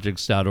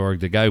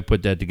jakesprojects.org, the guy who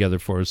put that together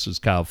for us is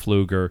Kyle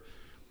Pfluger.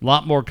 A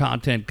lot more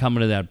content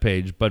coming to that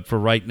page, but for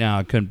right now,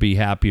 I couldn't be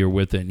happier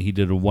with it, and he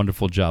did a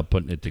wonderful job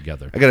putting it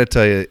together. I got to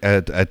tell you,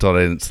 I thought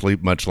I didn't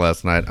sleep much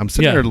last night. I'm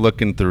sitting there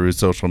looking through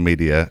social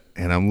media,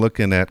 and I'm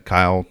looking at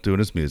Kyle doing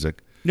his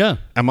music. Yeah.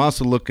 I'm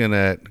also looking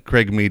at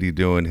Craig Meady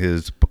doing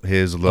his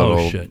little...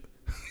 Oh, shit.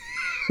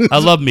 I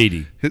love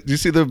Meady. Did you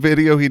see the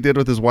video he did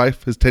with his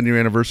wife, his 10-year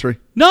anniversary?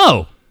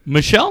 No.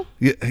 Michelle?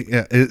 Yeah.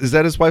 Is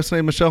that his wife's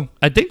name, Michelle?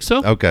 I think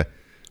so. Okay.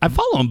 I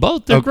follow them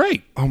both. They're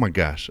great. Oh, my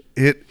gosh.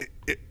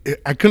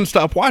 I couldn't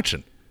stop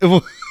watching.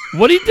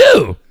 What'd he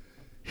do?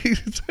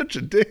 He's such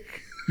a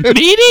dick.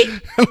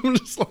 Meady?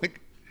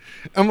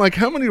 I'm like,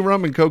 how many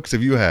rum and cokes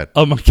have you had?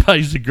 Oh, my God.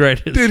 He's the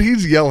greatest. Dude,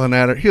 he's yelling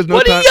at her. He has no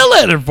What do you yell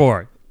at her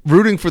for?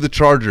 Rooting for the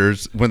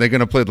Chargers when they're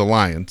going to play the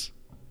Lions.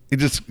 He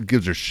just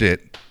gives her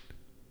shit.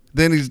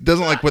 Then he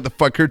doesn't like what the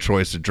fuck her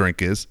choice to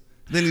drink is.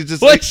 Then he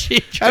just What's she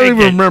drinking? I don't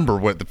even remember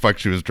what the fuck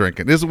she was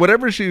drinking.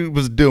 Whatever she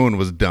was doing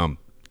was dumb.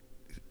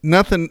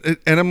 Nothing.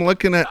 And I'm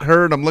looking at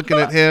her and I'm looking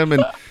at him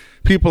and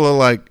people are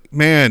like,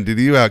 "Man, did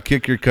you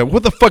outkick your cup?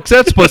 What the fuck's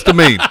that supposed to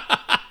mean?"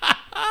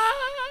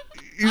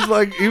 He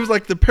was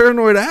like the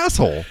paranoid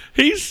asshole.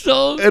 He's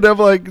so. And I'm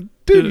like,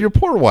 dude, your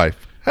poor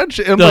wife. How'd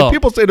she? And like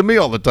people say to me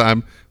all the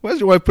time, "Why does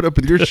your wife put up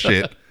with your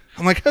shit?"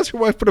 I'm like, "How's your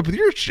wife put up with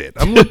your shit?"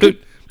 I'm looking.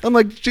 I'm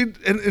like,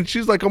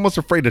 she's like almost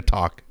afraid to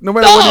talk. No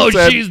matter what he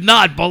said. No, she's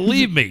not.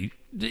 Believe me.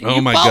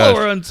 You follow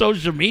her on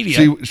social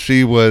media.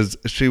 She was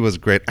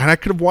great, and I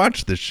could have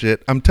watched this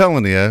shit. I'm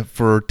telling you,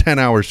 for 10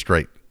 hours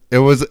straight. It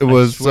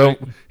was so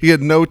he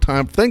had no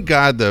time. Thank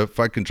God the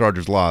fucking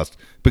Chargers lost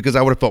because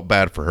I would have felt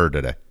bad for her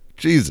today.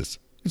 Jesus,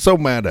 I'm so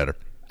mad at her.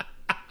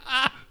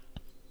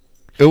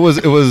 It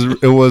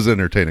was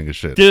entertaining as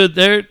shit, dude.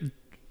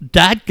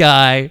 That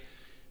guy.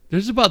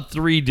 There's about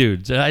 3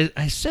 dudes.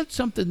 I said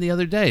something the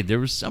other day. There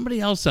was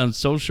somebody else on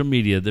social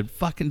media that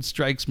fucking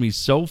strikes me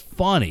so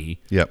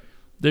funny. Yep.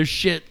 There's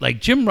shit like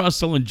Jim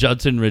Russell and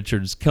Judson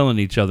Richards killing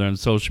each other on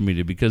social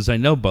media because I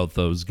know both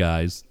those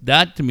guys.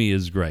 That to me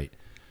is great.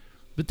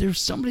 But there's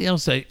somebody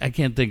else I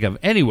can't think of.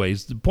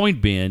 Anyways, the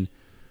point being,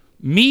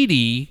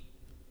 Meady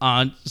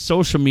on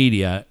social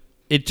media,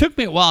 it took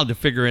me a while to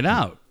figure it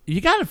out. You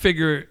got to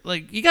figure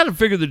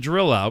the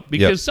drill out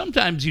because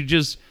sometimes you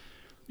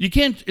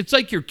can't. It's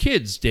like your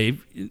kids,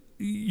 Dave.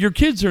 Your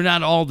kids are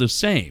not all the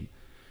same.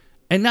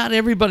 And not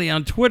everybody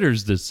on Twitter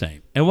is the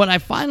same. And when I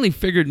finally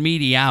figured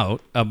Meady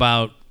out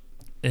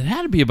it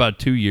had to be about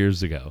 2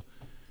 years ago,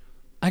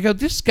 I go,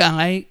 this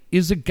guy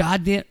is a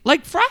goddamn,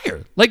 like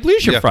Fryer, like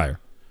Leisure Fryer.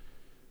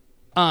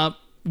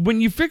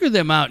 When you figure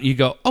them out, you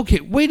go, okay,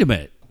 wait a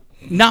minute.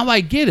 Now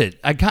I get it.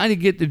 I kind of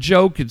get the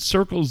joke. It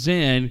circles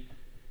in.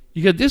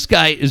 You go, this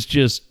guy is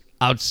just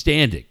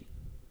outstanding.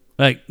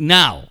 Like,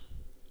 now,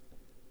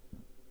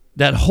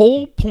 that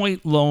whole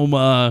Point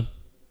Loma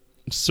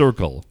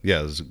circle.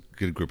 Yeah, it was a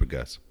good group of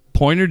guys.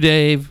 Pointer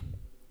Dave,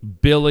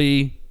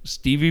 Billy,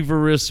 Stevie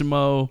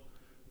Verissimo,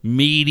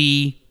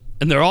 Meady,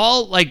 and they're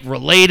all like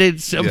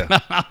related somehow.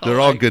 Yeah, they're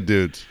all good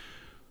dudes.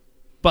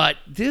 But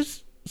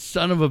this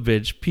son of a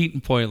bitch, Pete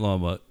and Point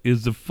Loma,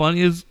 is the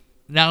funniest.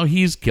 Now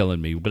he's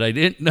killing me. What I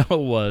didn't know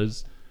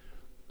was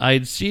I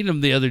had seen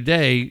him the other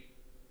day.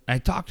 I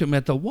talked to him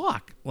at the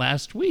walk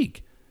last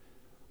week.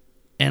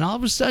 And all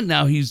of a sudden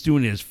now he's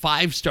doing his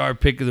 5-star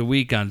pick of the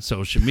week on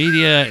social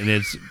media, and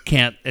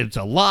it's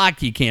a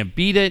lock. You can't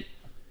beat it.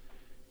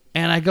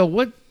 And I go,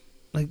 what?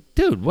 Like,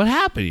 dude, what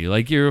happened to you?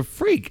 Like, you're a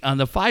freak on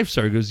the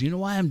 5-star. He goes, you know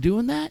why I'm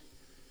doing that?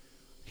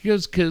 He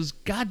goes, because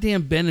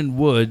goddamn Ben and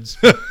Woods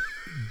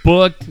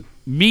booked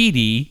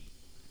Meaty,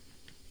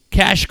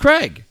 Cash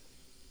Craig,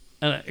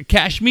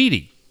 Cash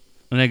Meaty.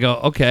 And I go,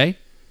 okay.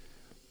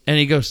 And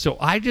he goes, so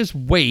I just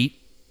wait.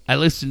 I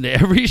listen to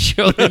every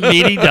show that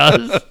Meaty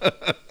does.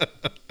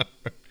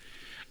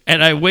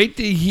 And I wait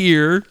to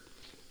hear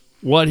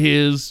what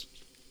his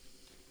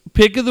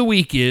pick of the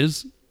week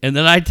is. And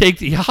then I take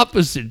the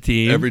opposite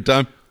team. Every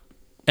time?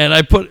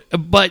 And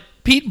but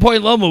Pete and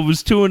Point Loma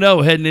was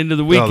 2-0 heading into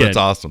the weekend. Oh, that's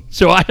awesome.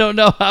 So I don't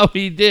know how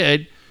he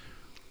did.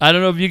 I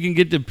don't know if you can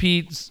get to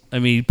Pete's. I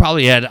mean, he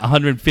probably had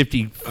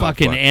 150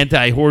 fucking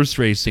anti-horse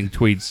racing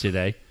tweets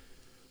today.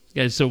 This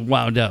guy's so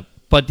wound up.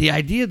 But the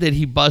idea that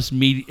he bust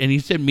Meaty, and he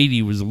said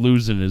Meaty was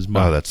losing his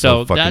mind. Oh, that's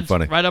so fucking that's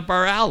funny. Right up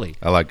our alley.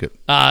 I like it.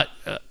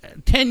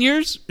 10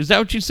 years? Is that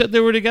what you said they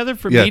were together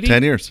for Yeah, Meaty?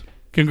 10 years.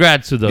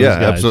 Congrats to those Yeah,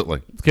 guys.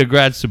 absolutely.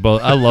 Congrats to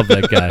both. I love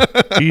that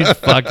guy. He's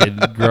fucking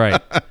great.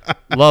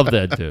 Love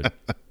that dude.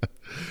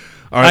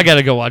 All right. I got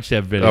to go watch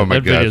that video. Oh, my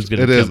that gosh. video's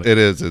gonna It is. kill me. It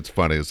is. It's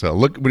funny as hell.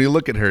 Look, when you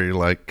look at her, you're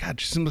like,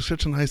 God, she seems like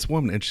such a nice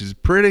woman, and she's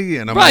pretty.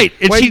 And I'm Right.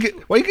 like,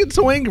 And why you get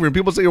so angry when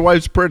people say your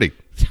wife's pretty?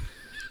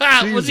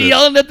 Was he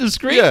yelling at the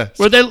screen? Yeah.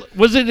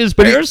 Was it his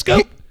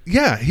Periscope?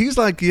 Yeah, he's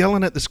like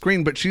yelling at the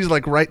screen, but she's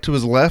like right to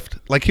his left.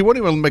 Like he won't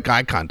even make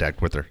eye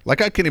contact with her.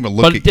 Like I can't even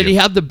look at you. But did he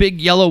have the big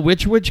yellow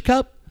witch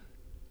cup?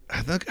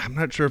 I'm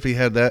not sure if he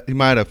had that. He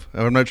might have.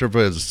 I'm not sure if it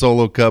was a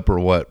solo cup or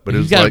what. But it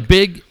was He's got like a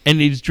big,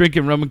 and he's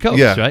drinking rum and cokes,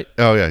 yeah. right?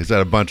 Oh yeah, he's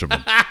had a bunch of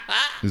them.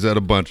 He's had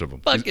a bunch of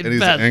them. Fucking and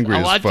he's best. angry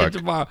I'll as watch fuck. it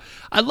tomorrow.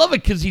 I love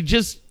it because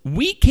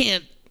we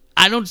can't.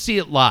 I don't see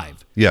it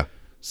live. Yeah.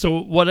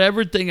 So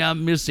whatever thing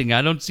I'm missing,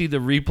 I don't see the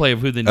replay of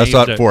who the I names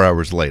saw it are. 4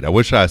 hours late. I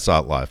wish I saw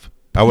it live.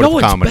 I would have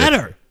it's commented.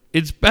 better.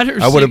 It's better.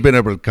 I would have been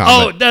able to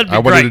comment. Oh, that'd be I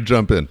wanted great. to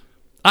jump in.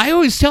 I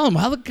always tell him,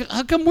 how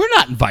come we're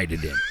not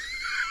invited in?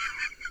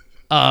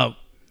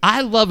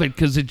 I love it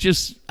because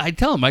I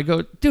tell him, I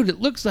go, dude, it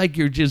looks like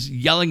you're just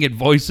yelling at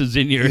voices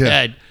in your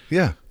head.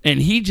 Yeah. And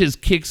he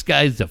just kicks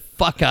guys the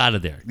fuck out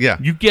of there. Yeah.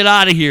 You get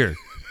out of here.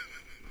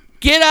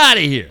 Get out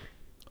of here.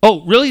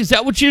 Oh, really? Is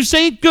that what you're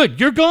saying?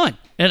 Good. You're gone.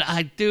 And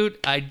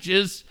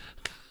it's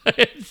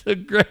the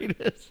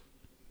greatest.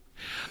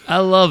 I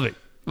love it.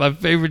 My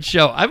favorite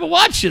show. I haven't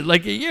watched it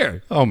like a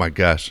year. Oh my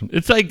gosh.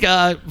 It's like,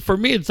 for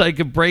me, it's like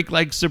a break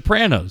like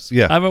Sopranos.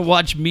 Yeah. I haven't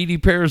watched Meaty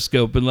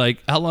Periscope in like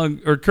how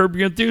long, or Curb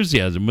Your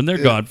Enthusiasm when they're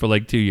gone for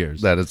like 2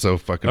 years. That is so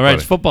fucking All right, funny.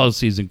 it's football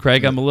season,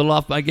 Craig. I'm a little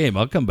off my game.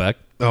 I'll come back.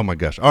 Oh my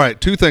gosh. All right,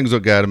 2 things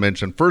I've got to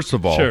mention. First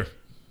of all, Sure.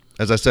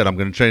 as I said, I'm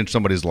going to change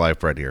somebody's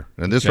life right here.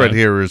 And this Okay. right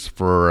here is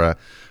for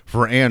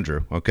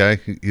Andrew, okay?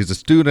 He's a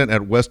student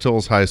at West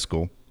Hills High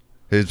School.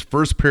 His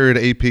first period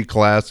AP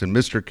class, and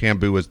Mr.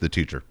 Cambu is the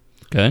teacher.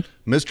 Okay.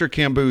 Mr.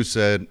 Cambu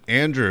said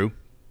Andrew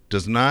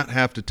does not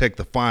have to take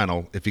the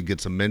final if he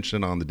gets a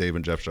mention on the Dave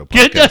and Jeff Show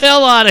podcast. Get the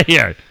hell out of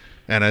here.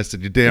 And I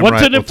said, you're damn What's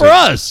right. in it we'll for take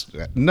us?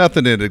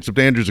 Nothing in it, except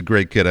Andrew's a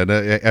great kid.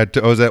 I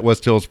was at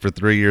West Hills for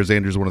 3 years.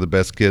 Andrew's one of the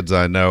best kids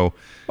I know.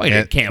 Wait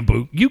a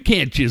Cambu. You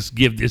can't just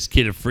give this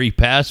kid a free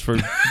pass for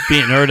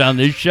being heard on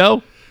this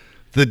show.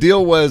 The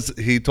deal was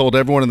he told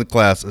everyone in the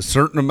class a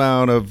certain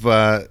amount of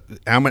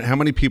how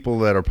many people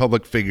that are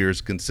public figures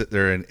can sit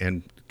there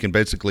and can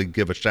basically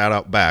give a shout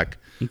out back.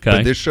 Okay.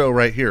 But this show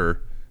right here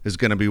is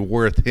going to be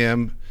worth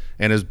him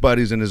and his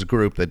buddies in his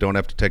group that don't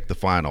have to take the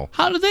final.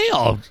 How do they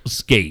all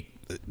skate?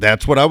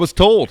 That's what I was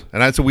told.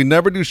 And I said, we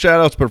never do shout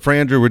outs, but for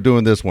Andrew, we're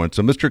doing this one.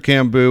 So Mr.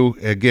 Cambu,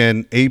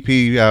 again,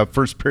 AP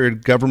first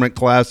period government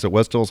class at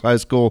West Hills High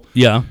School.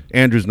 Yeah.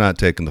 Andrew's not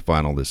taking the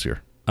final this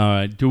year. All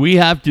right. Do we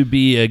have to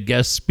be a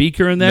guest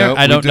speaker in there? No,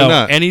 I don't we do know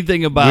not.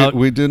 anything about.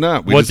 We do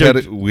not. We what's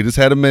just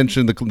had to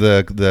mention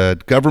the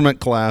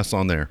government class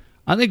on there.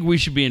 I think we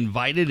should be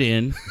invited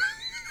in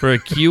for a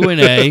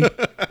Q&A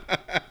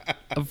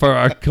for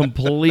our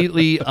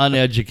completely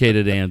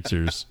uneducated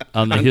answers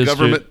on the history.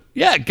 Government?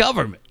 Yeah,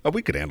 government. Oh,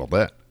 we could handle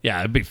that. Yeah,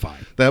 it'd be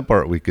fine. That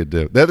part we could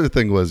do. The other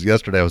thing was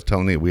yesterday I was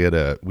telling you we had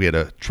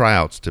a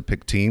tryouts to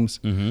pick teams,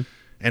 and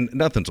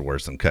nothing's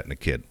worse than cutting a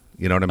kid.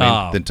 You know what I mean?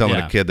 Oh, Than telling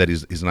yeah. a kid that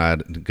he's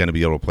not going to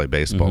be able to play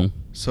baseball.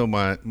 So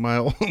my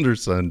older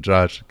son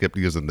Josh kept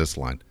using this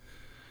line.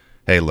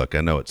 Hey, look,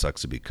 I know it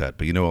sucks to be cut,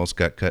 but you know who else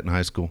got cut in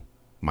high school?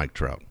 Mike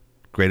Trout,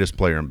 greatest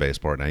player in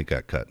baseball. Now he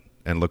got cut,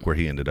 and look where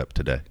he ended up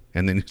today.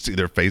 And then you see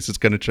their faces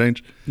going to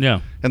change.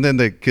 Yeah. And then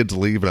the kids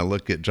leave, and I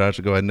look at Josh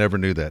and go, I never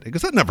knew that. He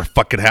goes, that never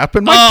fucking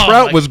happened. Mike Oh,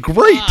 Trout my was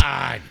great.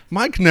 God.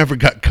 Mike never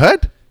got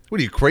cut. What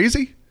are you,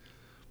 crazy?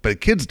 But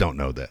kids don't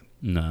know that.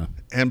 No.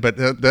 But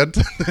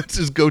that's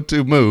his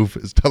go-to move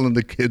is telling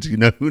the kids, you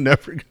know who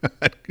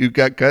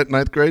got cut in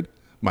ninth grade?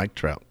 Mike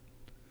Trout.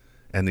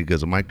 And he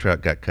goes, Mike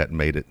Trout got cut and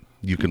made it.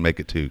 you can make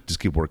it too. Just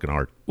keep working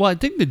hard. Well, I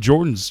think the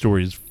Jordan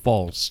story is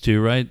false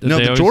too, right? That No,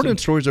 they the always Jordan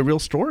say- story is a real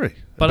story.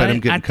 But about I him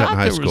getting cut thought in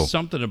high there school. was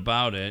something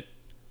about it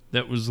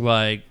that was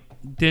like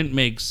didn't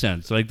make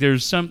sense. Like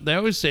there's some. They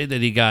always say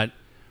that he got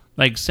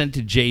like sent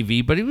to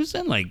JV, but he was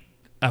in like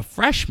a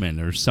freshman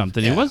or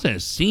something. He wasn't a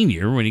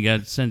senior when he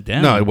got sent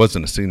down. No, it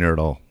wasn't a senior at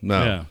all.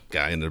 No, Yeah.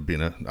 guy ended up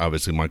being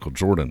obviously Michael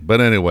Jordan. But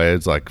anyway,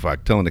 it's like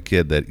fuck, telling a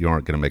kid that you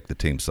aren't going to make the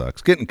team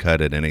sucks. Getting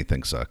cut at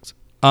anything sucks.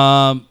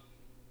 One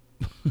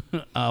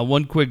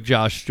quick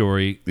Josh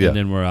story, Yeah. and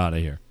then we're out of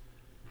here.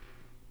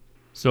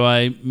 So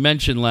I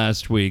mentioned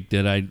last week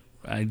that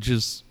I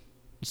just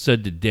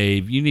said to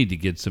Dave, you need to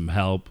get some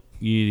help.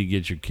 You need to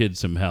get your kid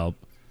some help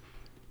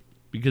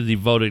because he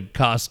voted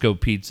Costco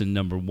pizza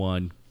number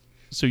 1.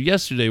 So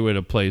yesterday we had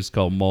a place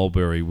called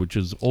Mulberry, which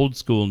is old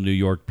school New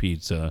York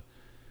pizza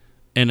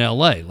in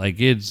L.A. Like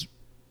it's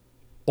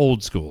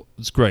old school.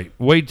 It's great.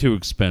 Way too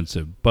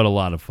expensive, but a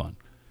lot of fun.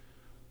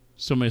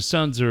 So my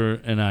sons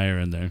and I are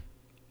in there,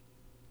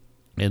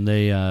 and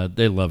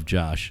they love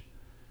Josh.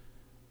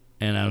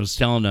 And I was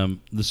telling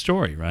them the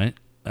story, right,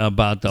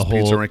 about the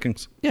whole Pizza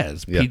rankings.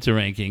 It's pizza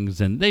rankings,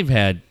 and they've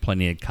had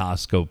plenty of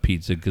Costco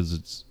pizza because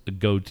it's a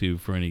go-to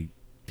for any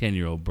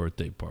 10-year-old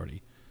birthday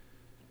party.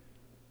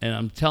 And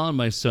I'm telling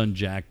my son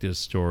Jack this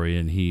story,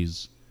 and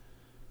he's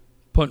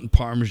putting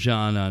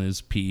Parmesan on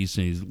his piece,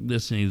 and he's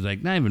listening. He's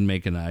like not even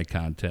making eye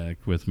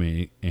contact with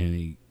me,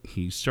 and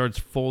he starts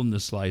folding the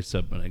slice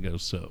up, and I go,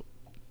 so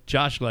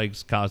Josh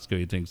likes Costco.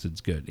 He thinks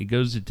it's good. He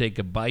goes to take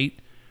a bite,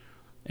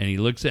 and he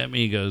looks at me.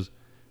 He goes,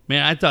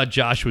 man, I thought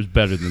Josh was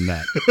better than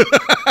that.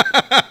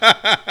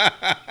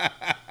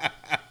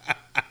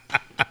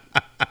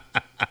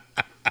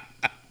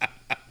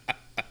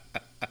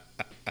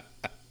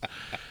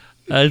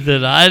 I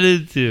said, I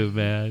did too,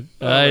 man.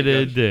 I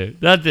did too.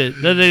 Nothing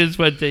just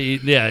went to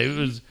eat. Yeah, it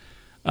was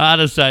out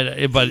of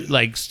sight. But,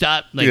 like,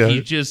 stop. Like, Yeah.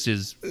 he just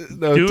is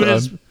No doing time.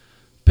 his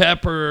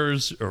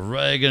peppers,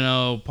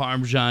 oregano,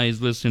 Parmesan.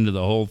 He's listening to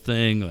the whole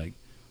thing. Like,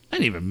 I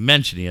didn't even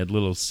mention he had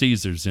Little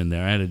Caesars in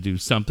there. I had to do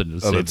something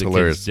to save that's the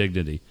hilarious. kid's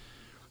dignity.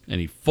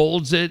 And he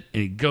folds it,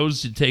 and he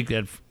goes to take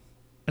that.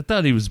 I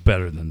thought he was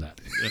better than that.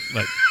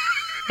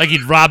 Like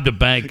he'd robbed a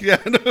bank. Yeah,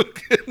 no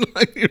kidding.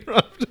 Like you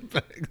robbed a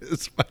bank.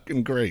 It's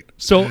fucking great.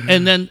 So,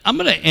 and then I'm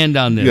going to end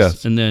on this,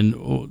 Yes. and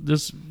then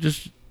this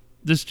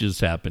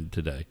just happened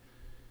today.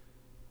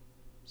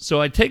 So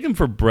I take them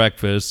for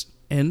breakfast,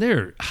 and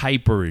they're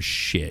hyper as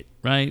shit,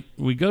 right?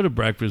 We go to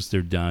breakfast,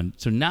 they're done.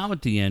 So now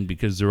at the end,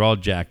 because they're all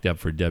jacked up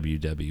for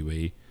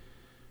WWE,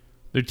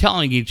 they're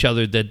telling each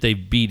other that they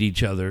beat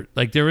each other.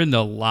 Like they're in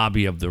the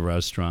lobby of the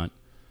restaurant.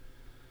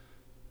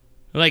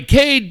 Like,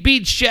 Cade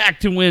beat Shaq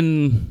to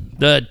win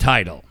the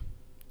title.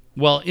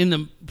 Well, in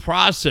the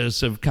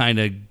process of kind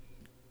of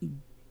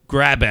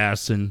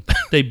grab-assing,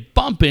 they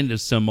bump into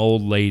some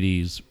old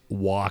lady's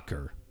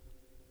walker.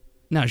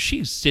 Now,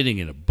 she's sitting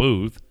in a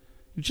booth.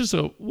 It's just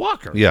a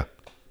walker. Yeah.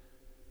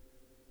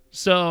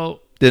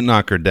 So, Didn't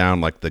knock her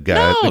down like the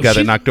guy No, that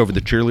she's- knocked over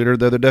the cheerleader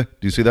the other day.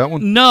 Do you see that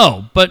one?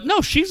 no,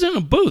 she's in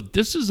a booth.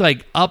 This is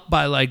like up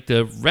by like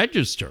the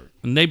register.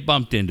 And they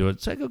bumped into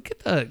it. So I go,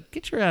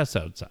 get your ass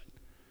outside.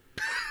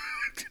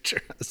 Get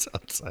your ass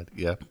outside.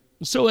 Yeah.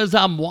 So as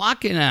I'm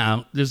walking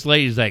out, this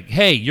lady's like,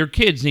 hey, your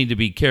kids need to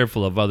be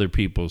careful of other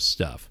people's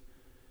stuff.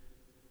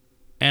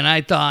 And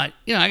I thought,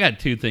 I got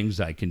two things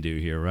I can do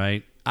here,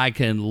 right? I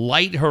can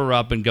light her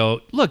up and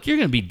go, look, you're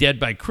going to be dead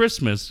by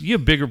Christmas. You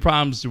have bigger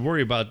problems to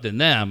worry about than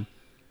them.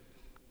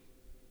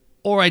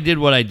 Or I did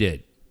what I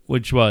did,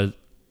 which was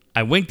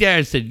I winked at her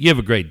and said, you have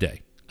a great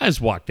day. I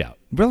just walked out.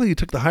 Really? You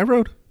took the high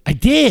road? I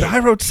did. The high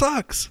road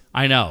sucks.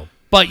 I know.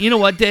 But you know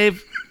what,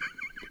 Dave?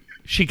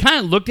 She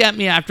kind of looked at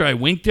me after I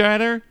winked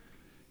at her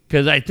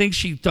because I think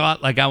she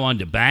thought like I wanted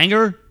to bang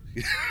her.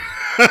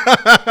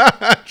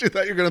 She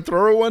thought you were going to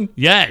throw her one?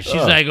 Yeah, she's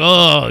like,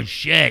 oh,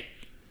 shit.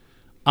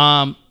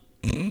 But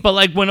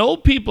like when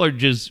old people are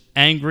just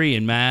angry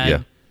and mad,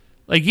 Yeah.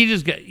 like you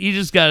just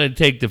got to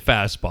take the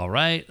fastball,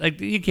 right?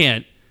 Like you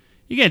can't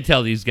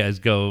tell these guys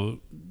go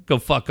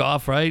fuck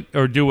off, right?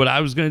 Or do what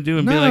I was going to do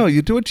and be No, like,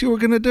 you do what you were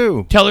going to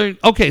do. tell her,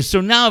 okay, so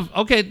now,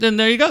 okay, then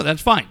there you go.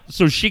 That's fine.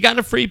 So she got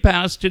a free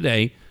pass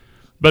today,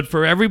 but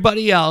for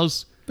everybody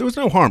else, There was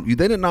no harm. They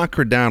didn't knock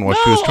her down while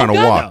she was no, trying oh to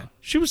God, walk. no.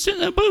 She was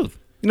sitting in a booth.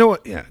 You know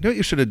what? Yeah. You know what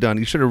you should have done?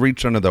 You should have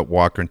reached under that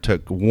walker and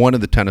took one of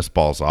the tennis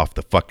balls off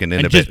the fucking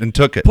end of just it and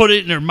took it. Put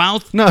it in her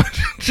mouth. No,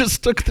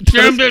 just took the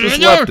tennis, Jammed it just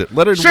in left there. it.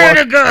 Let her Say it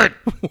walk. again.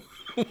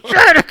 Say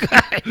it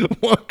again.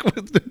 Walk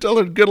with, tell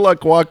her good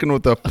luck walking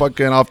with a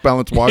fucking off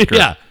balance walker.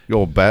 Yeah. You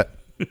old bat.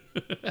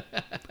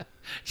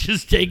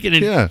 Just taking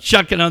it Yeah. and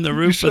chucking on the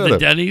roof of the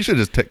Denny's. Should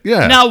just take.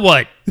 Yeah. Now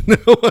what? No,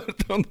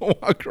 on the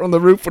walker on the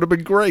roof would have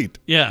been great.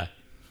 Yeah.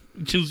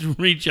 Just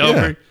reach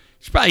over.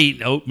 She's probably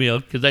eating oatmeal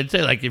because I'd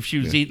say like if she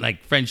was eating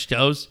like French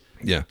toast,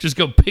 Yeah. just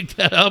go pick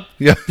that up.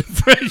 Yeah.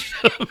 French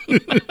toast.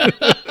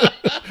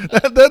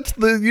 That's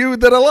the you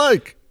that I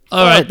like.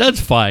 All right, that's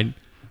fine.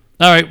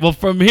 All right, well,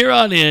 from here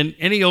on in,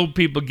 any old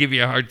people give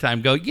you a hard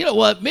time, go, you know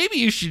what? Maybe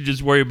you should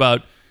just worry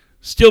about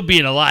still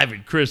being alive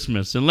at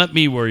Christmas and let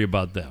me worry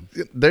about them.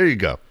 There you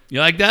go. You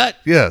like that?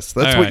 Yes,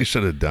 that's All what right. you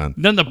should have done.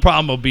 Then the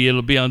problem will be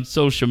it'll be on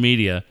social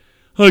media.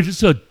 Oh, I just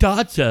saw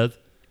Seth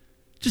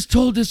just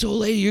told this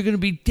old lady you're going to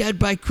be dead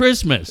by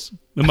Christmas.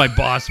 And my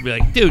boss will be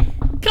like, dude,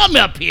 come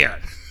up here.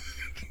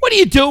 What are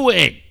you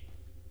doing?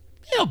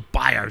 They don't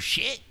buy our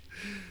shit.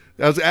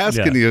 I was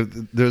asking you,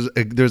 there's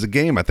a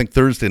game, I think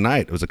Thursday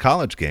night. It was a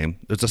college game.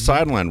 There's a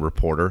sideline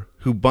reporter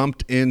who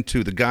bumped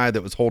into the guy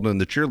that was holding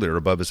the cheerleader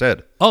above his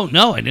head. Oh,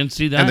 no, I didn't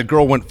see that. And the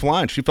girl went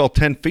flying. She fell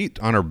 10 feet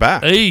on her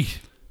back. Hey.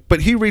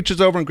 But he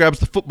reaches over and grabs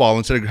the football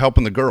instead of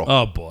helping the girl.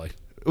 Oh, boy.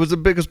 It was the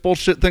biggest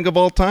bullshit thing of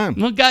all time.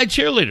 Well, guy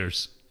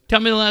cheerleaders. Tell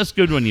me the last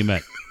good one you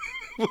met.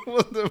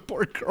 The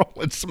poor girl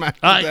went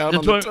smacking down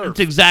on the turf. That's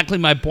exactly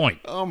my point.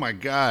 Oh, my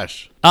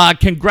gosh.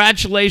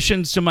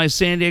 Congratulations to my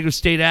San Diego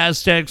State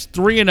Aztecs.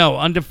 3-0,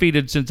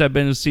 undefeated since I've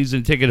been a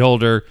season ticket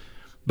holder.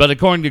 But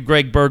according to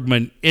Greg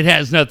Bergman, it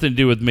has nothing to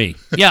do with me.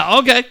 Yeah,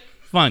 okay,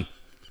 fine.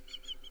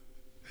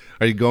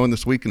 Are you going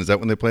this weekend? Is that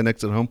when they play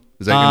next at home?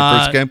 Is that your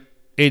first game?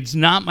 It's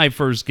not my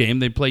first game.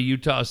 They play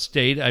Utah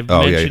State. I've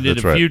mentioned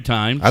it a few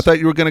times. I thought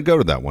you were going to go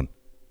to that one.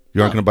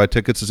 You aren't going to buy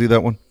tickets to see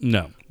that one?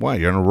 No. Why?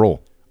 You're on a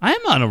roll. I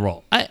am on a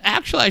roll.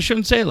 I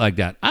shouldn't say it like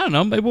that. I don't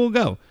know. Maybe we'll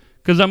go.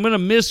 Because I'm going to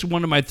miss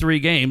one of my 3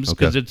 games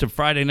because it's a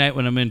Friday night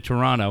when I'm in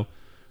Toronto.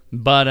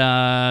 But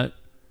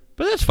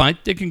that's fine.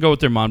 They can go with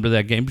their mom to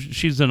that game.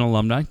 She's an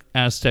alumni,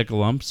 Aztec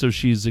alum, so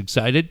she's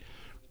excited.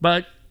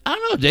 But I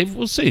don't know, Dave.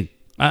 We'll see.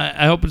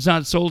 I hope it's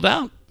not sold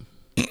out.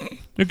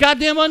 They're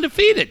goddamn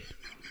undefeated.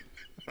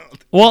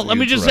 Well, let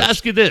me just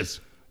ask you this.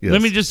 Yes.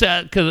 Let me just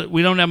ask, because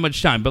we don't have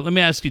much time, but let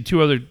me ask you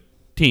 2 other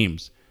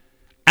teams.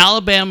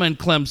 Alabama and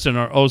Clemson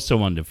are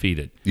also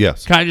undefeated.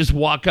 Yes. Can I just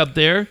walk up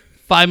there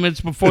 5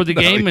 minutes before the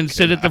game and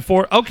sit at the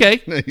 4?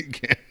 Okay. No, you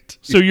can't.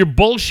 So your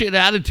bullshit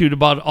attitude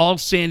about all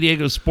San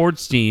Diego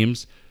sports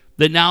teams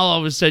that now all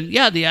of a sudden,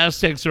 yeah, the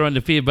Aztecs are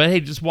undefeated, but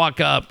hey, just walk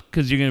up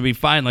because you're going to be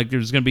fine. Like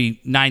there's going to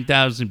be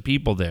 9,000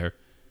 people there.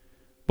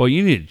 Boy,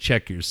 you need to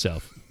check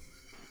yourself.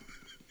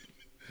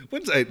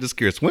 Just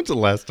curious, when's the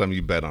last time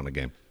you bet on a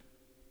game?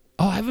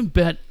 Oh, I haven't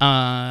bet.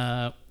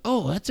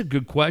 That's a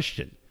good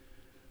question.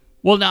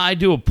 Well, now I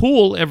do a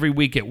pool every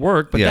week at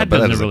work, but that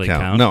doesn't really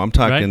count. No, I'm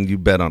talking right? you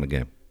bet on a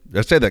game.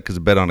 I say that because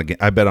I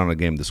bet on a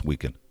game this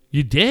weekend.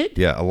 You did?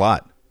 Yeah, a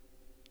lot.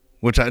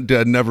 Which I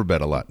never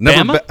bet a lot.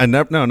 Bama? I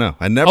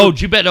never. Oh,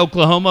 did you bet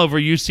Oklahoma over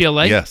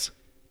UCLA? Yes.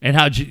 And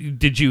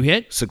did you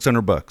hit?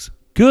 $600.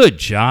 Good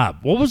job.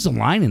 What was the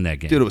line in that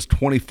game? Dude, it was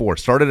 24.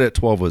 Started at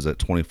 12, was at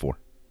 24.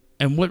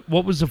 And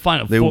what was the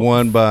final? They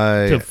won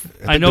by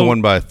they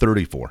won by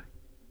 34.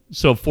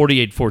 So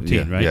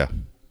 48-14, right? Yeah.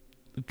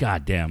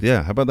 God damn.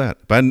 Yeah, how about that?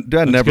 But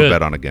I never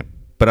bet on a game.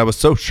 But I was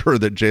so sure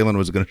that Jalen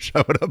was going to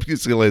shove it up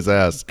UCLA's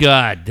ass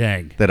God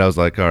dang. that I was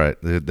like, all right,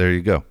 there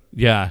you go.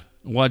 Yeah.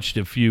 Watched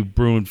a few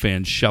Bruin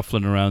fans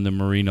shuffling around the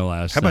marina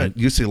last How night. about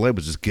UCLA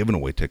was just giving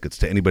away tickets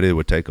to anybody that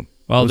would take them?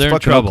 Well, it was they're in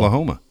fucking trouble.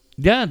 Oklahoma.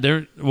 Yeah,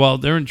 they're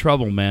in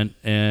trouble, man.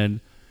 And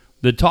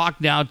the talk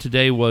now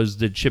today was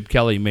that Chip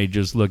Kelly may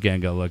just look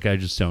and go, look, I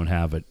just don't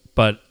have it.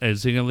 But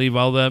is he going to leave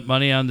all that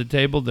money on the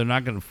table? They're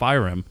not going to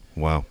fire him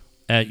Wow.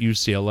 at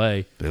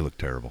UCLA. They look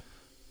terrible.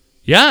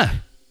 Yeah.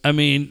 I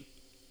mean,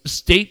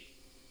 State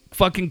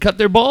fucking cut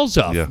their balls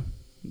off. Yeah.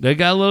 They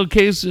got a little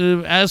case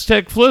of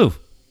Aztec flu.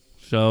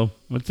 So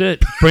that's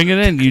it. Bring it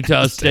in,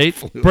 Utah State.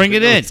 Bring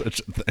it in. Such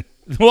a thing.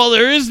 Well,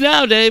 there is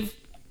now, Dave.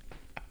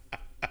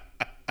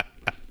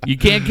 You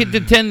can't get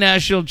to 10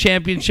 national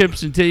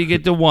championships until you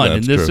get to 1, That's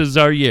and this true. is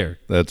our year.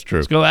 That's true.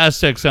 Let's go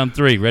Aztecs on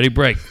 3. Ready,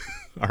 break.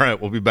 All right,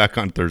 we'll be back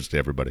on Thursday,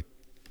 everybody.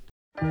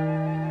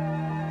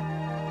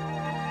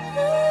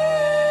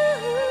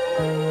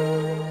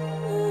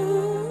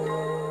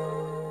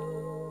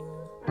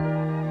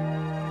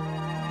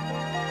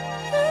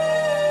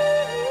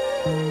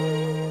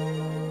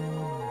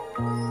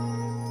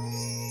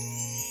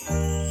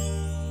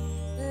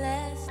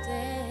 Last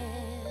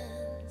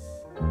dance,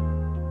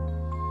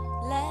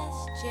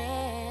 last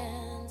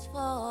chance for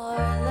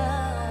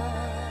love.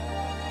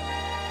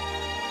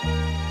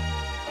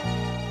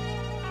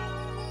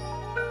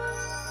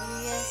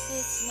 Yes,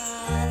 it's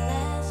my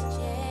last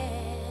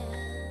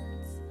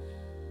chance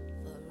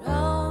for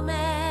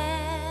romance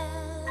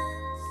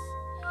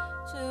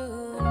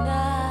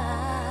tonight.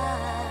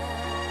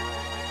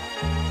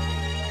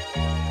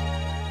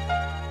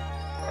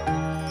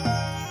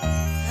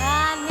 I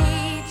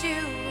need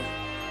you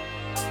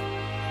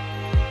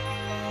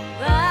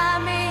by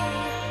me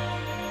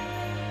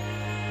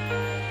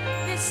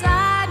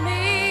beside